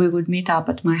 and we would meet up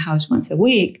at my house once a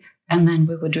week, and then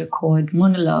we would record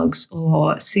monologues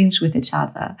or scenes with each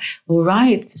other or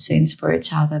write the scenes for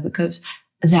each other, because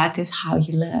that is how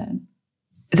you learn.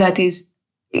 That is,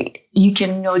 you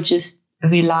cannot just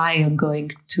rely on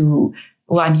going to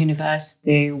one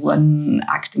university, one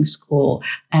acting school,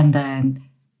 and then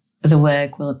the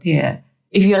work will appear.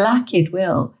 If you're lucky, it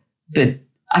will. But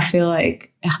I feel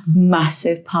like a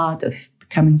massive part of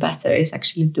becoming better is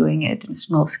actually doing it in a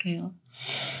small scale.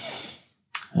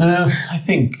 I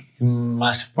think a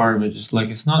massive part of it is like,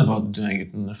 it's not about doing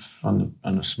it on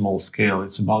a small scale.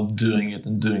 It's about doing it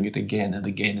and doing it again and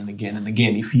again and again and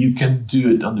again. If you can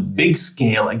do it on a big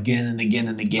scale again and again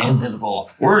and again, then well,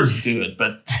 of course do it.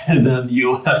 But then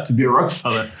you'll have to be a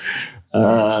Rockefeller.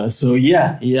 So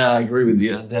yeah, I agree with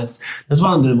you. That's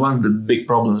one of the big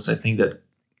problems I think that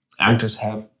actors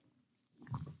have.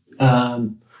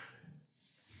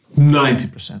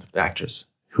 90% of the actors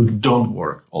who don't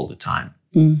work all the time.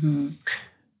 Mm-hmm.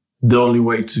 The only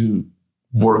way to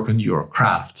work on your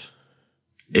craft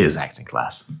is acting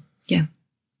class. Yeah.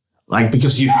 Like,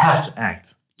 because you have to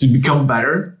act to become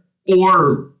better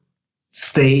or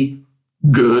stay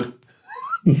good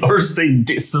or stay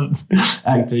decent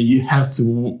actor. You have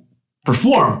to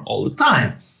perform all the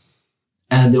time.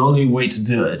 And the only way to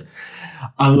do it,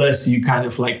 unless you kind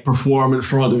of like perform in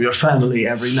front of your family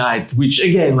every night, which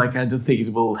again, like, I don't think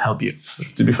it will help you,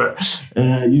 to be fair.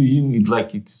 You need,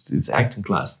 like, it's acting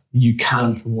class. You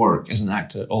can't work as an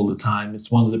actor all the time.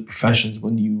 It's one of the professions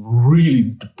when you really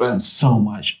depend so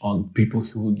much on people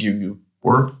who will give you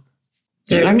work.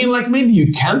 Yeah. I mean, like, maybe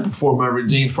you can perform every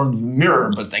day in front of the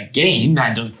mirror, but again,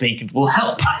 I don't think it will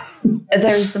help.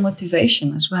 There is the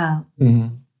motivation as well.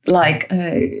 Mm-hmm. Like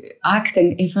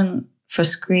acting, even for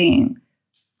screen,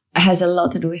 has a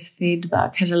lot to do with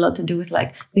feedback, has a lot to do with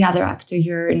like the other actor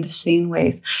you're in the scene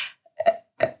with.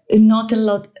 Not a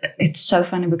lot. It's so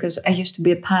funny because I used to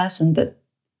be a person that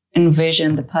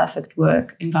envisioned the perfect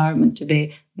work environment to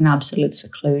be in absolute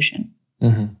seclusion.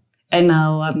 Mm-hmm. And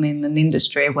now I'm in an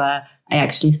industry where I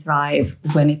actually thrive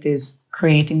when it is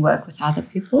creating work with other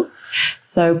people.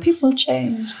 So people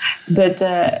change. But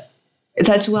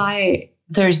that's why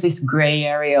there's this gray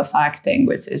area of acting,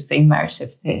 which is the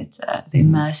immersive theatre, the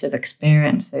immersive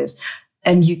experiences.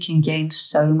 And you can gain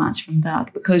so much from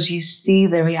that because you see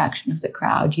the reaction of the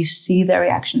crowd. You see the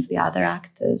reaction of the other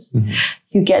actors. Mm-hmm.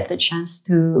 You get the chance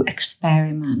to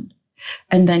experiment.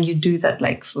 And then you do that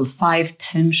like for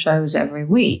 5-10 shows every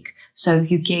week. So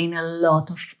you gain a lot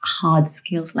of hard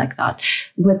skills like that.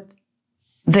 What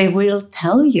they will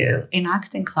tell you in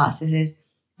acting classes is,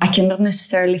 I cannot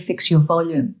necessarily fix your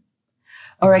volume,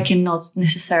 or I cannot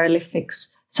necessarily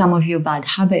fix some of your bad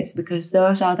habits, because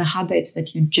those are the habits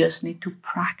that you just need to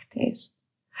practice.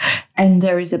 And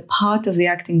there is a part of the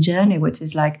acting journey which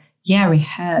is like, yeah,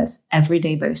 rehearse every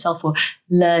day by yourself, or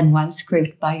learn one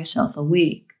script by yourself a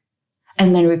week,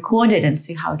 and then record it and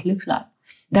see how it looks like.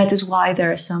 That is why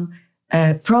there are some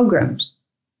programs,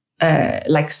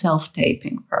 like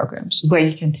self-taping programs, where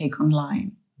you can take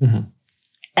online. Mm-hmm.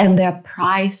 And they're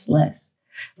priceless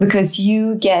because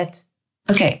you get,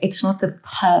 okay, it's not the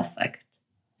perfect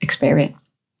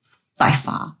experience by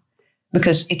far,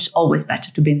 because it's always better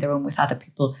to be in the room with other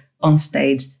people on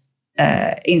stage,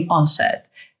 on set.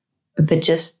 But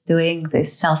just doing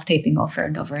this self-taping over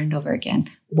and over and over again,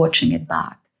 watching it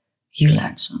back, you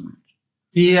learn so much.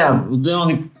 Yeah,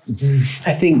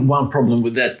 I think one problem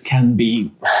with that can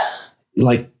be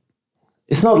like,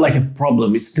 it's not like a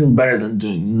problem. It's still better than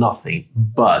doing nothing.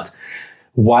 But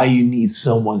why you need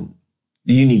someone,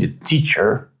 you need a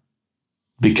teacher,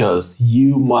 because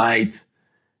you might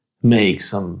make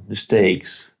some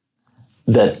mistakes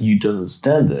that you don't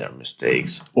understand that are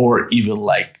mistakes, or even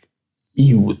like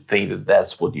you would think that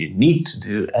that's what you need to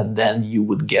do. And then you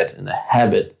would get in a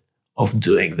habit of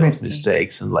doing those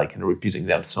mistakes and repeating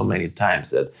them so many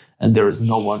times and there is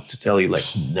no one to tell you like,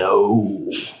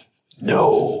 no,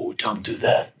 don't do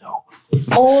that. No.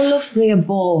 All of the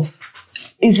above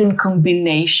is in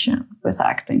combination with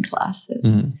acting classes.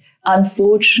 Mm-hmm.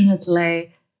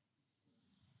 Unfortunately,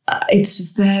 it's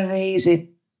very easy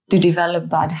to develop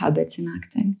bad habits in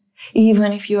acting.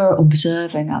 Even if you're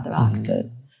observing other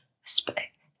actors,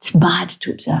 it's bad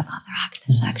to observe other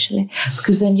actors, actually,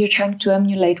 because then you're trying to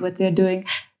emulate what they're doing.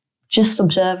 Just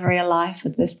observe real life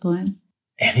at this point.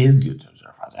 It is good to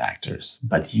observe other actors,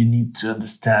 but you need to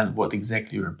understand what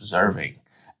exactly you're observing.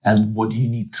 and what you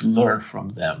need to learn from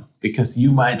them, because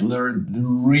you might learn the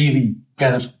really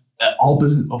kind of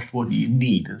opposite of what you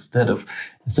need. Instead of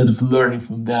learning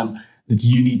from them that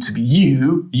you need to be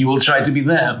you, you will try to be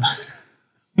them.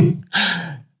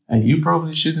 And you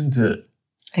probably shouldn't do it.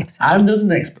 Exactly. I'm not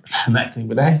an expert in acting,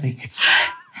 but I think it's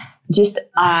just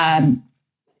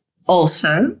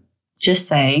also just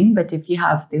saying, but if you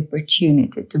have the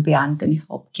opportunity to be Anthony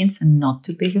Hopkins and not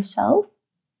to be yourself,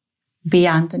 be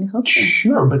Anthony Hopkins.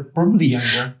 Sure, but probably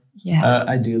younger. Yeah.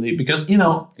 Ideally, because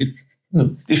it's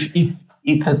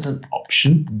if that's an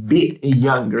option, be a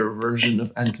younger version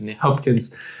of Anthony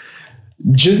Hopkins,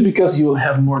 just because you will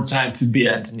have more time to be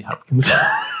Anthony Hopkins.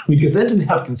 Because Anthony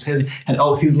Hopkins has had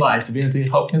all his life to be Anthony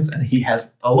Hopkins, and he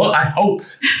has a lot, I hope,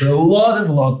 a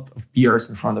lot of years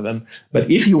in front of him. But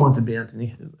if you want to be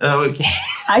Anthony, okay.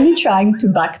 Are you trying to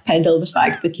backpedal the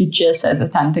fact that you just said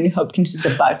that Anthony Hopkins is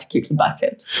about to kick the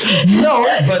bucket? No,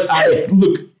 but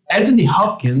look, Anthony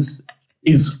Hopkins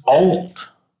is old.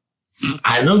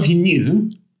 I don't know if you knew.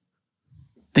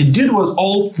 The dude was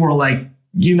old for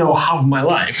half my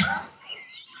life.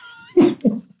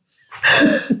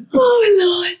 Oh,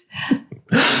 Lord.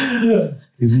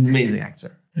 He's an amazing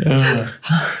actor.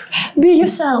 Be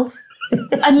yourself.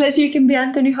 Unless you can be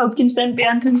Anthony Hopkins, then be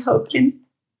Anthony Hopkins.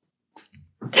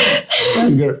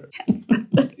 Younger.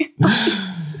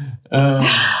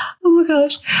 Oh my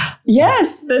gosh.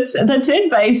 Yes, that's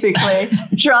it basically.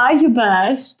 Try your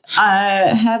best.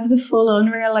 Have the full-on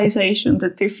realization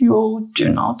that if you do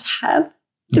not have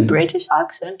the British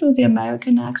accent or the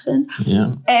American accent,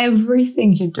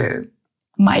 everything you do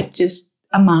might just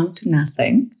amount to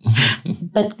nothing.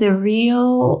 But the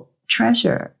real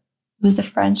treasure was the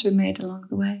friends we made along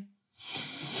the way.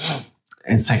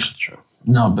 It's actually true.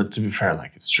 No, but to be fair,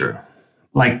 it's true.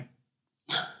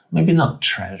 Maybe not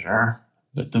treasure,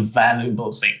 but the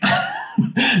valuable thing.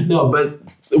 No, but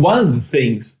one of the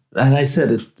things, and I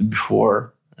said it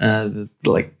before, that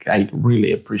I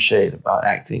really appreciate about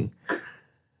acting,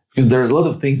 because there's a lot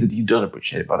of things that you don't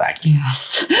appreciate about acting.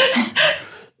 Yes.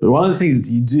 But one of the things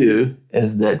that you do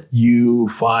is that you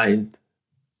find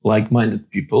like-minded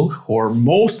people who are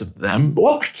most of them,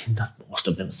 well, not most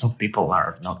of them, some people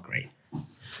are not great,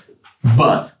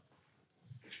 but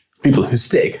people who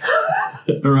stick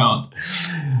around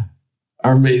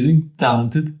are amazing,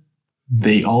 talented.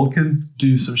 They all can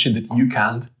do some shit that you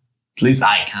can't. At least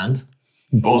I can't.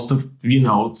 Most of,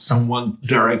 someone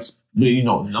directs,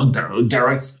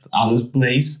 directs other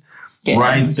plays,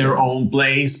 writes their own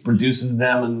plays, produces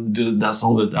them, and does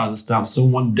all the other stuff.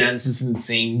 Someone dances and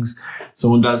sings.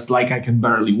 Someone does, I can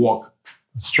barely walk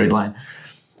a straight line.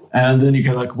 And then you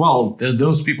can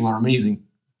those people are amazing.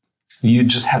 You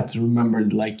just have to remember,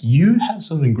 you have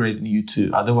something great in you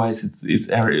too. Otherwise, it's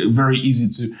very easy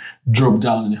to drop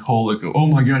down in a hole, oh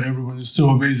my God, everyone is so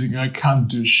amazing, I can't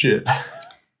do shit.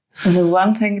 The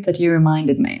one thing that you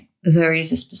reminded me, there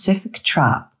is a specific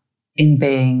trap in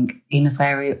being in a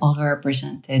very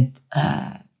overrepresented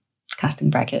casting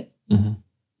bracket. Mm-hmm.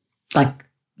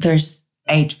 There's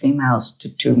 8 females to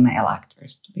 2 male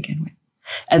actors to begin with.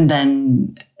 And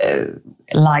then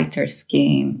lighter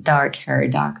skin, dark hair,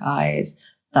 dark eyes,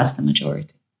 that's the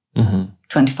majority. Mm-hmm.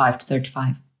 25 to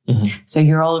 35. Mm-hmm. So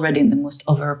you're already in the most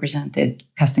overrepresented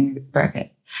casting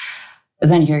bracket.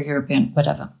 Then you're European,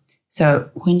 whatever. So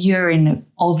when you're in an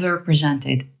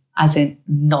overrepresented, as in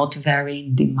not very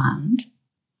in demand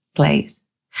place,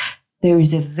 there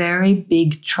is a very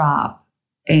big trap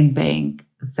in being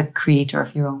the creator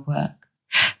of your own work.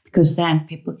 Because then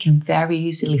people can very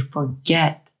easily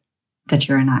forget that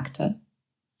you're an actor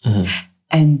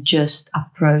and just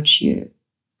approach you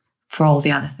for all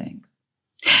the other things.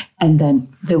 And then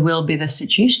there will be the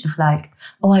situation of I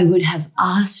would have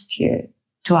asked you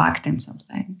to act in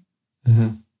something.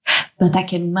 Mm-hmm. But I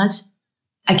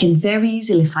can very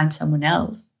easily find someone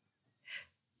else.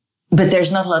 But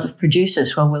there's not a lot of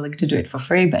producers who are willing to do it for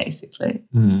free, basically.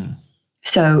 Mm.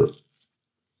 So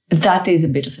that is a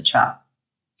bit of a trap.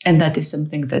 And that is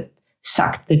something that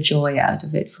sucked the joy out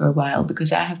of it for a while,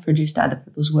 because I have produced other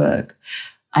people's work.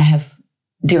 I have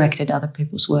directed other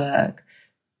people's work,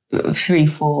 3,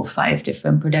 4, 5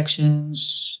 different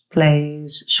productions,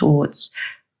 plays, shorts.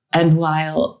 And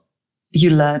while you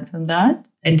learn from that,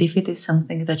 and if it is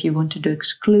something that you want to do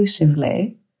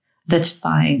exclusively, that's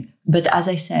fine. But as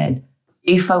I said,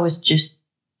 if I was just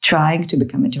trying to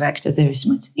become a director, there is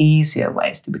much easier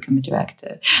ways to become a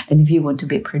director. And if you want to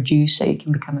be a producer, you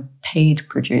can become a paid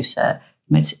producer,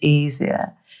 much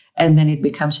easier. And then it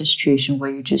becomes a situation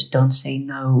where you just don't say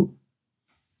no.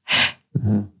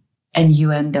 Mm-hmm. And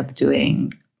you end up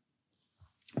playing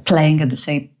at the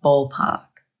same ballpark,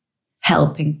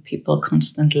 helping people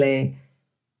constantly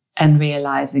and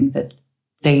realizing that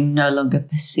they no longer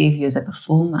perceive you as a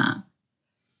performer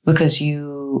because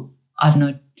you are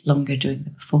no longer doing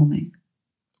the performing.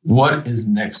 What is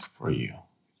next for you?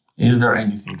 Is there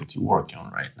anything that you're working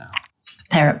on right now?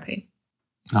 Therapy.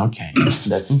 Okay,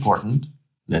 that's important.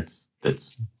 That's.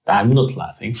 I'm not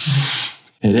laughing.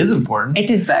 It is important. It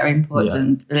is very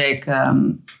important. Yeah.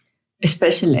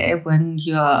 Especially when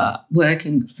you're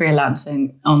working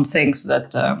freelancing on things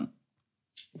that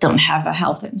don't have a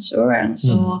health insurance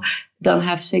or don't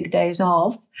have sick days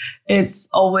off. It's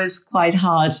always quite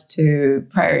hard to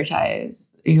prioritize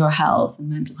your health and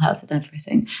mental health and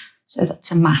everything. So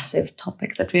that's a massive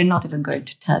topic that we're not even going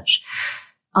to touch.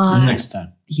 Next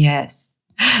time. Yes.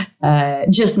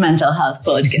 Just mental health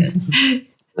podcast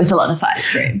with a lot of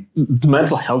ice cream. The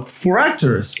mental health for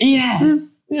actors. Yes.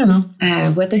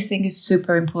 What I think is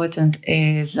super important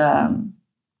is I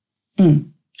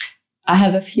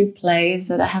have a few plays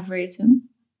that I have written.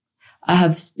 I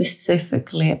have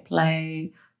specifically a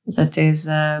play that is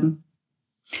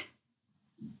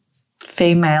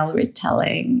female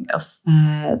retelling of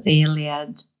the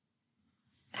Iliad.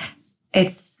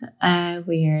 It's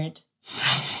weird.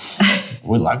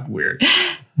 We like weird.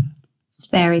 It's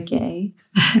very gay.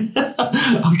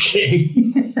 Okay.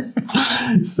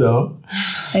 So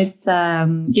it's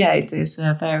it is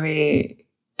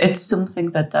it's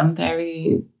something that I'm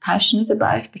very passionate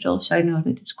about, but also I know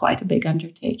that it's quite a big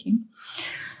undertaking.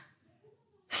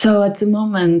 So at the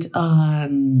moment, I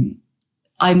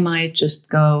might just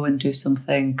go and do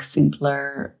something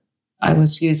simpler. I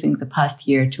was using the past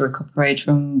year to recuperate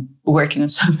from working on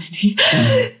so many.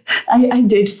 I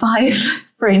did 5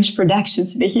 fringe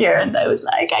productions in a year, and I was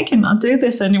like, I cannot do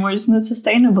this anymore. It's not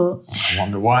sustainable. I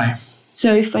wonder why.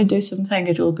 So if I do something,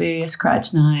 it will be a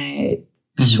scratch night,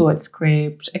 a short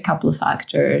script, a couple of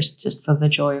actors, just for the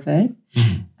joy of it.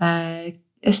 I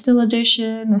still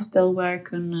audition. I still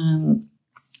work on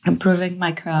improving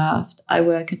my craft. I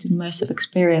work at immersive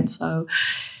experience, so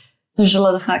there's a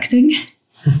lot of acting.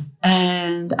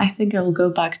 And I think I'll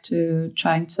go back to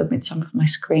trying to submit some of my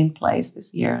screenplays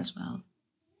this year as well.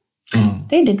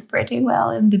 They did pretty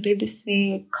well in the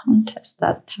BBC contest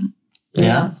that time.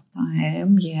 Last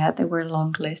time. Yeah, they were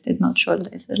longlisted, not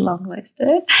shortlisted,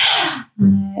 longlisted.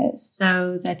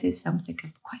 So that is something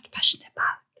I'm quite passionate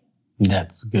about.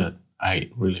 That's good. I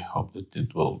really hope that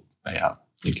it will pay out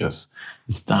because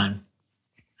it's time.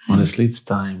 Honestly, it's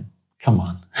time. Come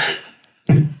on.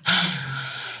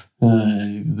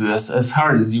 As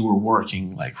hard as you were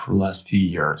working like for the last few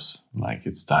years, like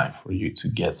it's time for you to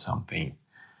get something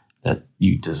that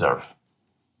you deserve.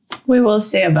 We will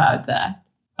see about that.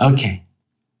 Okay.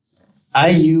 Are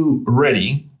you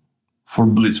ready for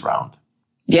Blitz round?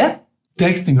 Yeah.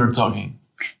 Texting or talking?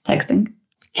 Texting.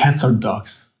 Cats or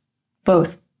dogs?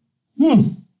 Both.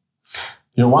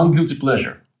 Your one guilty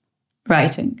pleasure?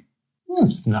 Writing.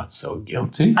 It's not so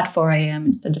guilty. At 4 a.m.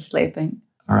 instead of sleeping.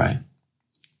 All right.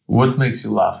 What makes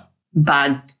you laugh?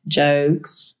 Bad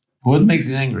jokes. What makes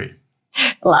you angry?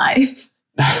 Life.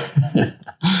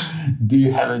 Do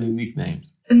you have any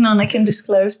nicknames? None I can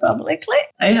disclose publicly.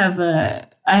 I have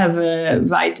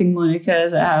writing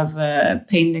monikers. I have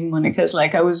painting monikers.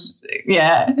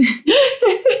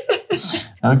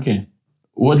 Okay.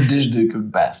 What dish do you cook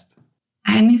best?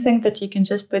 Anything that you can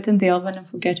just put in the oven and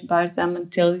forget about them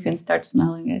until you can start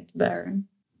smelling it burn.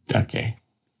 Okay.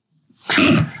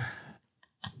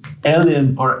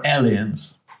 Alien or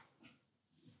Aliens?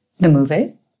 The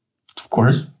movie? Of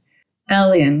course.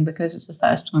 Alien, because it's the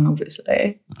first one,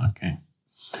 obviously. Okay.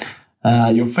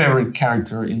 Your favorite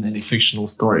character in any fictional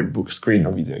story, book, screen,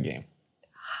 or video game?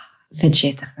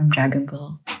 Vegeta from Dragon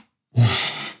Ball.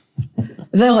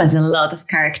 There was a lot of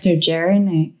character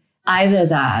journey. Either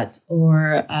that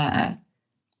or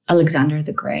Alexander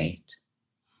the Great.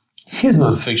 He's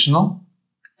not fictional.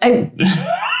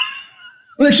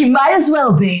 Look, he might as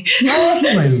well be. Yeah,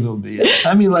 he might as well be.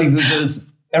 I mean, like, there's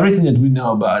everything that we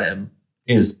know about him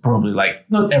is probably like,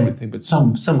 not everything, but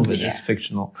some of it is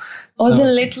fictional. Or the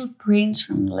Little Prince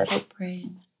from Little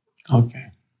Prince.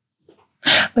 Okay.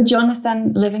 Or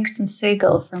Jonathan Livingston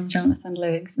Seagull from Jonathan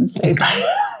Livingston Seagull.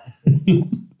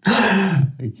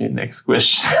 Okay, next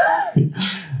question.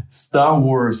 Star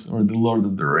Wars or The Lord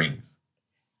of the Rings?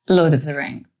 Lord of the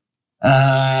Rings.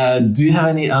 Do you have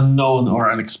any unknown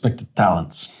or unexpected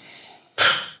talents?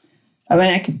 I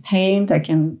mean, I can paint, I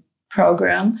can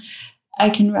program, I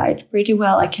can write pretty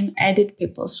well, I can edit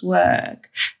people's work.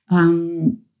 How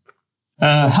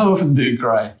often do you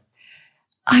cry?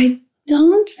 I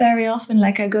don't very often.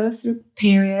 Like, I go through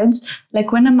periods.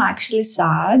 Like, when I'm actually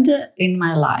sad in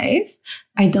my life,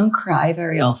 I don't cry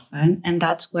very often. And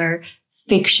that's where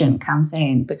fiction comes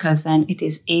in, because then it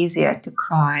is easier to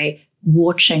cry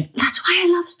watching. That's why I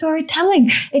love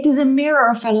storytelling. It is a mirror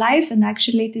of our life, and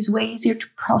actually it is way easier to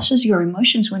process your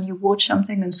emotions when you watch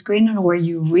something on screen or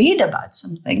you read about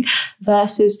something,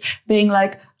 versus being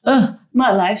like, oh,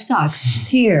 my life sucks,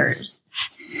 tears.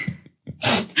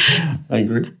 I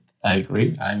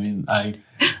agree. I mean,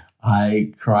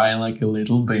 I cry like a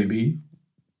little baby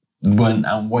when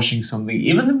I'm watching something,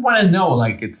 even when I know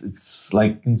like it's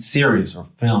like in series or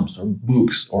films or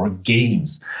books or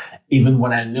games, even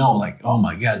when I know like, oh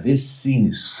my God, this scene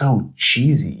is so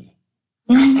cheesy.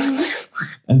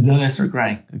 And then I start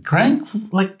crying. Crying,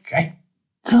 like I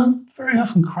don't very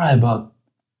often cry about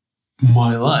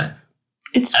my life.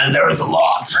 And there is a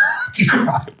lot to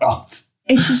cry about.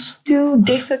 It's too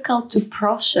difficult to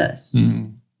process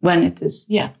when it is,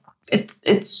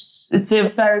 they're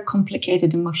very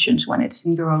complicated emotions when it's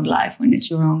in your own life, when it's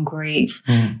your own grief.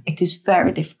 It is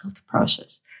very difficult to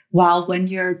process. While when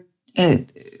you're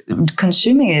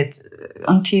consuming it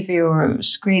on TV or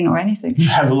screen or anything,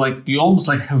 you almost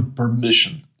like have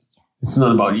permission. It's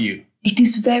not about you. It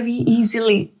is very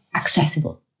easily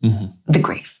accessible. The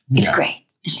grief. It's great,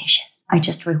 delicious. I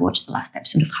just rewatched the last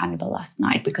episode of Hannibal last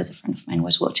night because a friend of mine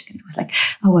was watching it and was like,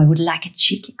 oh, I would like a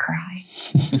cheeky cry.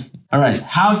 All right.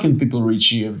 How can people reach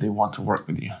you if they want to work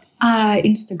with you?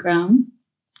 Instagram.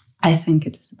 I think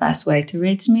it is the best way to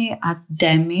reach me at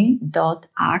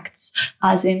demi.acts,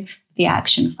 as in the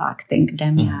action of acting,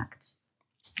 Demi acts.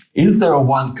 Is there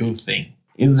one cool thing?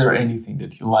 Is there anything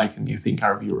that you like and you think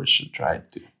our viewers should try it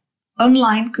too?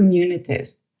 Online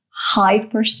communities,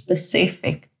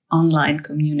 hyper-specific online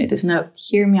communities. Now,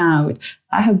 hear me out.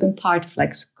 I have been part of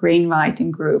like screenwriting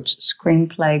groups,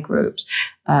 screenplay groups.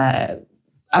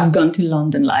 I've gone to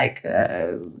London,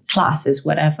 classes,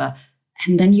 whatever.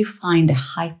 And then you find a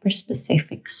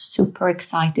hyper-specific, super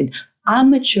excited,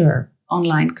 amateur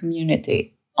online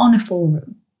community on a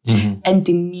forum. And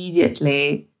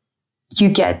immediately you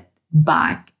get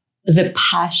back the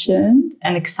passion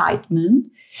and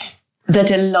excitement that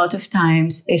a lot of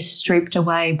times is stripped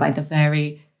away by the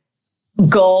very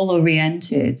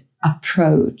goal-oriented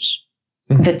approach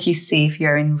that you see if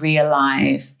you're in real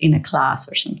life in a class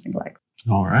or something like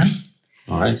that. All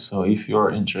right. So if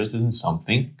you're interested in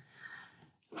something,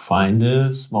 find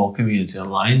a small community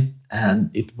online and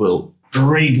it will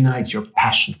reignite your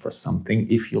passion for something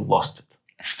if you lost it.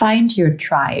 Find your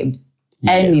tribes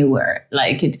anywhere.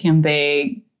 Like it can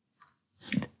be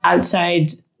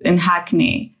outside in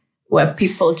Hackney where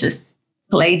people just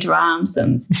play drums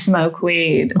and smoke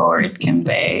weed, or it can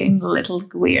be in a little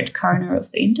weird corner of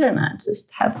the internet.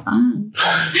 Just have fun.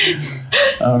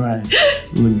 All right.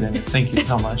 Look, Demi, thank you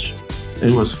so much.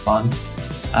 It was fun.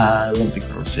 I love the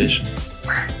conversation.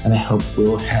 And I hope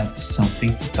we'll have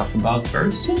something to talk about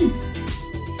very soon.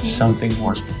 Something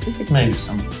more specific, maybe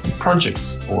some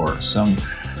projects or some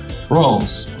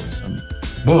roles or some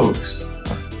books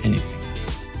or anything.